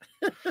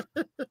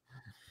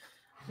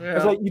 I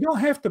was like, you don't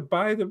have to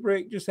buy the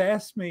brick. Just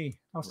ask me.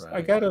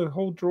 I got a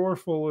whole drawer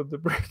full of the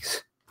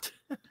bricks.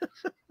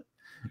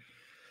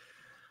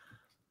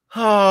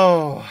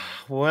 Oh,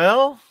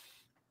 well.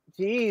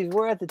 Geez,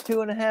 we're at the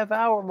 2.5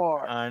 hour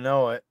mark. I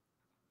know it.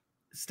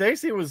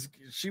 Stacy was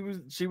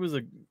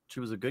a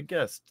good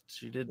guest.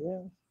 She did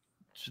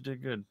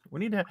good. We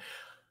need to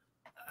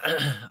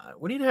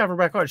have her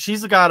back on.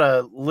 She's got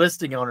a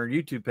listing on her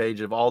YouTube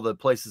page of all the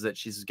places that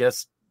she's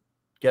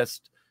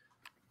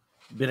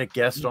been a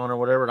guest on or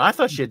whatever. And I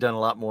thought she had done a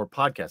lot more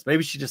podcasts.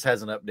 Maybe she just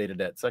hasn't updated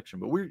that section,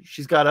 but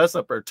she's got us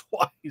up there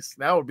twice.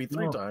 Now it would be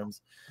 3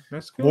 times.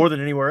 That's good. More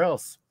than anywhere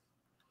else.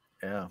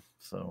 Yeah.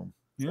 So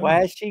well,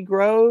 as she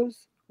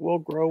grows, we'll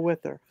grow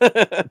with her.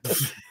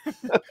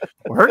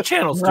 Well, her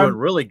channel's doing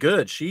really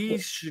good. She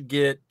should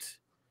get.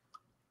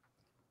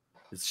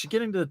 Is she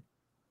getting to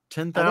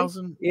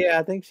 10,000. Yeah,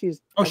 I think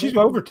she's. Oh, she's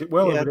over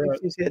over that.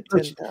 She's hit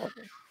 10,000.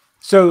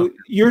 So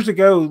years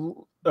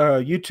ago,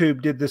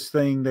 YouTube did this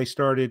thing they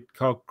started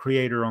called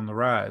Creator on the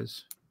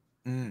Rise,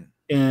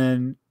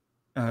 and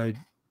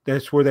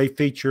that's where they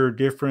feature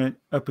different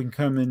up and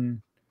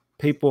coming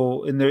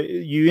people, and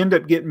you end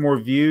up getting more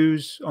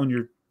views on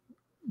your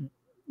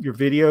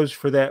videos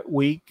for that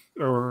week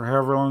or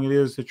however long it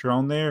is that you're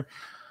on there.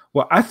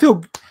 Well, I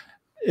feel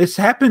it's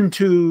happened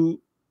to.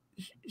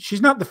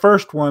 She's not the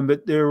first one,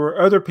 but there were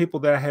other people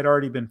that I had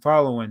already been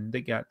following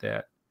that got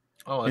that.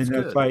 Oh, that's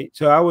and good. Like,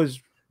 so I was,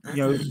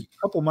 a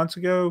couple months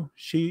ago,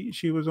 she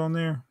was on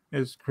there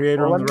as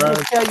Creator on the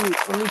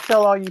Rise. Let me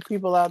tell all you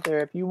people out there,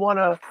 if you want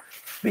to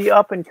be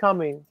up and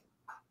coming,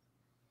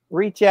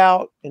 reach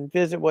out and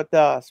visit with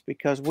us,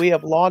 because we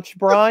have launched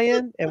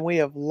Brian and we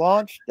have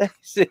launched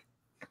Stacy.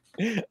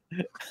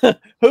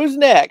 Who's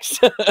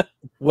next?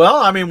 Well,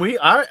 I mean,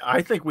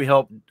 I think we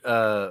helped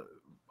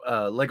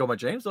Lego My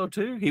James though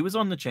too. He was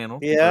on the channel.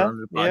 Yeah, on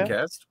the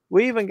podcast.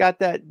 We even got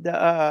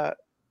that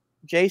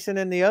Jason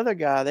and the other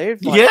guy. I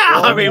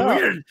mean,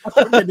 we're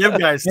them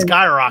guys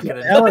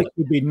skyrocketed. Alex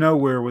would be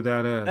nowhere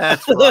without us.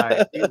 That's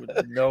right. He would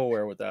be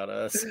nowhere without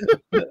us.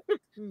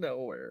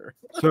 Nowhere.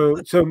 So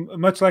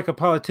much like a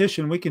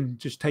politician, we can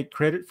just take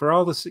credit for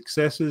all the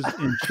successes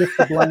and shift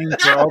the blame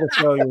for all the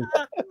failures.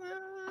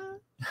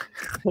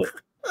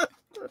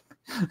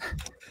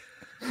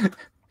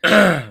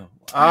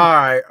 All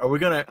right, are we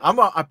gonna?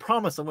 I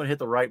promise I'm gonna hit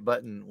the right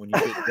button when you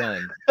get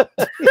done.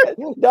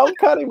 Don't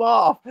cut him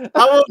off.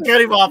 I won't cut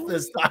him off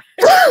this time.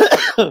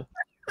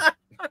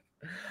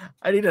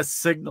 I need a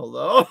signal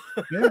though.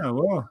 Yeah,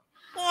 well,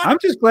 I'm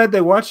just glad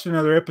they watched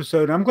another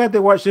episode. I'm glad they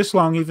watched this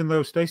long, even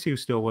though Stacy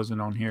still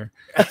wasn't on here.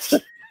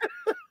 And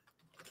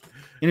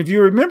if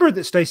you remember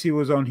that Stacy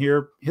was on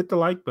here, hit the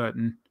like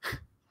button.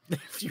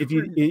 If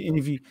you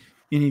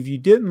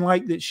didn't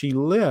like that she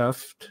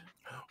left.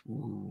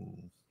 Ooh.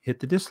 Hit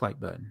the dislike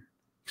button.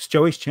 It's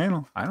Joey's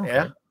channel. I don't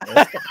care.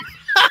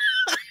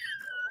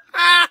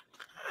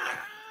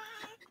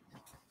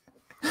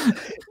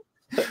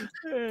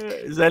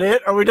 Is that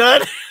it? Are we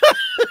done?